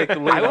wanted to take the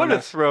lead I on would have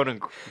this. thrown a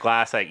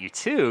glass at you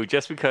too,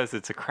 just because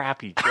it's a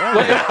crappy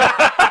joke.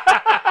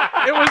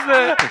 It was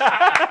the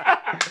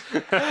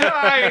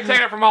You're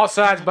taking it from all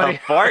sides, buddy.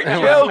 Fart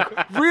joke?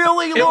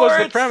 Really, it was the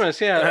Lawrence? premise,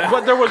 yeah.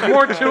 But there was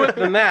more to it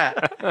than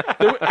that.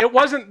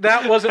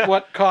 That wasn't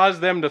what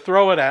caused them to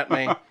throw it at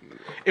me.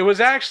 It was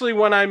actually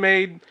when I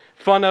made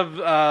fun of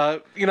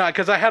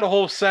because I had a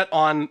whole set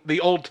on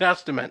the Old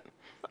Testament.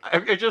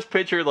 I just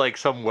pictured like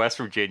some West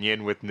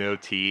Virginian with no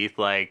teeth,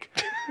 like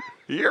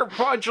Your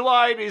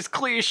punchline is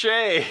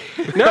cliche.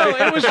 No,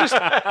 it was just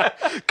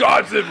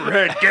God's never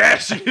had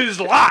gas in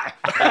his life.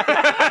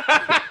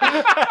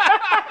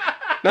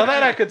 now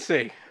that I could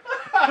see.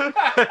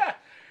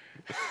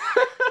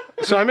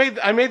 So I made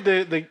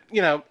the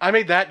I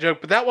made that joke,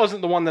 but that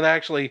wasn't the one that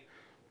actually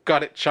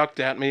got it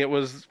chucked at me. It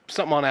was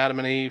something on Adam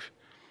and Eve,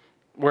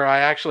 where I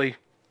actually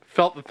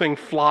felt the thing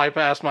fly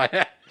past my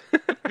head.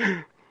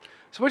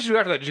 So what did you do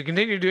after that? Did you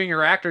continue doing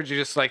your act, or did you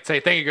just like say,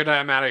 "Thank you, good night,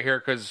 I'm out of here,"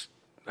 because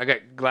I got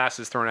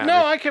glasses thrown at me?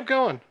 No, I kept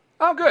going.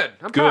 Oh, good.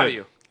 I'm proud of Good.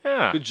 you.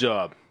 Yeah. Good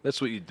job. That's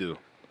what you do.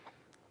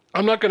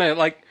 I'm not gonna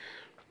like.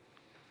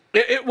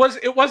 It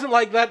wasn't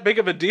like that big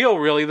of a deal,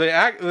 really.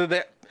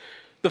 The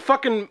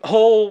fucking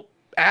whole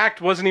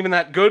act wasn't even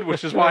that good,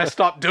 which is why I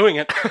stopped doing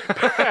it.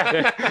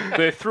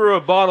 They threw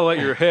a bottle at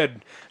your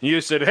head. And you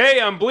said,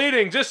 "Hey, I'm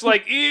bleeding," just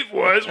like Eve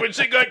was when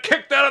she got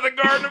kicked out of the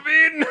Garden of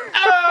Eden.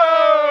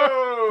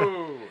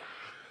 Oh!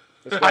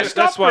 I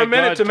stopped for a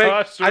minute to make.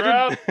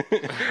 I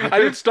I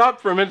did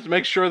stop for a minute to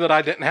make sure that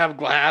I didn't have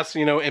glass,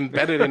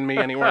 embedded in me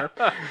anywhere.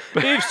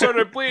 Eve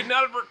started bleeding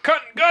out of her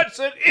cut and guts.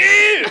 Said,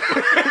 "Eve."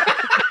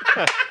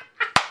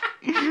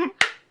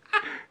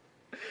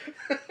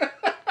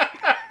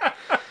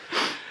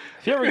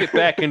 If you ever get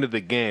back into the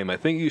game, I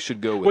think you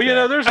should go with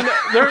Well,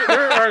 that.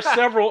 there are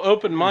several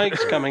open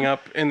mics coming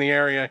up in the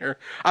area here.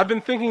 I've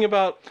been thinking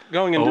about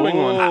going and doing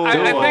one. I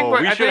think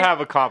we should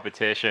have a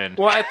competition.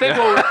 Well, I think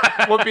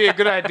what would be a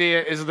good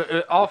idea is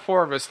that all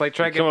four of us try to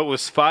Come get. up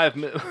with five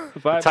Type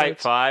minutes. 5. Tight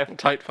five.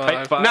 Type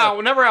 5. Now,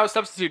 whenever I was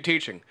substitute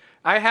teaching,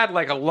 I had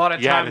like a lot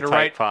of You time have to a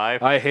Type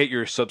write. 5. I hate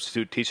your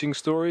substitute teaching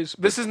stories.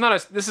 This is not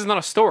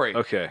a story.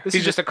 Okay. This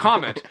is just a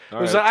comment. It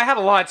was that I had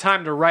a lot of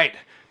time to write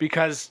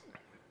because,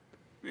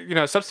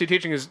 substitute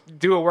teaching is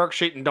do a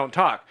worksheet and don't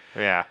talk.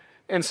 Yeah.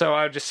 And so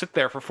I would just sit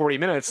there for 40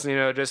 minutes,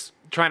 just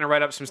trying to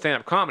write up some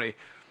stand-up comedy,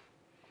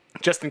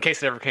 just in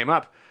case it ever came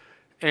up.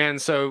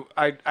 And so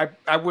I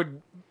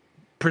would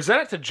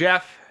present it to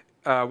Jeff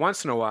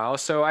once in a while.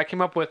 So I came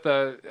up with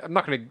I'm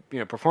not going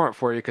to perform it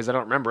for you because I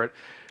don't remember it.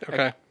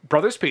 Okay.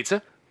 Brothers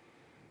Pizza.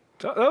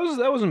 That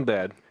wasn't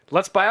bad.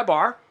 Let's Buy a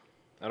Bar.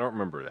 I don't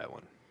remember that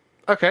one.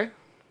 Okay.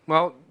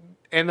 Well,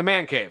 and The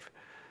Man Cave.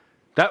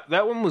 That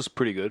one was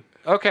pretty good.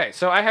 Okay,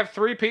 so I have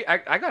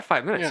I got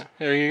 5 minutes. Yeah,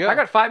 there you go. I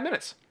got 5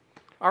 minutes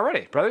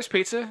already. Brothers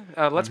Pizza,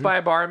 Let's Buy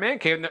a Bar, and Man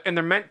Cave, and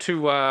they're meant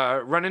to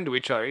run into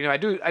each other. I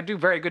do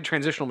very good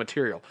transitional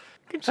material,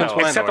 Since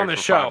when? except on the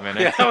show.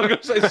 Yeah, I was going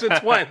to say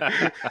since when.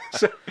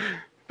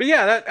 But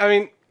yeah,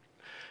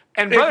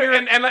 And, brother,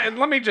 and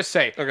let me just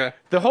say, Okay.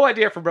 the whole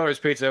idea for Brothers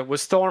Pizza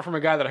was stolen from a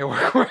guy that I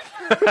work with.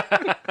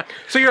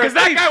 So you're Because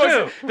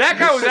that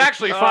guy was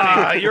actually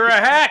funny. You're a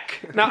hack.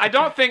 Now, I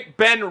don't think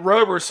Ben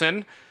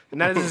Roberson, and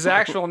that is his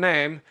actual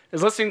name,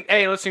 is listening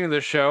to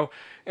this show,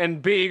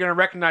 and B, going to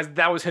recognize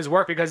that was his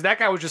work, because that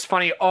guy was just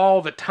funny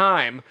all the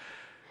time.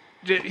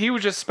 He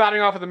was just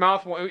spouting off of the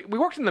mouth. We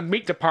worked in the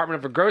meat department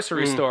of a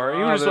grocery store.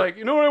 He was just like,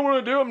 you know what I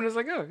want to do? I'm just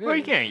like, oh, yeah. Well,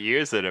 you can't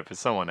use it if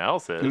it's someone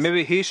else's.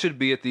 Maybe he should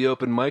be at the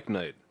open mic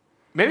night.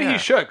 Maybe he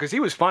should, because he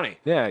was funny.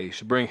 Yeah, you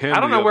should bring him. I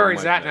don't to the know where open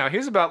he's mic at night. now. He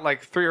was about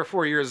like 3 or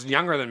 4 years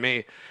younger than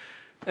me.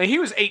 And he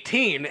was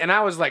 18, and I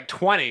was like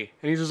 20.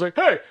 And he's just like,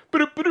 hey,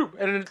 ba-doop, ba-doop.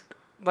 And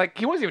like,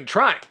 he wasn't even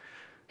trying.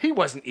 He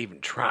wasn't even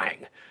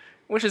trying.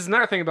 Which is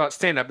another thing about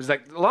stand-up, is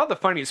like, a lot of the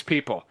funniest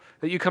people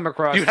that you come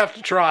across... You have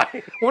to try.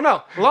 Well,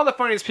 no. A lot of the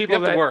funniest people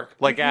You have to work.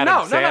 Like Adam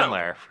No.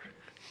 Sandler.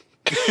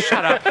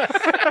 Shut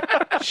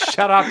up.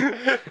 Shut up.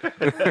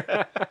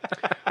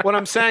 What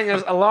I'm saying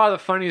is, a lot of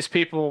the funniest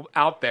people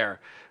out there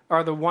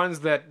are the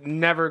ones that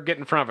never get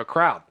in front of a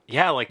crowd.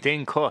 Yeah, like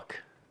Dane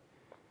Cook.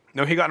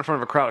 No, he got in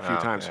front of a crowd a few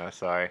times. Yeah,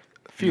 sorry.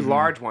 A few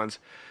large ones.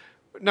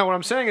 No, what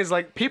I'm saying is,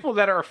 like, people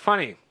that are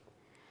funny.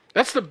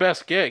 That's the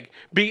best gig.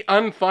 Be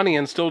unfunny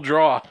and still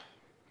draw.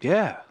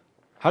 Yeah.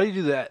 How do you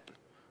do that?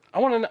 I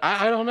want to.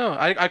 I don't know.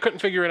 I couldn't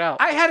figure it out.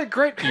 I had a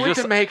great point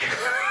just- to make.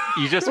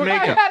 You just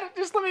make it.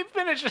 Just let me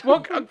finish.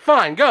 Well,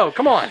 fine. Go.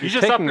 Come on. You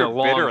just up taking your a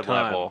long bitter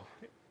time. level.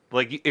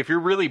 Like, if you're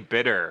really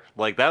bitter,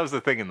 like, that was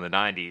the thing in the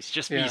 90s.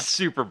 Just Yeah. be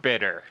super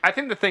bitter. I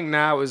think the thing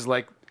now is,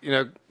 like,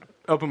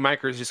 open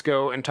micers just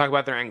go and talk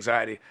about their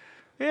anxiety.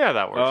 Yeah,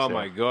 that works. Oh too.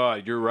 my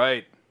God, you're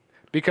right.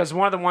 Because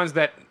one of the ones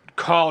that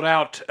called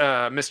out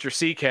Mr.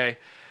 CK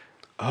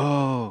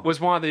was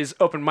one of these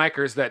open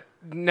micers that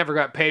never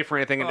got paid for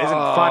anything and isn't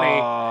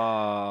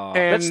funny.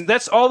 And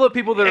That's all the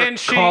people that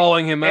are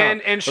calling him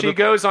out. And she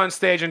goes on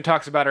stage and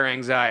talks about her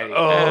anxiety.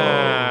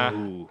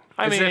 Ooh.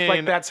 I as mean, if,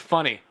 like, that's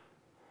funny.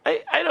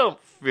 I don't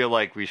feel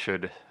like we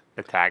should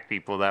attack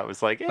people that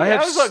was like, hey, I I,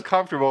 have was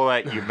uncomfortable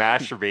that you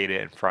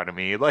masturbated in front of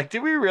me. Like,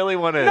 did we really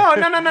want to? No.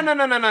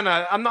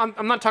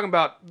 I'm not talking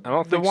about I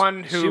don't the think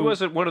one who she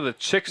wasn't one of the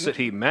chicks that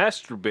he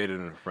masturbated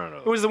in front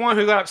of. It was the one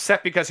who got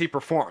upset because he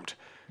performed.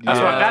 That's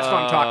what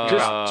I'm talking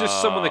about.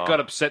 Just someone that got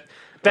upset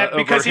That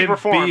because over he him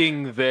performed.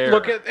 being there.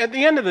 Look, at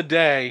the end of the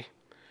day,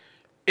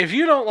 if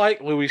you don't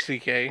like Louis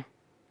C.K.,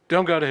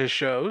 don't go to his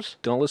shows.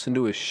 don't listen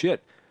to his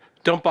shit.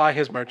 Don't buy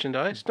his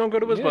merchandise. Don't go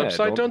to his Yeah,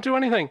 website. Don't do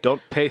anything.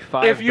 Don't pay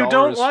 $5 If you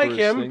don't like for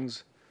his him,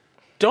 things.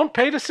 don't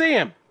pay to see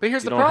him. But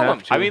here's the don't problem.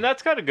 have to. I mean,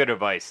 that's kind of good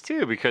advice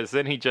too, because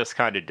then he just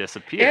kind of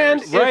disappears.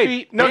 And Right. if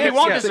he No, he yes,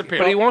 won't yes, disappear.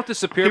 But he won't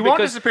disappear. He won't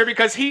because, disappear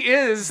because he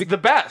is the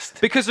best.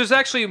 Because there's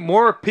actually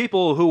more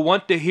people who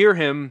want to hear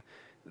him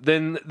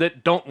than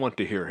that don't want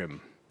to hear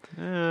him.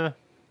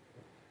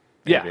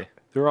 Yeah, Maybe.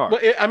 there are. Well,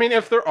 I mean,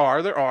 if there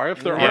are, there are.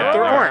 If there Yeah, aren't,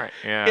 there all aren't. right,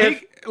 yeah.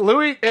 If-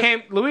 Louis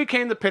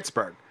came to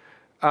Pittsburgh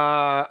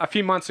a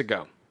few months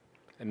ago.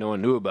 And no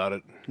one knew about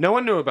it. No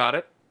one knew about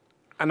it,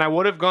 and I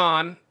would have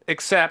gone,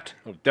 except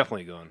Oh,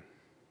 definitely gone.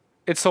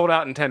 it sold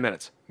out in 10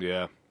 minutes.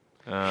 Yeah.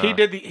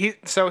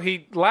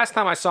 He last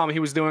time I saw him, he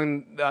was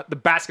doing the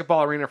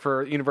basketball arena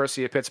for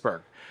University of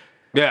Pittsburgh.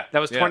 Yeah. That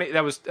was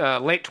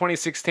late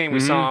 2016. We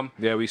saw him,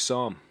 Yeah, we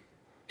saw him.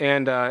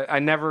 and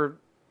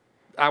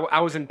I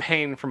was in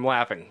pain from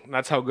laughing.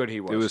 That's how good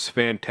he was. It was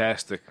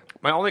fantastic.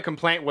 My only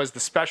complaint was the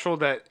special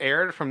that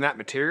aired from that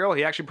material.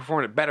 He actually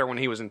performed it better when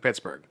he was in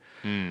Pittsburgh.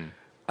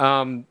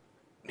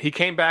 He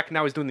came back and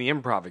now he's doing the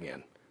improv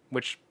again,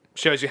 which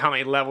shows you how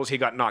many levels he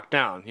got knocked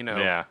down. You know,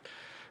 Yeah.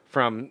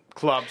 from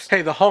clubs.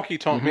 hey, the honky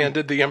tonk man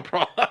did the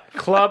improv.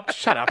 Club,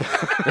 shut up.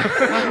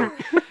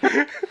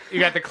 You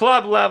got the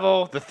club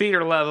level, the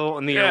theater level,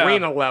 and the Yeah.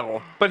 arena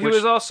level. But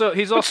he's also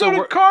So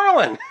did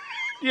Carlin.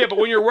 yeah. But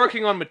when you're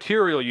working on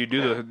material, you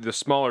do the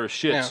smaller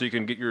shit Yeah. so you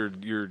can get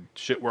your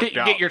shit worked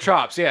out. Get your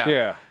chops, yeah.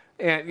 yeah.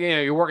 And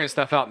you're working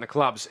stuff out in the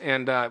clubs,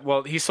 and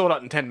he sold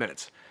out in 10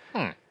 minutes.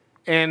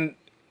 And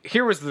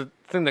here was the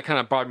thing that kind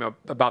of bothered me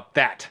about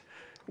that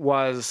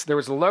was there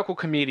was a local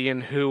comedian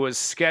who was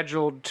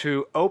scheduled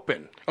to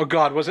open. Oh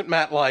God, was it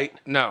Matt Light?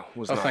 No,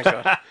 was Oh, not. thank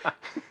God.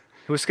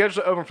 Who was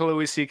scheduled to open for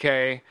Louis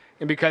C.K.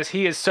 and because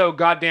he is so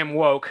goddamn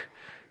woke,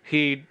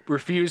 he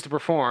refused to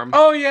perform.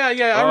 Oh yeah,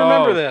 I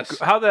remember this.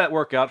 How'd that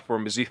work out for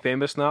him? Is he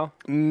famous now?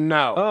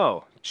 No.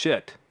 Oh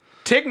shit.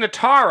 Tig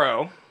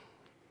Notaro,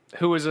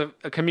 who was a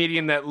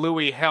comedian that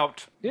Louis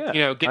helped,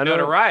 Yeah. get I know-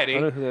 notoriety. I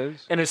know who that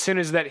is. And as soon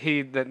as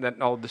that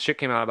all the shit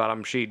came out about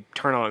him, she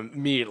turned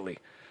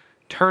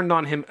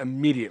on him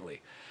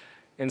immediately.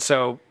 And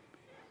so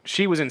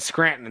she was in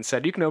Scranton and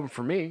said, "You can open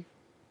for me,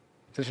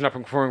 since you're not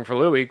performing for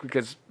Louis,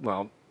 because,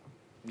 well,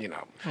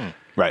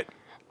 Right.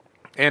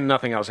 And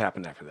nothing else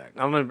happened after that.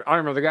 I don't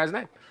remember the guy's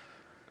name.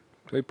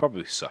 They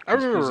probably suck. I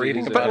remember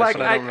reading But about like, it,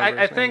 but I don't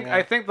remember his name,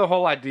 I think the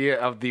whole idea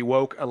of the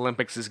woke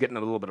Olympics is getting a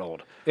little bit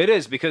old. It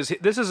is because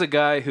this is a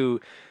guy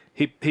who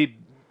he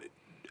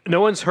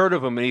no one's heard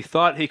of him, and he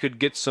thought he could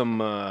get some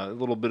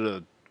little bit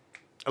of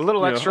A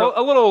little extra.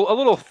 a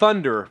little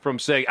thunder from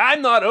saying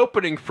I'm not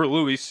opening for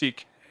Louis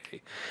C.K.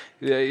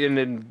 Yeah, and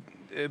then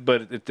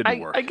but it didn't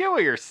work. I get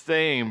what you're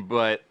saying,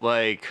 but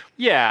like,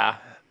 yeah,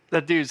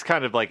 that dude's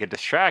kind of like a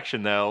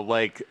distraction, though.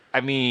 Like, I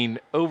mean,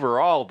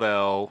 overall,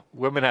 though,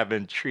 women have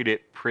been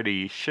treated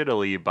pretty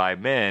shittily by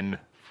men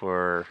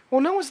for.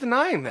 Well, no one's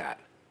denying that.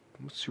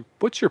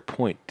 What's your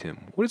point, Tim?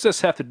 What does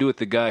this have to do with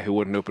the guy who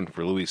wouldn't open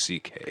for Louis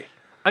C.K.?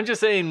 I'm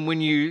just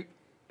saying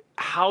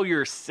how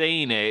you're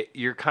saying it,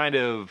 you're kind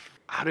of.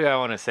 How do I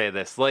want to say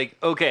this? Like,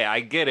 okay,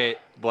 I get it.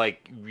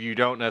 Like, you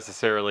don't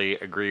necessarily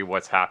agree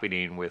what's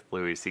happening with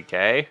Louis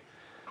C.K.,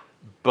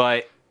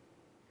 but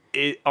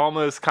it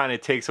almost kind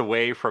of takes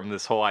away from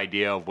this whole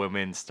idea of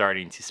women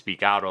starting to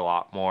speak out a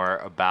lot more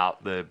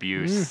about the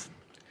abuse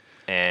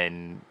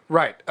and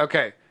Right.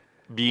 Okay.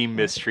 being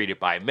mistreated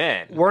by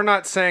men. We're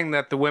not saying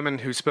that the women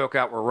who spoke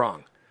out were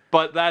wrong.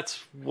 But that's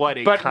what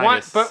it But kind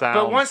of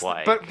sounds once,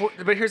 like.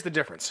 but here's the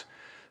difference.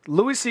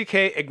 Louis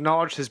C.K.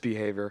 acknowledged his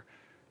behavior,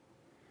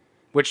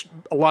 which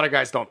a lot of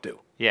guys don't do,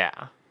 yeah.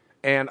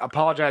 and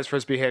apologized for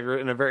his behavior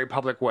in a very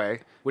public way,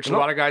 which a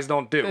lot of guys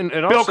don't do. and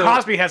Bill also-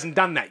 Cosby hasn't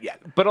done that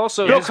yet. But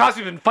also, Bill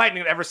Cosby's been fighting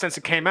it ever since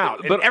it came out.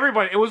 But- And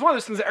everybody, it was one of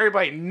those things that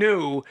everybody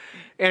knew,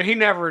 and he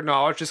never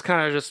acknowledged. Just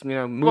kind of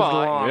moved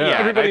along. yeah.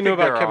 Everybody I knew think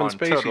about they're Kevin on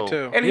Spacey total-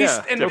 too. And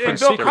Yeah, and different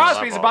Bill secret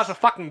Cosby's levels. about to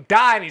fucking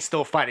die, and he's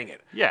still fighting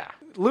it. Yeah.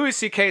 Louis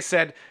C.K.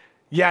 said,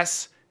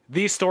 "Yes,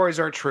 these stories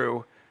are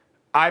true.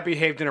 I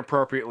behaved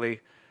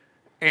inappropriately,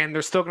 and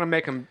they're still going to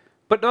make him."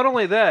 but not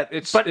only that,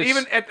 it's But it's-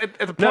 even at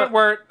the point No.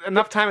 where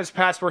enough time has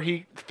passed where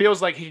he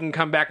feels like he can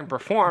come back and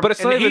perform, But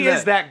it's and not even he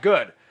is that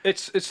good.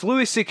 It's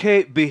Louis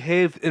C.K.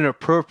 behaved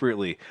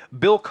inappropriately.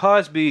 Bill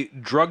Cosby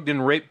drugged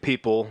and raped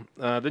people.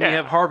 Then you Yeah.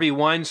 have Harvey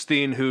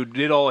Weinstein who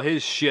did all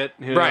his shit.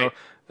 You Right.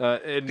 know,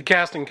 The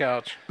casting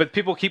couch. but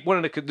people keep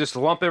wanting to just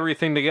lump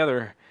everything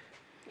together.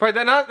 Right,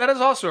 that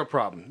is also a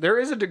problem. There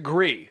is a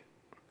degree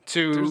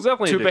to There's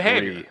definitely to a degree.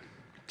 behavior.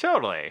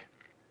 Totally.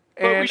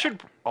 But we And-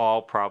 should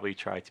all probably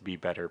try to be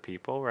better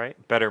people, right?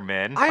 Better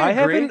men. I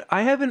agree.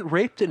 I haven't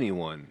raped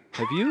anyone.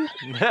 Have you?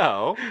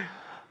 No.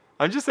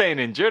 I'm just saying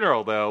in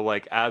general, though,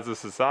 like as a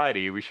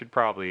society, we should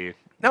probably.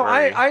 No,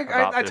 worry I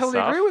about this totally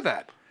stuff. agree with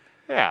that.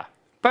 Yeah.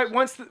 But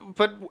once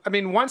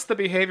the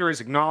behavior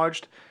is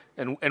acknowledged,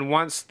 and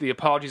once the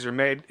apologies are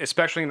made,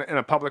 especially in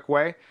a public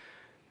way,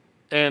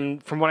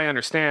 and from what I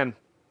understand,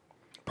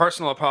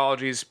 personal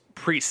apologies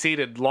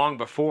preceded long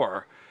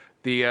before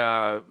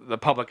the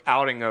public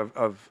outing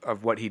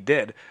of what he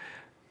did.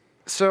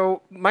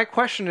 So my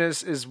question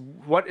is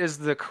what is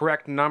the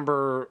correct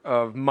number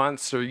of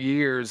months or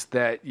years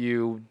that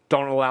you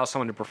don't allow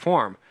someone to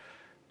perform?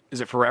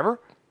 Is it forever?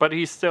 But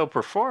he's still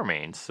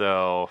performing,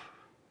 so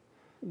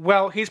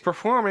Well, he's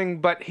performing,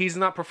 but he's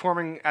not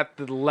performing at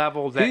the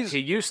level that he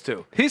used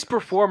to. He's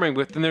performing,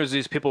 but then there's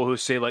these people who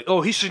say like,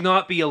 "Oh, he should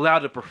not be allowed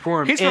to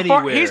perform He's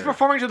anywhere." he's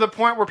performing to the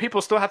point where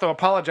people still have to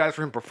apologize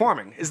for him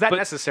performing. Is that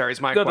necessary? Is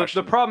my No,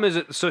 question. the problem is,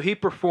 that, so he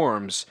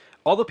performs.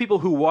 All the people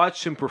who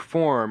watch him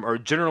perform are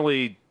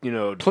generally,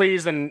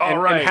 Pleased and all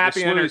right,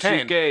 happy and Louis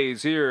entertained. CK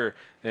is here,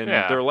 and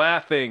Yeah. they're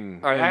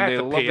laughing, All right, and I have they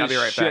to love pee. I'll this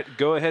be right shit. back.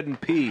 Go ahead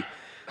and pee.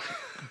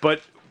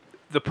 But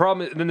the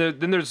problem is,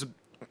 then there's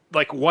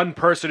like one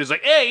person who's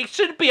like, "Hey, you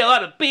shouldn't be allowed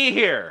to be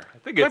here." I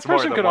think it's That more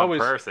person than could one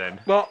always- person.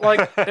 Well,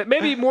 like, It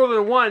may be more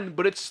than one,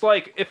 but it's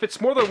like if it's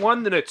more than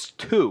one, then it's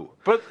two.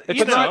 But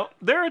you know, not-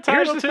 they're here's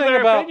entitled the to thing their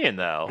about opinion,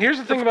 though. here's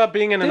the thing about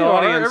being in an They are.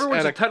 audience.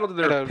 Everyone's at entitled to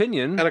their at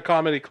opinion. at a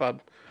comedy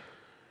club.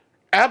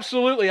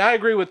 Absolutely, I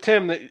agree with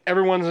Tim that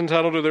everyone's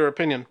entitled to their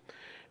opinion,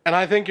 and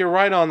I think you're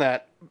right on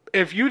that.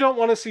 If you don't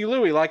want to see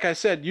Louis, like I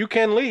said, you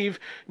can leave.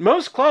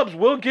 Most clubs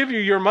will give you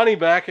your money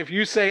back if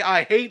you say,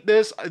 "I hate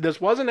this.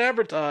 This wasn't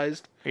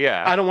advertised.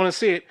 Yeah. I don't want to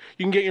see it."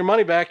 You can get your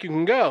money back. You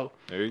can go.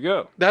 There you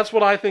go. That's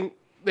what I think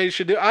they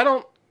should do. I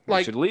don't You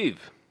like. should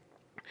leave.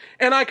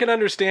 And I can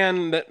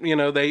understand that,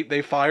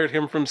 they fired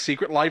him from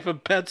Secret Life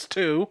of Pets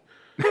too.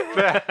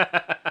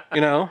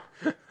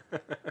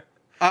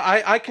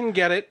 I can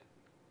get it.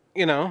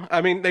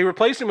 I mean, they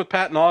replaced him with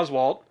Patton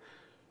Oswalt,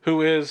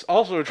 who is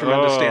also a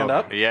tremendous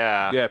stand-up.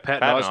 Yeah. Yeah,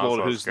 Patton Patton Oswalt,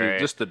 Oswalt's who's great.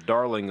 just the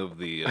darling of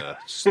the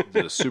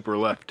the super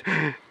left.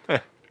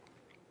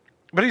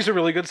 But he's a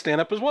really good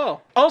stand-up as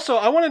well. Also,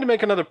 I wanted to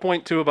make another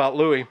point too about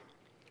Louis.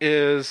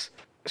 Is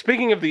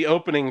speaking of the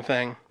opening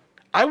thing,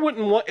 I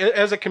wouldn't want,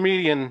 as a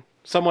comedian,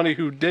 somebody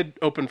who did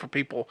open for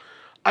people,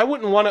 I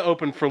wouldn't want to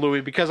open for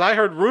Louis because I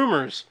heard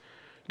rumors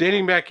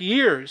dating back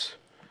years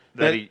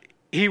that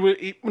he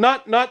would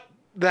not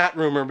that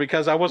rumor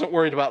because I wasn't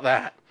worried about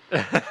that.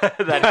 But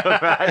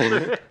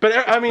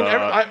I mean,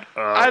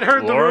 I'd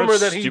heard the rumor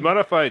that do he. you mind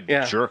if I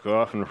Yeah. jerk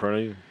off in front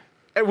of you?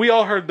 We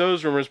all heard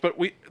those rumors, but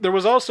there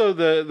was also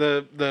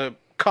the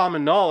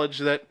common knowledge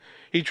that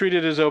he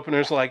treated his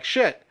openers like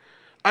shit.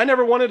 I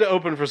never wanted to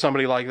open for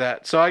somebody like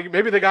that, so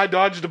maybe the guy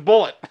dodged a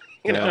bullet.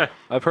 Yeah,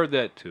 I've heard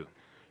that too.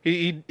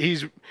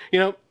 He's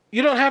you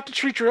don't have to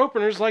treat your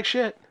openers like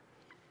shit.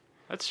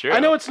 That's true. I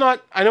know it's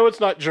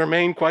not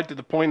germane quite to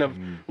the point of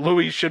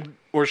Louis should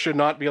or should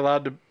not be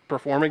allowed to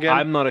perform again.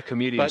 I'm not a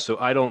comedian, But- so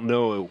I don't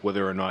know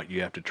whether or not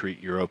you have to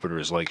treat your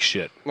openers like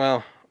shit.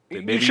 Well,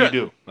 Maybe you shouldn't.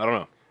 do. I don't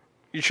know.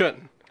 You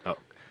shouldn't. Oh,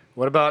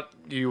 What about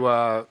you?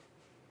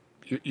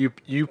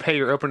 You pay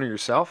your opener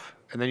yourself,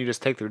 and then you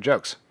just take their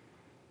jokes.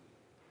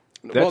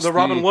 Well, That's the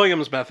Robin the-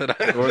 Williams method.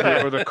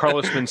 or the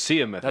Carlos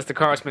Mencia method. That's the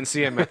Carlos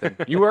Mencia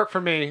method. You work for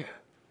me.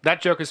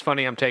 That joke is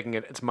funny. I'm taking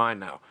it. It's mine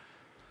now.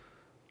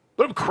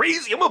 But I'm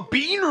crazy. I'm a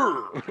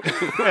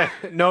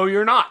beaner. No,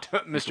 you're not,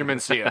 Mr.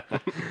 Mencia.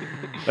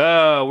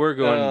 We're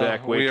going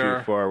back way we too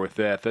are- far with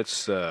that.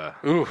 That's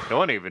No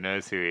one even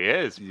knows who he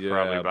is,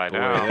 probably by boy,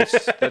 now.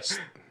 That's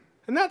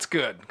And that's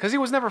good, because he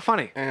was never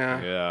funny.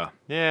 Yeah. yeah.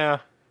 Yeah.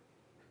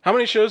 How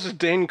many shows has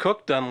Dane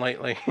Cook done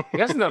lately? He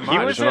hasn't done He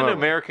much. was don't in know.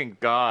 American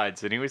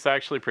Gods, and he was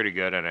actually pretty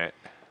good in it.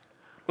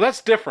 Well,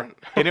 that's different.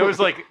 And it was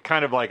like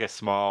kind of like a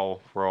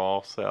small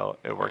role, so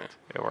it worked.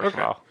 It worked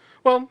well.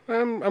 Well,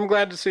 I'm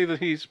glad to see that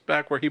he's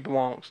back where he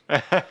belongs.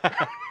 I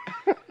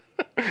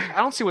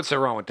don't see what's so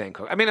wrong with Dane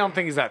Cook. I mean, I don't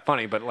think he's that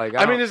funny, but like,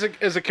 I mean, as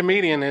a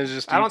comedian, is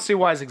just I don't see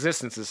why his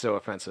existence is so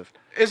offensive.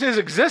 his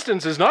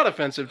existence is not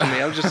offensive to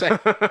me. I'm just saying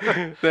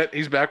that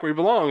he's back where he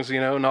belongs.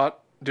 Not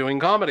doing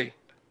comedy.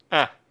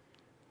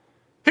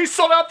 He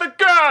sold out the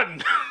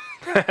gun.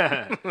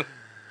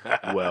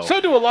 Well, So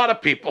do a lot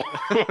of people.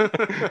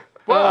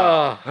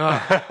 Well,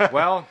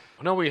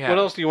 no, we have. What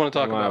else do you want to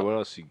talk wow, about? what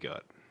else you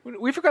got?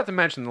 We forgot to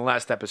mention in the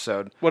last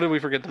episode What did we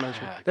forget to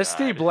mention? that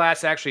Steve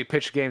Blass actually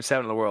pitched Game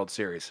 7 of the World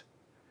Series.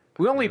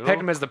 We only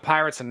pegged him as the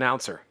Pirates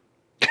announcer.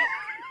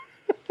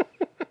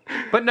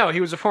 But no,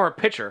 he was a former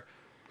pitcher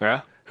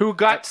Yeah, who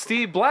got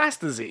Steve Blass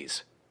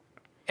disease,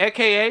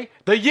 a.k.a.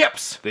 the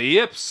yips. the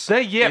yips.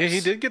 The yips. Yeah, he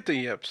did get the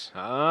yips.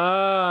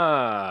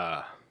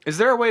 Ah, Is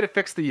there a way to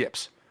fix the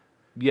yips?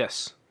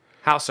 yes.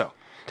 How so?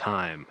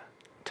 Time.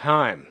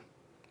 Time.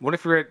 What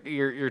if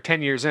you're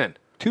 10 years in?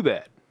 Too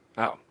bad.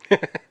 Oh.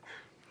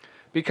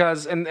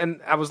 Because and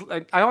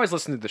I always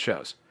listen to the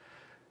shows,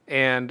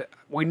 and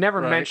we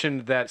never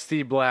mentioned that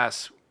Steve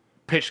Blass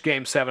pitched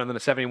Game 7 in the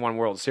 '71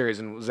 World Series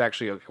and was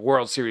actually a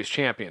World Series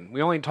champion.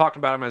 We only talked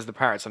about him as the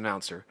Pirates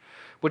announcer,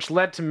 which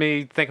led to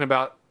me thinking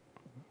about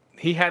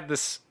he had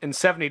this in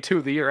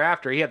 '72, the year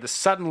after. He had this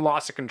sudden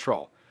loss of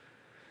control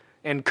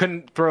and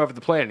couldn't throw over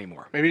the plate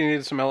anymore. Maybe he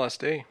needed some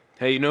LSD.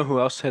 Hey, you know who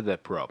else had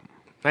that problem?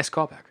 Nice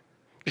callback.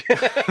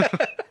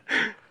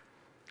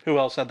 Who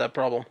else had that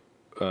problem?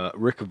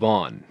 Rick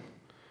Vaughn.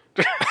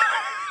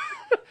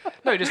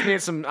 No, he just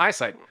needed some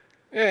eyesight.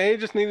 Yeah, he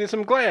just needed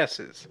some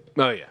glasses.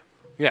 Oh yeah,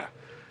 Yeah,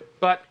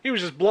 but He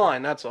was just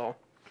blind. That's all.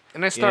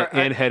 and I start.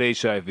 and had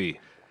HIV.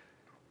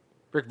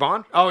 Rick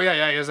Vaughn? Oh,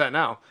 yeah, he is that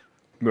now.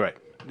 Right.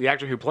 The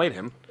actor who played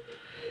him.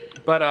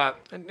 But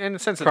in a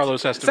sense,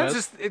 Carlos since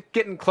Estevez. it's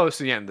getting close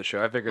to the end of the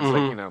show, I figure it's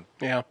like,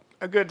 Yeah.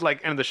 a good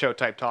like end of the show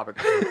type topic.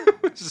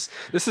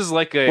 This is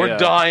like a. We're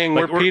dying.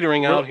 like We're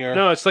petering out here.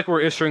 No, it's like we're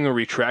issuing a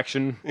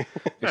retraction,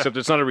 except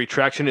it's not a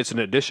retraction; it's an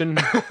addition.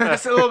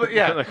 That's a little bit,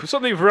 yeah. Like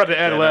something we forgot to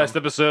add last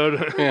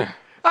episode. Yeah.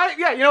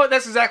 Yeah, you know what?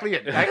 That's exactly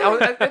it.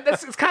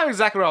 It's kind of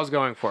exactly what I was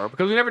going for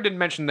because we never did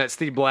mention that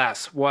Steve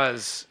Blass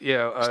was,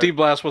 Steve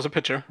Blass was a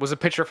pitcher. was a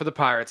pitcher for the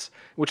Pirates,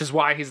 which is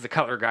why he's the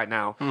color guy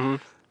now. Mm-hmm.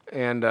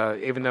 And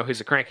even though he's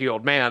a cranky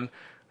old man,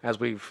 as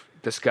we've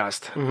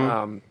discussed,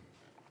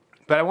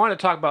 but I wanted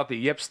to talk about the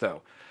yips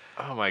though.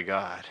 Oh my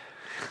god.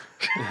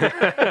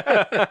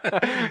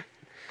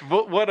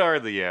 What are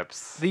the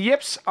yips? The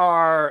yips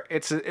are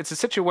it's a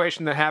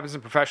situation that happens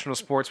in professional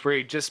sports where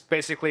you just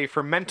basically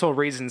for mental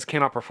reasons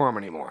cannot perform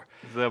anymore.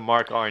 The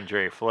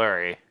Marc-Andre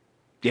Fleury.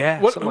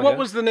 Yeah. What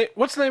was the name?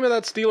 What's the name of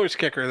that Steelers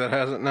kicker that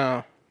has it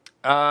now?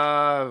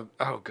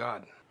 Oh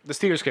God, the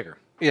Steelers kicker.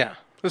 Yeah,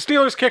 the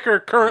Steelers kicker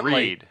currently.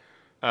 Reed.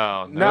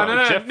 Oh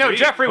No,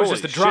 Jeffrey was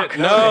Holy just a drunk.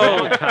 shit.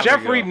 No,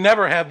 Jeffrey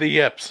never had the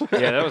yips.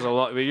 Yeah, that was a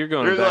lot. You're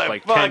going They're back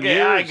like, like 10 fuck it,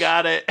 years. I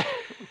got it.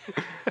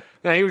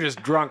 No, he was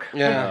just drunk.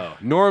 Yeah,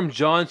 Norm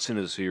Johnson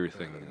is who you're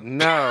thinking of.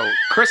 No,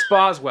 Chris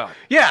Boswell.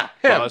 yeah,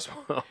 him.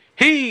 Boswell.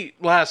 He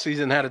last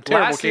season had a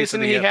terrible Last case season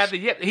of the he yips. had the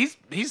yip.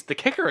 He's the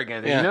kicker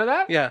again. Did Yeah. you know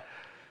that? Yeah.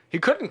 He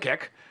couldn't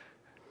kick,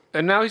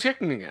 and now he's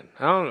kicking again.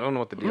 I don't know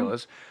what the deal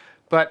is,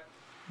 but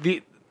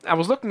I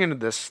was looking into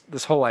this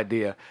whole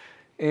idea,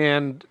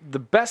 and the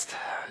best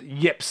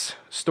yips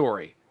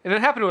story, and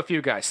it happened to a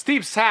few guys.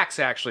 Steve Sachs,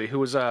 actually, who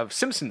was of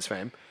Simpsons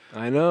fame,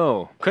 I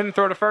know. couldn't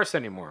throw to first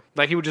anymore.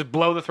 Like he would just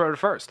blow the throw to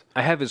first.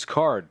 I have his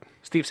card.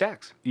 Steve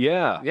Sachs.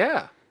 Yeah.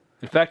 Yeah.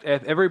 In fact, I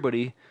have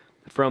everybody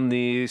from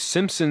the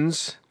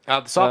Simpsons The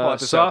softball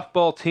episode.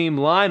 softball team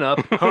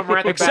lineup, Homer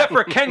at the except bat.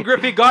 for Ken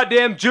Griffey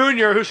goddamn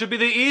Jr., who should be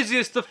the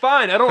easiest to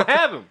find. I don't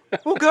have him.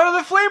 We'll go to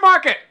the flea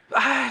market.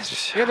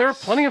 Yeah, there are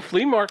plenty of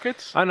flea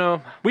markets. I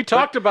know. We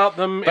talked about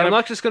them But I'm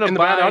not just going in to the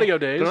buy bad audio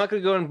days. I'm not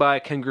going to go and buy a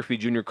Ken Griffey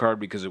Jr. card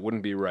because it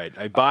wouldn't be right.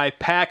 I buy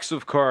packs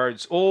of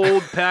cards,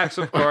 old packs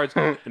of cards,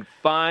 and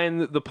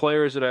find the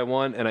players that I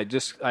want. And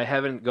I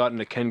haven't gotten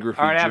a Ken Griffey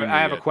All right, Jr. I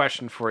have a yet.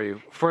 question for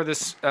you. For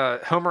this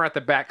Homer at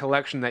the Bat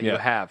collection that you Yeah.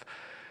 have,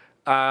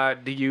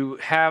 do you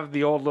have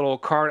the old little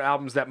card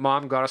albums that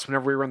Mom got us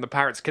whenever we were in the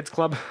Pirates Kids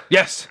Club?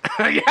 Yes,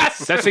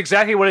 Yes! that's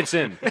exactly what it's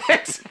in.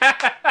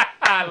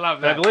 I love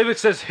I that. believe it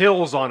says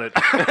Hills on it.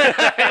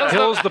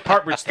 Hills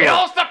Department Store,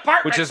 Hill's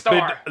Department which has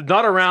Store. been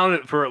not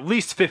around for at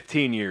least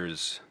 15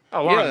 years.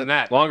 Oh, longer Yeah, than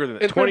that. Longer than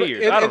that. 20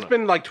 years. I don't It's know.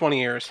 been like 20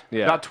 years.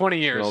 Yeah. About 20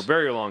 years. No,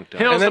 very long time.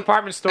 Hill's And then-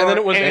 Department Store. And then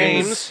it was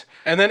Ames. Ames.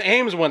 And then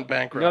Ames went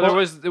bankrupt. No,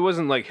 it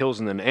wasn't like Hills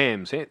and then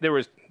Ames. There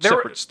was There were-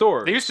 separate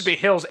stores. There used to be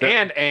Hills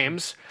and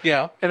Ames.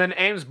 Yeah. And then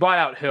Ames bought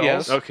out Hills.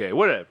 Yes. Okay,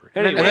 whatever.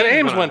 And then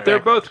Ames went They're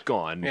bankrupt. both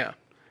gone. Yeah.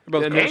 They're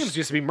both And gross. Ames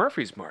used to be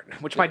Murphy's Mart,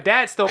 which my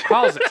dad still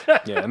calls it.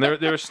 Yeah, and there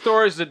were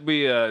stores that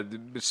we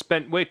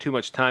spent way too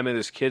much time in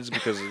as kids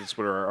because it's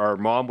what our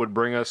mom would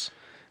bring us,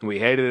 and we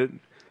hated it.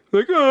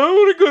 Like, oh, I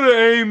want to go to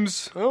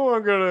Ames. I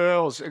want to go to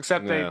Hills,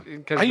 except Yeah.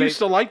 because I used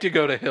to like to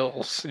go to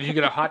Hills. Did you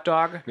get a hot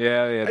dog?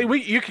 Yeah, yeah. Hey,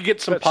 you could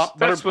get some That's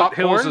buttered what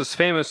popcorn. Hills is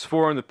famous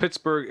for in the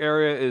Pittsburgh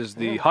area is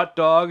the hot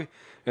dog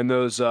and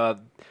those the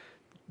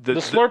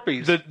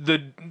Slurpees.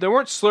 There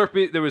weren't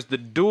Slurpee. There was the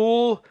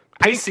dual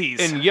Pisces.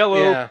 and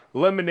yellow Yeah.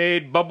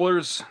 lemonade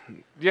bubblers.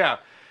 Yeah.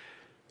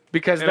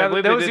 Because And I that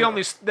believe was they the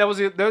did-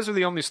 only those were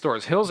the only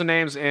stores. Hills and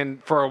Ames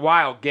and for a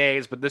while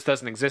Gays, but this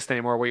doesn't exist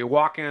anymore. Where you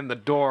walk in the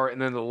door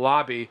and then the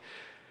lobby,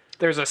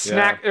 there's a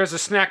snack. Yeah. There's a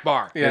snack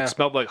bar. Yeah. It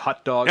smelled like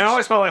hot dogs. And it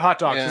always smelled like hot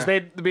dogs Yeah. because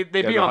they'd be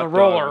the on the hot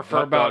roller dog- for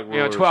hot about dog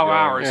rollers, 12 yeah.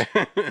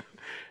 hours.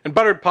 and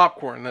buttered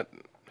popcorn that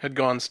had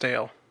gone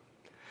stale.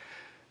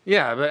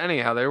 Yeah, but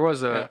anyhow, there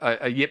was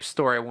a yip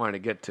story I wanted to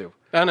get to.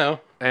 I know.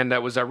 And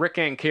that was Rick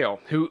Ankiel,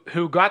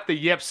 who got the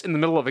yips in the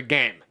middle of a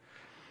game.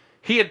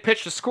 He had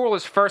pitched a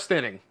scoreless first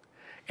inning,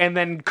 and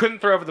then couldn't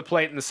throw over the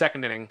plate in the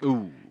second inning.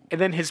 Ooh.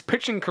 And then his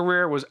pitching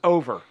career was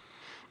over.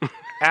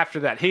 After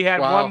that, he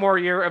had Wow. one more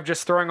year of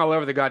just throwing all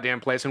over the goddamn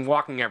place and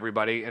walking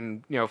everybody,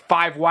 and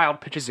 5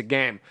 wild pitches a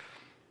game.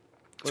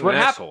 So What an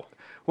happened? asshole.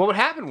 Well, what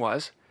happened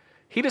was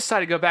he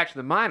decided to go back to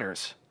the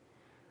minors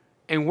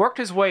and worked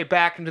his way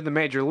back into the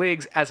major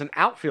leagues as an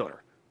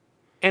outfielder,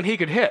 and he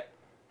could hit.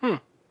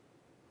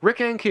 Rick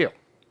Ankiel.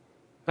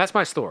 That's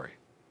my story.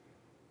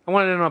 I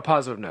wanted it on a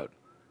positive note.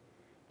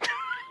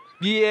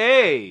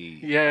 Yay!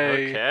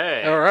 Yay.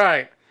 Okay. All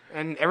right.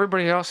 And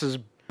everybody else is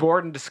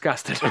bored and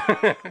disgusted.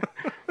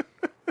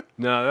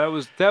 No, that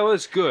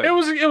was good. It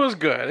was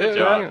good. It-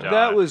 job, that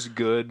John. was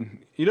good.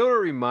 You know what it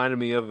reminded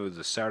me of? It was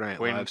a Saturday Night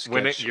Live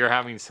When sketch. you're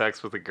having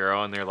sex with a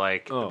girl and they're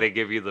like, Oh. they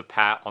give you the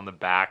pat on the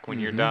back when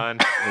you're done,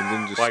 and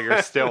then just while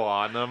you're still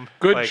on them.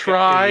 Good Like,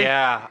 try.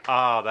 Yeah.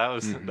 Oh, that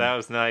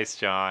was nice,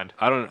 John.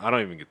 I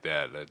don't even get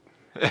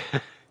that.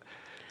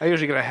 I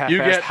usually get a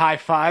You half-assed get- high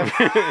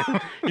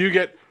five. You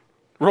get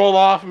roll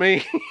off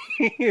me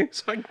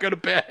so I can go to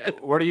bed.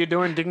 What are you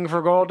doing digging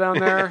for gold down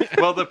there?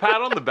 Well, the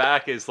pat on the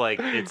back is like,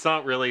 it's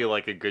not really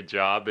like a good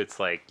job. It's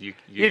like you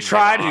You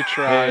tried.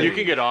 You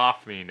can get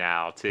off me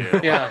now too.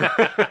 Yeah,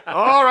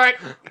 All right.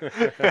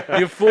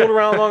 you fooled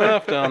around long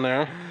enough down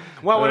there.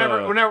 Well,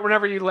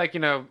 whenever you like,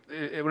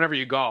 whenever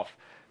you golf,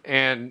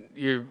 and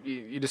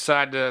you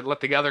decide to let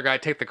the other guy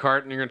take the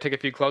cart, and you're gonna take a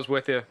few clubs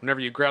with you. Whenever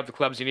you grab the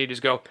clubs you need,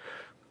 just go.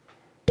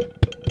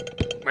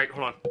 Wait,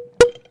 hold on.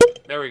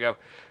 There we go,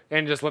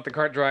 and just let the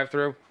cart drive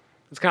through.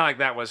 It's kind of like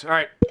that was. All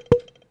right,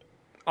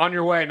 on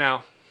your way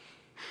now.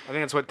 I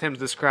think that's what Tim's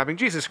describing.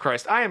 Jesus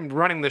Christ, I am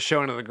running this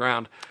show into the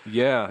ground.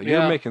 Yeah, you're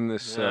Yeah. making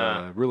this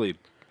really.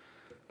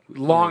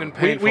 Long and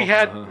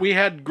painful. We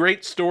had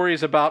great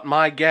stories about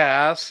my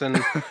gas, and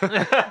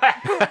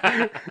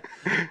that's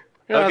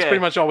Okay. pretty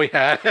much all we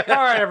had. All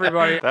right,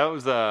 everybody. That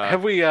was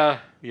Have we yeah.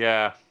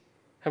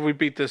 have we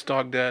beat this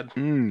dog dead?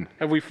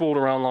 Have we fooled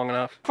around long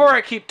enough? Before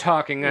I keep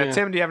talking,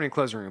 Tim, do you have any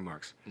closing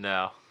remarks?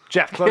 No.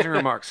 Jeff, closing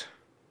remarks.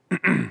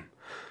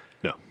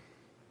 No.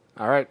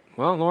 All right.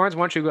 Well, Lawrence,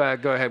 why don't you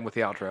go ahead with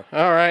the outro?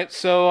 All right,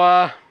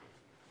 so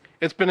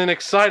it's been an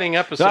exciting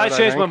episode. I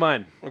changed my think.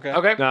 mind. Okay.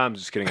 Okay. No, I'm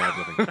just kidding. I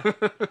have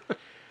nothing.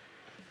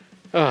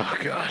 Oh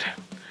God.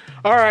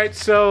 All right,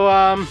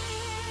 so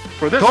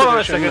for this Hold on a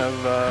edition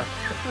second.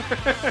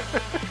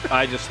 of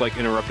I just like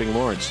interrupting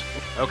Lawrence.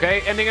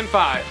 Okay. Ending in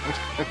 5.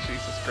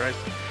 Jesus Christ.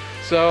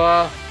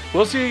 So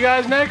we'll see you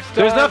guys next.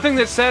 There's nothing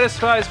that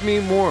satisfies me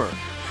more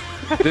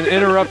than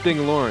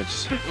interrupting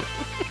Lawrence.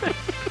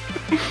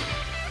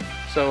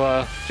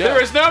 So There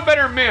Jeff, is no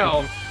better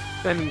meal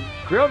than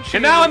grilled cheese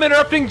And now I'm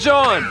interrupting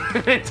John.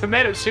 and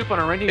tomato soup on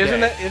a rainy day.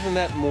 isn't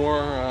that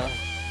more?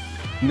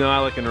 No, I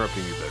like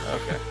interrupting you better.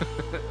 Okay.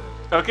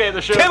 Okay,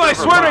 the show. Tim, I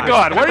swear to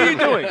God, what are you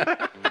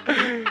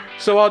doing?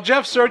 So while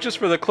Jeff searches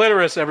for the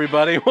clitoris,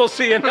 everybody, we'll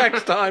see you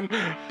next time.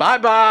 Bye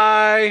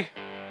bye.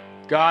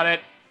 Got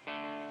it.